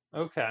derby.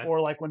 Okay.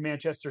 Or like when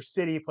Manchester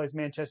City plays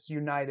Manchester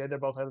United, they're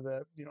both out of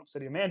the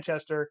city of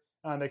Manchester,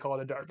 they call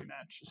it a derby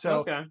match.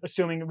 So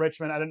assuming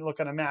Richmond, I didn't look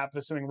on a map, but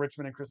assuming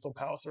Richmond and Crystal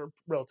Palace are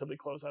relatively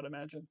close, I'd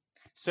imagine.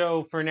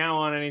 So for now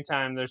on,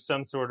 anytime there's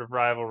some sort of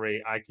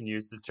rivalry, I can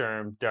use the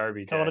term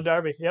Derby Day. Call it a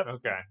derby. Yep.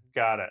 Okay,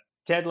 got it.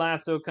 Ted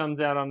Lasso comes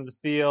out onto the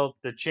field.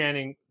 They're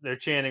chanting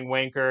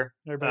wanker.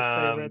 Their best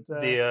favorite.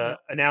 The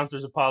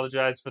announcers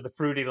apologize for the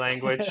fruity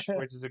language,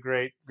 which is a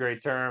great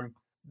term.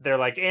 They're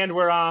like, and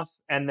we're off,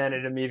 and then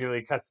it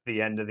immediately cuts to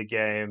the end of the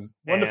game.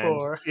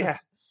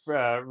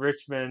 1-4.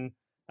 Richmond,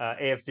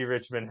 AFC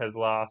Richmond has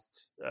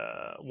lost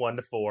 1-4.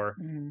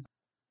 Mm-hmm.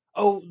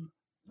 Oh,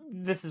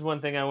 this is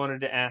one thing I wanted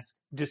to ask.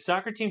 Do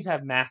soccer teams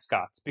have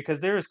mascots? Because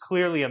there is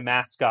clearly a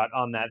mascot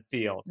on that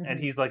field,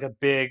 and he's like a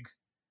big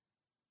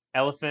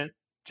elephant,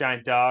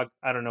 giant dog.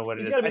 I don't know what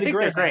it is. I think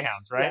they're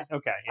greyhounds, right? Yeah.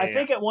 Okay. I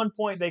think at one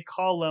point they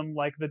call them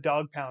like the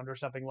dog pound or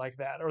something like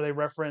that, or they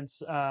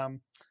reference.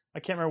 I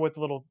can't remember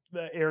what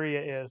the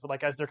area is, but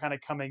like as they're kind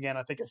of coming in,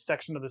 I think a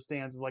section of the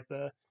stands is like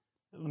the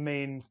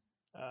main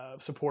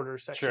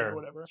supporters section or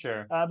whatever.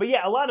 Sure. But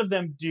yeah, a lot of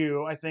them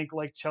do. I think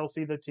like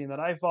Chelsea, the team that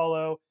I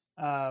follow,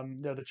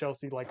 they're the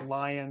Chelsea like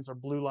Lions or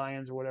Blue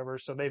Lions or whatever.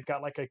 So they've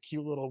got like a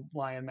cute little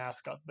lion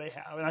mascot they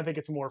have, and I think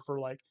it's more for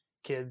like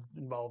kids'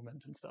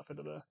 involvement and stuff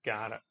into the.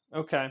 Got it.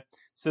 Okay.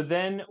 So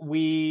then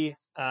we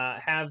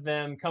have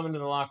them come into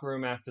the locker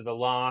room after the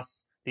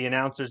loss. The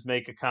announcers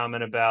make a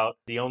comment about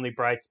the only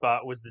bright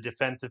spot was the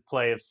defensive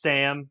play of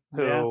Sam,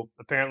 who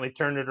apparently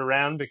turned it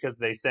around because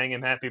they sang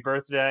him happy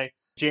birthday.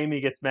 Jamie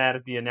gets mad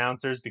at the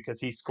announcers because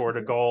he scored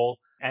a goal.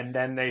 And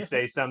then they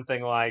say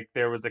something like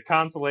there was a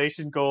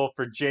consolation goal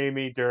for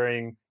Jamie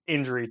during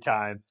injury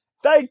time.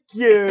 Thank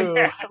you.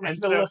 And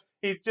so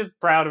he's just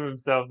proud of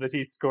himself that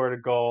he scored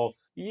a goal.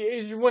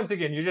 Once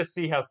again, you just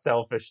see how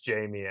selfish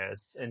Jamie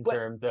is in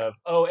terms of,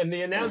 and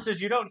the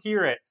announcers, you don't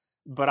hear it,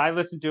 but I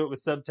listened to it with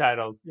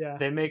subtitles. Yeah.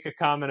 They make a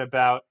comment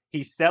about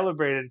he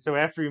celebrated. So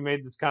after he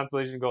made this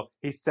consolation goal,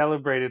 he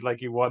celebrated like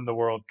he won the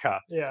World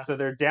Cup. Yeah. So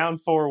they're down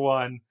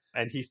 4-1,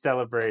 and he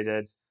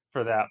celebrated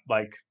for that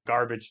like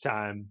garbage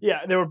time.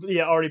 Yeah, they were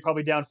already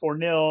probably down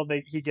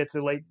 4-0. He gets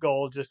a late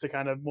goal just to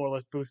kind of more or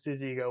less boost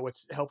his ego,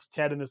 which helps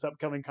Ted in this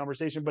upcoming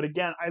conversation. But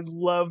again, I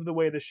love the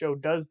way the show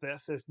does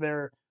this, is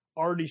they're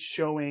already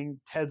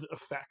showing Ted's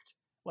effect.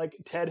 Like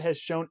Ted has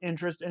shown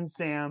interest in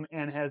Sam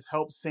and has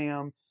helped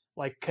Sam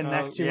like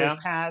connect to his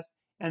past.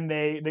 And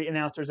the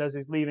announcers as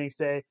he's leaving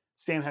say,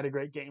 Sam had a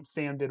great game.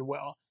 Sam did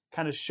well.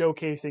 Kind of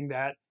showcasing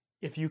that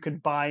if you can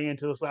buy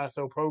into this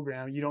Lasso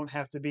program, you don't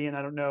have to be, and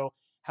I don't know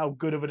how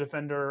good of a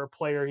defender or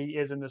player he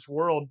is in this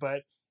world, but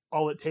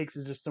all it takes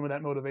is just some of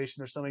that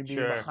motivation or something being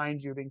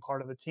behind you, being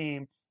part of a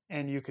team,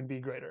 and you can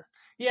be greater.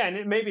 Yeah,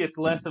 and maybe it's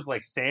less of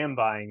like Sam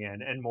buying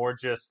in and more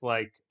just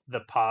like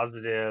the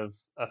positive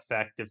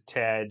effect of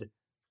Ted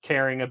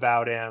caring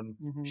about him,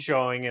 Mhm.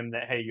 showing him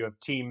that, hey, you have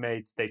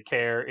teammates, they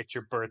care, it's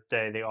your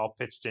birthday, they all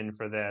pitched in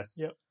for this.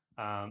 Yep.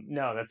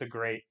 No, that's a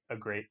great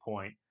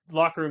point.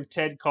 Locker room,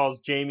 Ted calls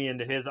Jamie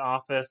into his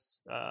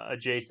office,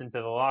 adjacent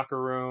to the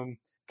locker room.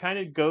 Kind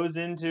of goes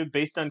into,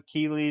 based on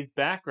Keeley's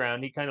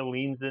background, he kind of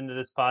leans into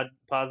this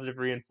positive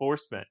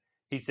reinforcement.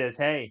 He says,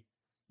 hey,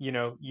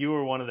 you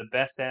were one of the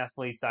best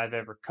athletes I've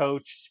ever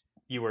coached.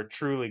 You are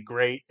truly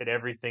great at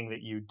everything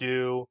that you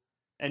do.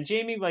 And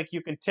Jamie, like,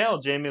 you can tell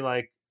Jamie,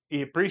 like,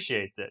 he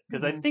appreciates it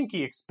because I Mhm. think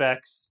he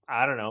expects,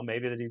 I don't know,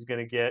 maybe that he's going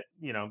to get,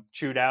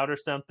 chewed out or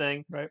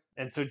something. Right.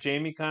 And so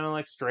Jamie kind of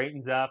like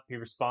straightens up. He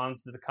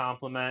responds to the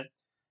compliment.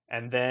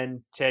 And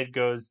then Ted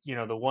goes,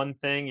 the one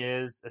thing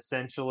is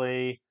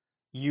essentially,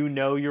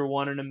 you're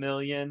one in a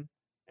million.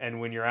 And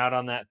when you're out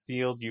on that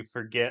field, you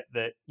forget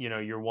that,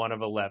 you're one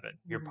of 11.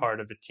 You're Mhm. part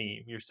of a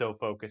team. You're so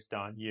focused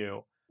on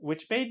you.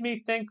 Which made me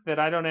think that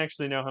I don't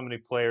actually know how many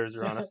players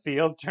are on a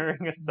field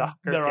during a soccer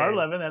There game. are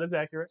 11. That is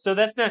accurate. So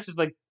that's not just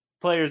like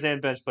players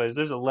and bench players.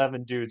 There's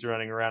 11 dudes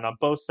running around on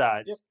both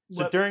sides. Yep.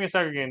 So during a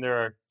soccer game, there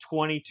are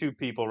 22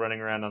 people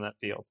running around on that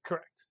field.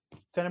 Correct.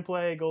 10 in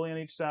play, goalie on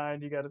each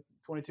side. You got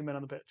 22 men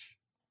on the pitch.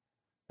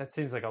 That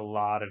seems like a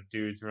lot of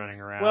dudes running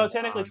around. Well,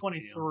 technically on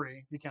 23 fields.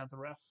 if you count the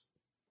ref.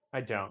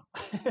 I don't.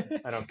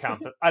 I don't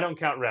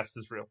count refs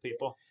as real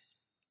people.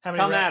 How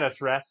many Come refs? at us,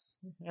 refs.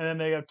 And then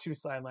they have 2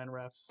 sideline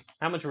refs.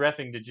 How much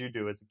reffing did you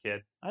do as a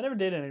kid? I never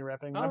did any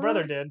repping. My Oh,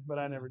 brother really? did, but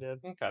I never did.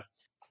 Okay.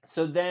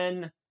 So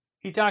then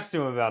he talks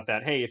to him about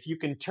that. Hey, if you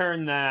can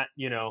turn that,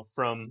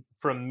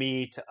 from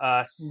me to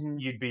us, Mhm.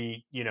 you'd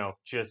be,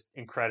 just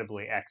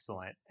incredibly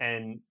excellent.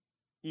 And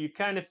you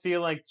kind of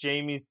feel like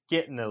Jamie's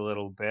getting a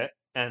little bit.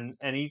 And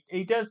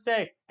he does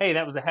say, hey,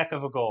 that was a heck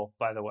of a goal,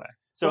 by the way.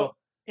 So Well,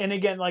 and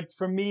again, like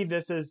for me,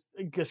 this is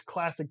just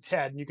classic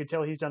Ted, and you could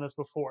tell he's done this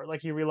before.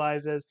 Like he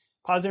realizes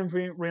positive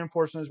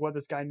reinforcement is what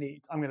this guy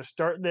needs. I'm going to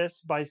start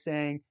this by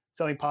saying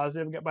something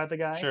positive about the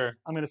guy. sure.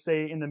 I'm going to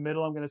say in the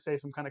middle, I'm going to say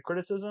some kind of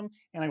criticism,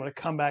 and I'm going to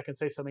come back and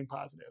say something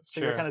positive. So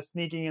Sure. you're kind of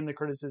sneaking in the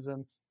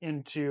criticism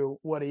into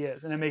what he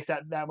is, and it makes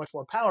that much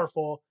more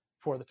powerful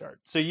for the tart.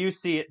 So you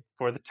see it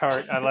for the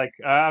tart. I like.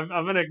 I'm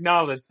going to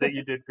acknowledge that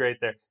you did great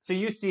there. So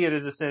you see it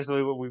as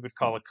essentially what we would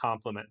call a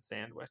compliment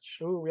sandwich.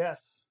 Oh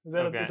yes, is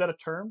that Okay. is that a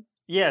term?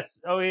 Yes.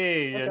 Oh yeah.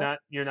 Okay.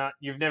 You're not.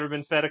 You've never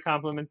been fed a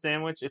compliment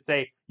sandwich. It's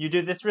you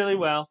did this really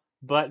well,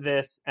 but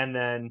this, and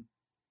then,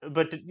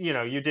 but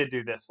you did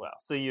do this well.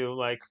 So you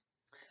like.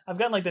 I've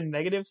gotten like the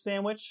negative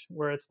sandwich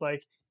where it's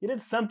like you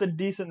did something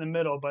decent in the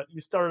middle, but you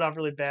started off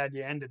really bad,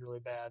 you ended really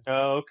bad.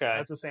 Oh, okay.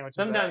 That's a sandwich.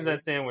 Sometimes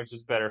that sandwich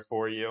is better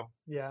for you.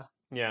 Yeah.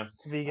 Yeah.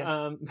 It's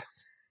vegan.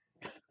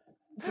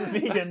 It's a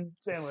vegan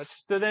sandwich.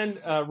 So then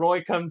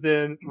Roy comes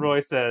in. Roy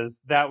says,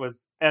 that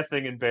was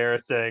effing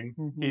embarrassing.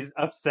 Mhm. He's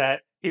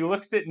upset. He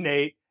looks at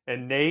Nate,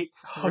 and Nate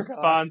Oh,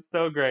 responds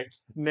so great.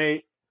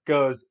 Nate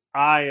goes,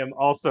 I am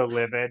also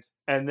livid.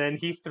 And then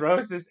he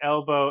throws his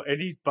elbow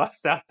and he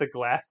busts out the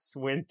glass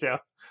window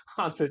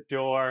on the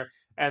door.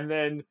 And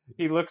then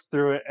he looks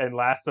through it, and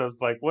Lasso's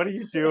like, what are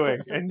you doing?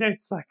 And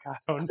Nate's like, I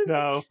don't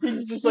know.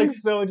 He's just like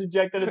so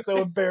dejected and so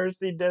embarrassed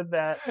he did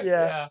that.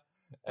 Yeah.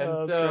 And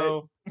Oh,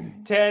 so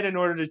Ted, in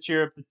order to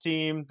cheer up the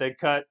team, they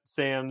cut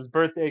Sam's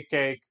birthday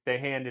cake. They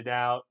hand it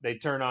out. They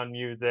turn on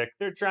music.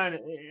 They're trying to,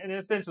 and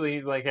essentially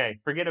he's like, hey,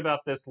 forget about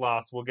this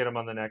loss. We'll get him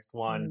on the next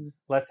one. Mm.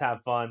 Let's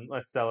have fun.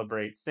 Let's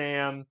celebrate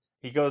Sam.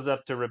 He goes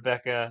up to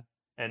Rebecca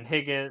and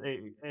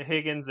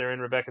Higgins. They're in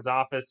Rebecca's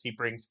office. He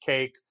brings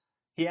cake.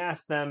 He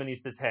asks them and he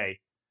says, hey,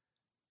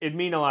 it'd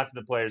mean a lot to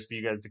the players for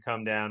you guys to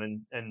come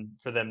down and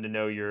for them to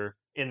know you're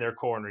in their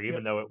corner,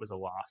 even though it was a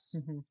loss.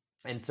 Mm-hmm.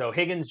 And so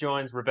Higgins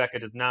joins, Rebecca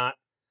does not.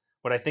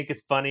 What I think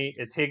is funny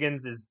is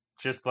Higgins is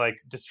just like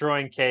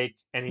destroying cake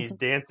and he's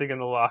dancing in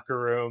the locker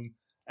room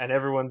and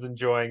everyone's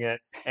enjoying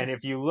it. And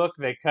if you look,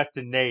 they cut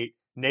to Nate.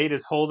 Nate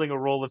is holding a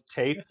roll of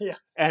tape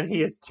and he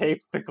has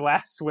taped the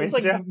glass window.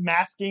 It's like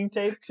masking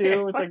tape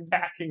too. It's like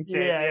packing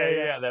tape.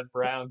 Yeah, that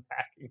brown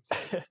packing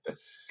tape.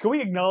 Can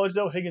we acknowledge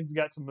though Higgins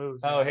got some moves?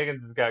 Oh, man.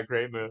 Higgins has got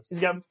great moves. He's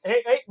got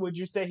hey, would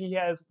you say he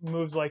has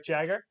moves like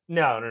Jagger?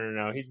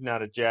 No. He's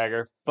not a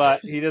Jagger,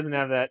 but he doesn't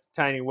have that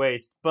tiny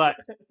waist. But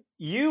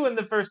you in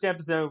the first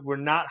episode were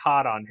not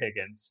hot on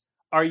Higgins.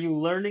 Are you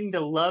learning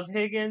to love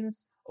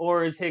Higgins?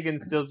 Or is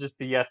Higgins still just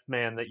the yes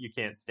man that you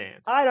can't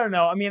stand? I don't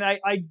know. I mean, I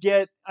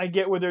get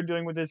what they're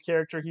doing with his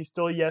character. He's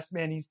still a yes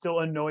man. He still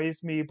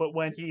annoys me. But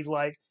when he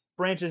like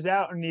branches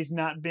out and he's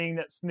not being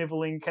that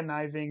sniveling,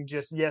 conniving,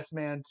 just yes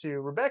man to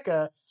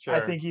Rebecca, Sure.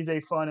 I think he's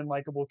a fun and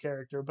likable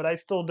character. But I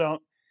still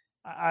don't.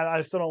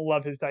 I still don't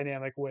love his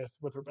dynamic with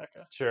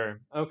Rebecca.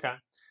 Sure. Okay.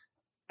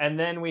 And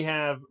then we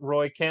have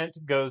Roy Kent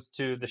goes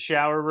to the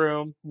shower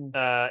room.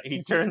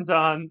 He turns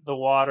on the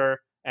water.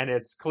 And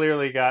it's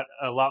clearly got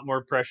a lot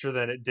more pressure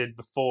than it did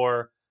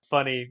before.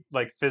 funny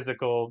like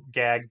physical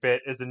gag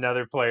bit is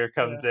another player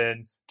comes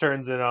in,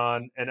 turns it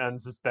on, and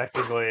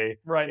unsuspectingly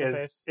Right in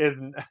the is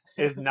face.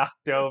 is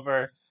knocked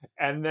over,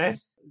 and then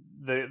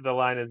the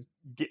line is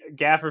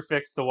Gaffer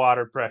fixed the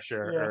water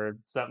pressure or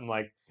something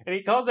like, and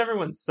he calls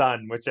everyone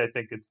son, which I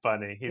think is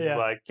funny. He's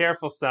like,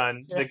 careful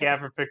son, the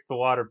Gaffer fixed the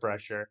water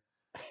pressure.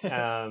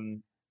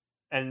 And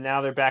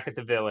now they're back at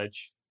the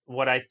village.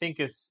 What I think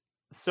is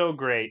so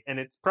great, and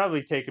it's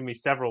probably taken me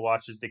several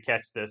watches to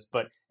catch this,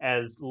 but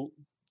as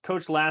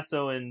Coach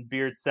Lasso and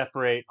Beard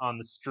separate on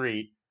the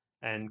street,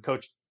 and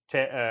Coach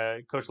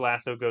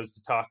Lasso goes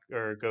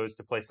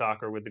to play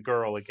soccer with the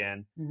girl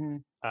again. Mm-hmm.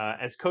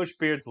 As Coach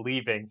Beard's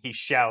leaving, he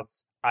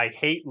shouts, "I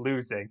hate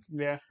losing."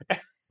 Yeah.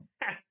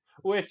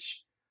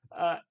 Which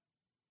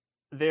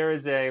there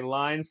is a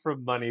line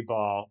from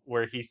Moneyball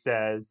where he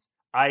says,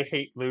 "I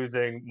hate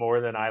losing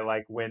more than I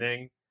like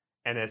winning."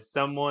 And as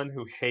someone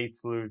who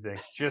hates losing,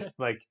 just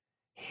like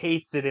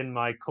hates it in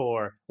my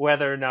core,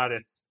 whether or not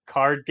it's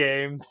card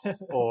games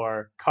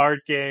or card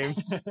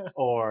games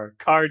or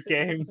card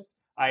games,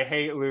 I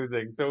hate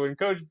losing. So when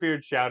Coach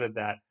Beard shouted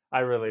that, I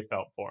really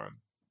felt for him.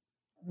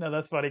 No,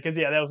 that's funny because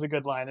that was a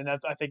good line, and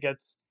I think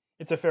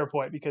it's a fair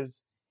point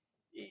because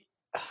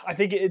I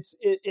think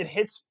it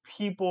hits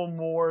people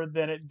more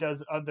than it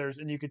does others,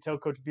 and you could tell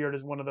Coach Beard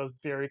is one of those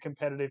very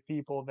competitive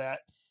people that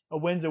a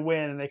win's a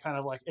win, and they kind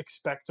of like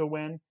expect to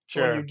win.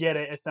 So when you get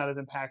it, it's not as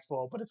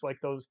impactful, but it's like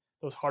those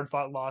hard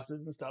fought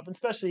losses and stuff. And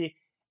especially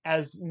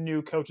as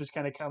new coaches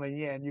kind of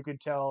coming in, you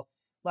could tell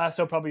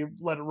Lasso probably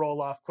let it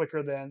roll off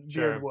quicker than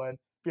Beard would.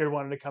 Beard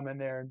wanted to come in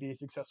there and be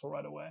successful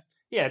right away.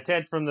 Yeah,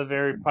 Ted from the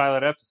very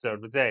pilot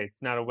episode was, hey,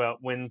 it's not about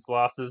wins,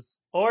 losses,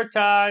 or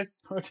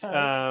ties.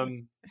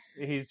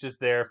 He's just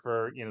there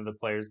for, the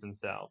players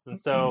themselves. And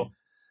so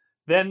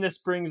then this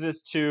brings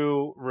us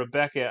to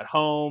Rebecca at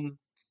home.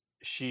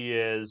 She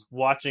is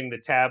watching the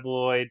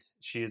tabloid.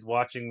 She is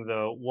watching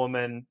the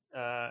woman,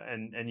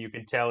 and you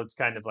can tell it's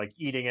kind of like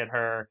eating at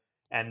her.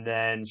 And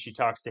then she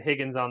talks to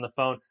Higgins on the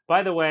phone.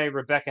 By the way,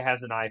 Rebecca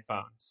has an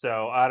iPhone,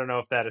 so I don't know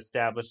if that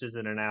establishes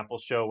in an Apple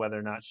show whether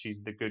or not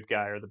she's the good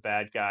guy or the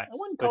bad guy. I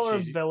wouldn't call her a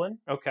villain.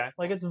 Okay.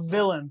 Like, it's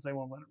villains they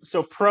won't let her.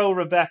 So pro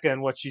Rebecca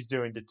and what she's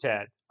doing to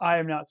Ted. I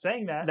am not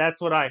saying that. That's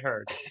what I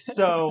heard.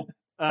 So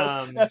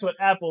that's what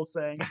Apple's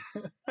saying.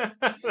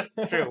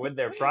 That's true, with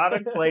their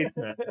product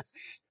placement.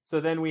 So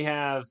then we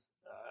have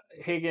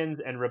Higgins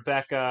and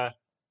Rebecca.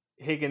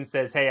 Higgins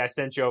says, hey, I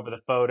sent you over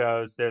the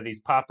photos. They're these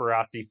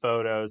paparazzi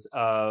photos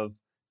of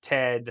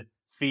Ted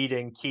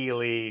feeding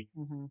Keely.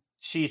 Mm-hmm.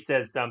 She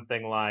says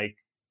something like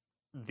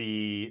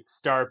the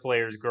star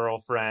player's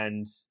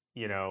girlfriend,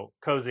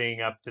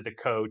 cozying up to the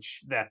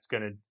coach. That's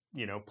going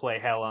to, play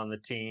hell on the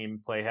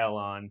team, play hell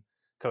on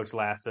Coach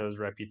Lasso's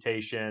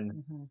reputation.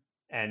 Mm-hmm.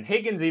 And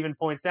Higgins even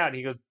points out,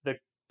 he goes,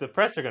 the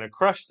press are going to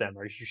crush them.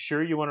 Are you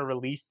sure you want to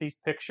release these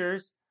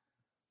pictures?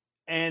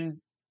 And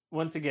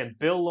once again,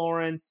 Bill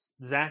Lawrence,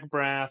 Zach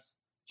Braff,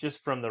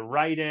 just from the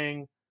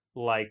writing,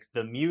 like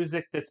the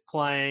music that's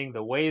playing,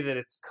 the way that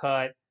it's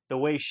cut, the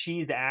way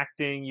she's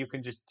acting, you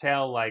can just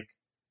tell, like,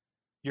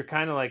 you're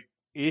kind of like,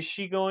 is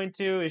she going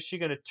to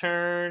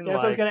turn? Yeah, that's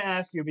what I was going to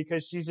ask you,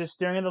 because she's just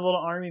staring at the little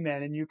army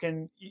man, and you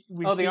can...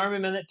 the army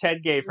man that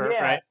Ted gave her,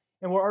 right?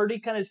 And we're already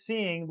kind of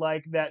seeing,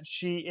 like, that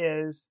she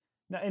is...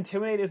 Now,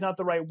 intimidate is not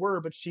the right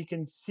word, but she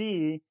can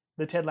see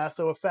the Ted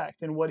Lasso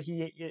effect and what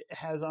he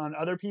has on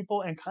other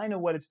people and kind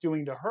of what it's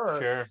doing to her.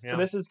 Sure, yeah. So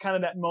this is kind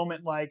of that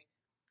moment, like,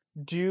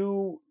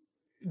 do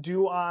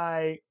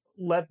I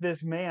let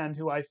this man,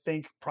 who I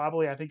think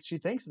she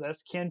thinks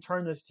this, can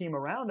turn this team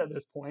around at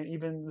this point,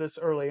 even this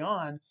early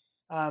on,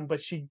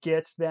 but she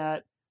gets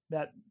that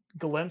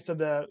glimpse of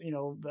the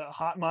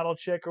hot model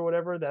chick or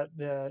whatever that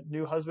the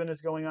new husband is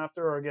going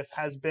after, or I guess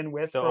has been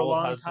with for a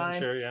long time.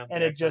 Sure, yeah,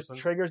 and it just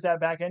triggers that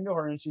back into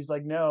her, and she's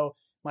like, no,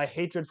 my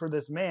hatred for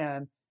this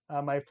man,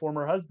 my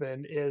former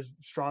husband, is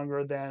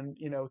stronger than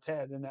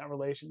Ted in that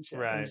relationship.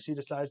 Right. And she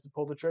decides to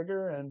pull the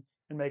trigger and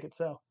make it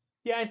so.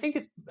 Yeah, I think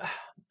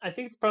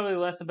it's probably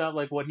less about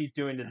like what he's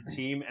doing to the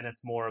team, and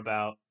it's more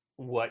about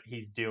what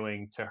he's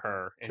doing to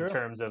her in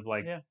terms of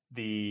like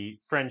the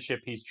friendship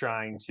he's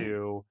trying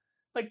to,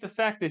 like the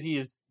fact that he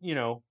is,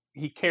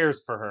 he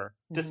cares for her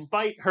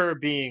despite her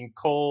being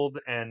cold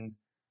and,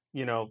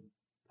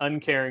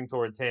 uncaring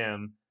towards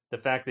him. The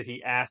fact that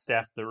he asked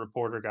after the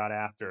reporter got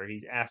after her,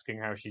 he's asking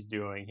how she's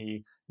doing.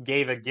 He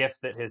gave a gift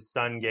that his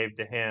son gave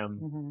to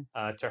him,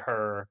 to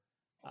her.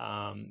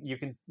 You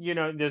can,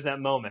 there's that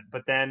moment,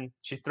 but then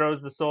she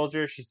throws the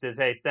soldier. She says,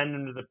 hey, send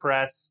him to the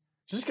press.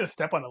 She's just going to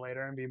step on it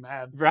later and be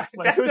mad. Right.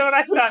 Like, That's what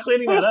I thought.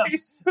 Cleaning that up?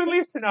 Who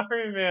leaves an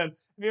army man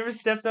Have you ever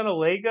stepped on a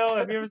Lego?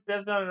 Have you ever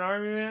stepped on an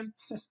Army Man?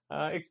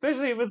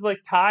 Especially it was like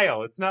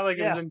tile. It's not like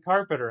it was Yeah. in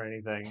carpet or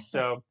anything.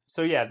 So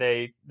yeah,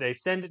 they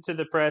send it to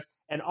the press,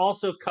 and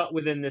also cut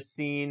within this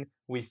scene,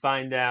 we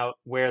find out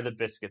where the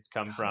biscuits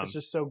come from. It's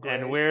just so great.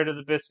 And where do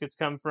the biscuits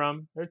come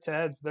from? They're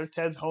Ted's. They're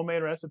Ted's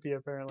homemade recipe,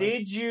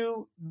 apparently.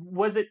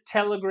 Was it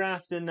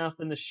telegraphed enough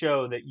in the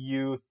show that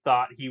you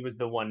thought he was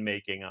the one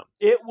making them?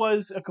 It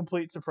was a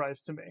complete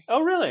surprise to me.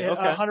 Oh, really? It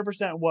Okay.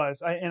 100%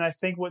 was. And I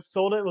think what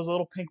sold it was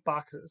little pink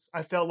boxes.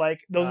 I felt like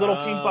those little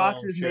pink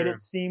boxes made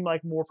it seem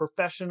like more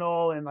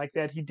professional, and like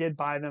that he did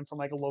buy them from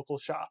like a local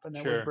shop and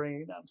then was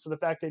bringing them. So the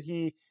fact that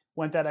he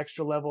went that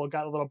extra level,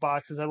 got the little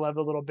boxes. I love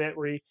the little bit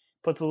where he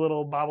puts a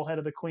little bobblehead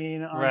of the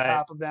queen on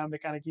top of them to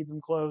kind of keep them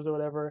closed or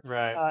whatever.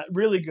 Right.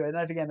 Really good.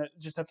 And again,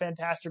 just a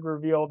fantastic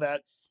reveal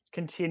that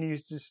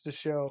continues just to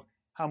show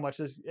how much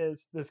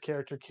this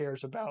character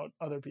cares about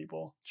other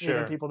people,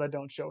 even people that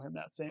don't show him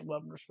that same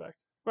love and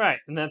respect. Right,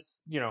 and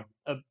that's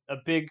a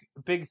big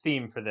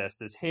theme for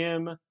this is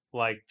him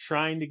like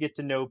trying to get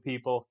to know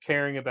people,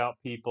 caring about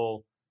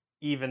people,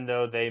 even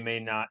though they may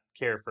not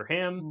care for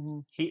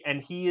him.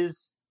 He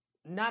is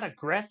not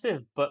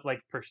aggressive, but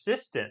like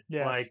persistent.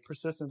 Yes, like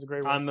persistence is a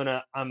great word.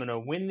 I'm gonna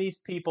win these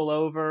people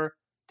over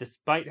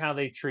despite how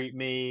they treat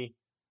me.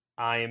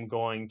 I am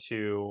going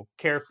to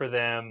care for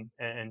them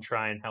and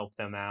try and help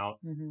them out.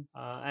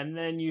 And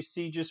then you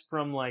see just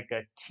from like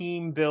a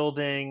team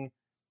building,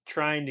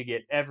 trying to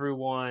get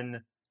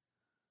everyone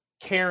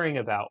caring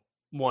about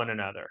one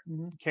another,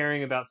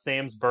 caring about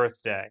Sam's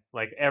birthday,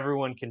 like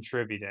everyone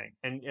contributing.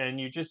 And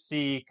you just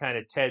see kind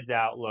of Ted's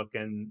outlook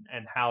and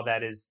how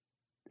that is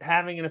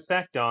having an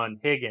effect on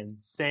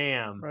Higgins,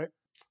 Sam. Right.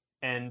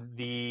 And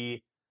the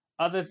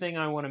other thing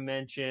I want to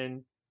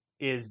mention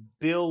is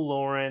Bill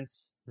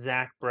Lawrence,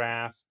 Zach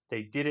Braff.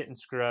 They did it in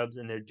Scrubs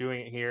and they're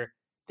doing it here.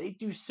 They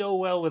do so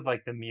well with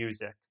like the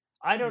music.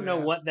 I don't know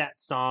what that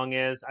song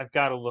is. I've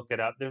got to look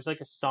it up. There's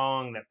like a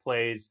song that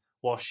plays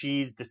while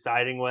she's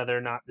deciding whether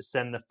or not to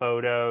send the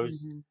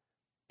photos.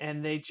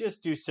 And they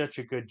just do such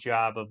a good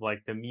job of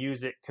like the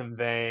music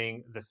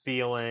conveying the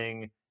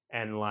feeling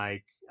and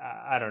like,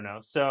 I don't know.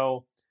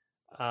 So,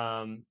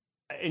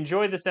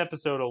 enjoy this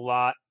episode a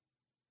lot.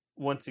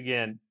 Once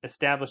again,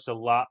 established a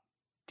lot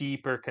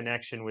deeper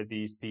connection with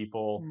these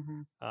people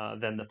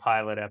than the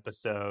pilot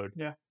episode.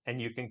 Yeah.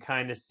 And you can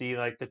kind of see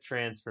like the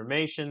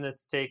transformation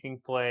that's taking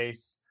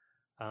place.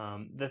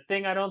 The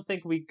thing I don't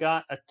think we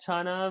got a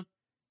ton of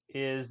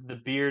is the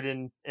Beard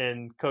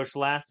and Coach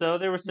Lasso.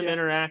 There was some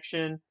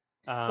interaction.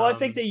 Well, I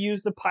think they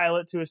used the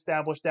pilot to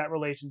establish that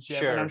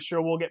relationship, and I'm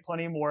sure we'll get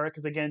plenty more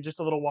because, again, just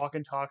the little walk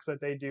and talks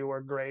that they do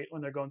are great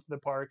when they're going to the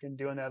park and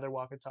doing the other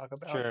walk and talk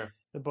about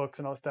the books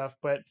and all stuff.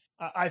 But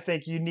I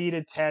think you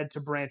needed Ted to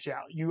branch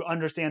out. You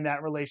understand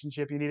that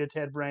relationship. You needed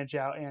Ted branch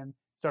out and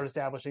start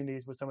establishing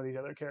these with some of these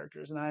other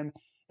characters. And I'm,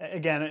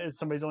 again, as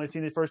somebody's only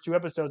seen the first 2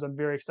 episodes, I'm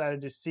very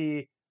excited to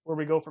see where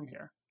we go from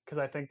here because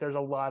I think there's a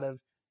lot of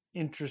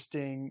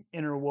interesting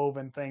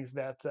interwoven things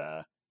that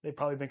they've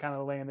probably been kind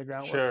of laying the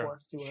groundwork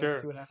for.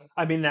 See what happens.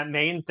 I mean, that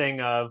main thing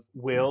of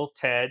will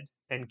Ted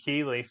and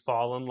Keeley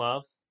fall in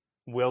love?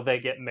 Will they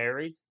get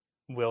married?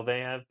 Will they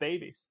have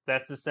babies?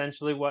 That's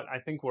essentially what I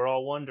think we're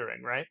all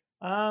wondering, right?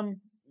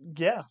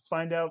 Yeah.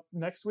 Find out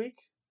next week.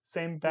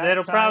 Same back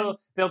time.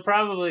 They'll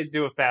probably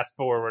do a fast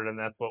forward, and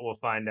that's what we'll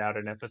find out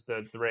in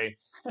episode 3.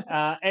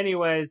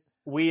 Anyways,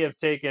 we have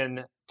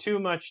taken too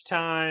much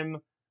time,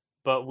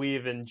 but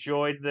we've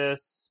enjoyed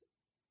this.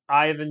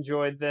 I have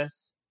enjoyed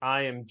this.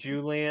 I am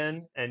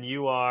Julian, and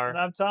you are... And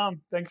I'm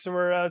Tom. Thanks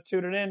for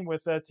tuning in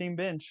with Team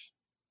Binge.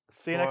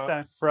 See you next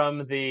time.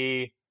 From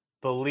the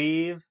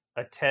Believe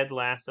a Ted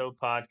Lasso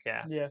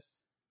podcast. Yes.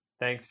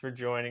 Thanks for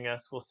joining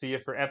us. We'll see you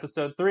for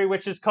episode 3,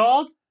 which is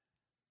called...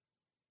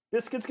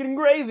 Biscuits and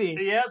Gravy.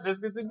 Yeah,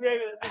 Biscuits and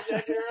Gravy. That's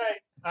exactly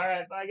right. All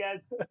right, bye,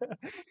 guys.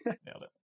 Nailed it.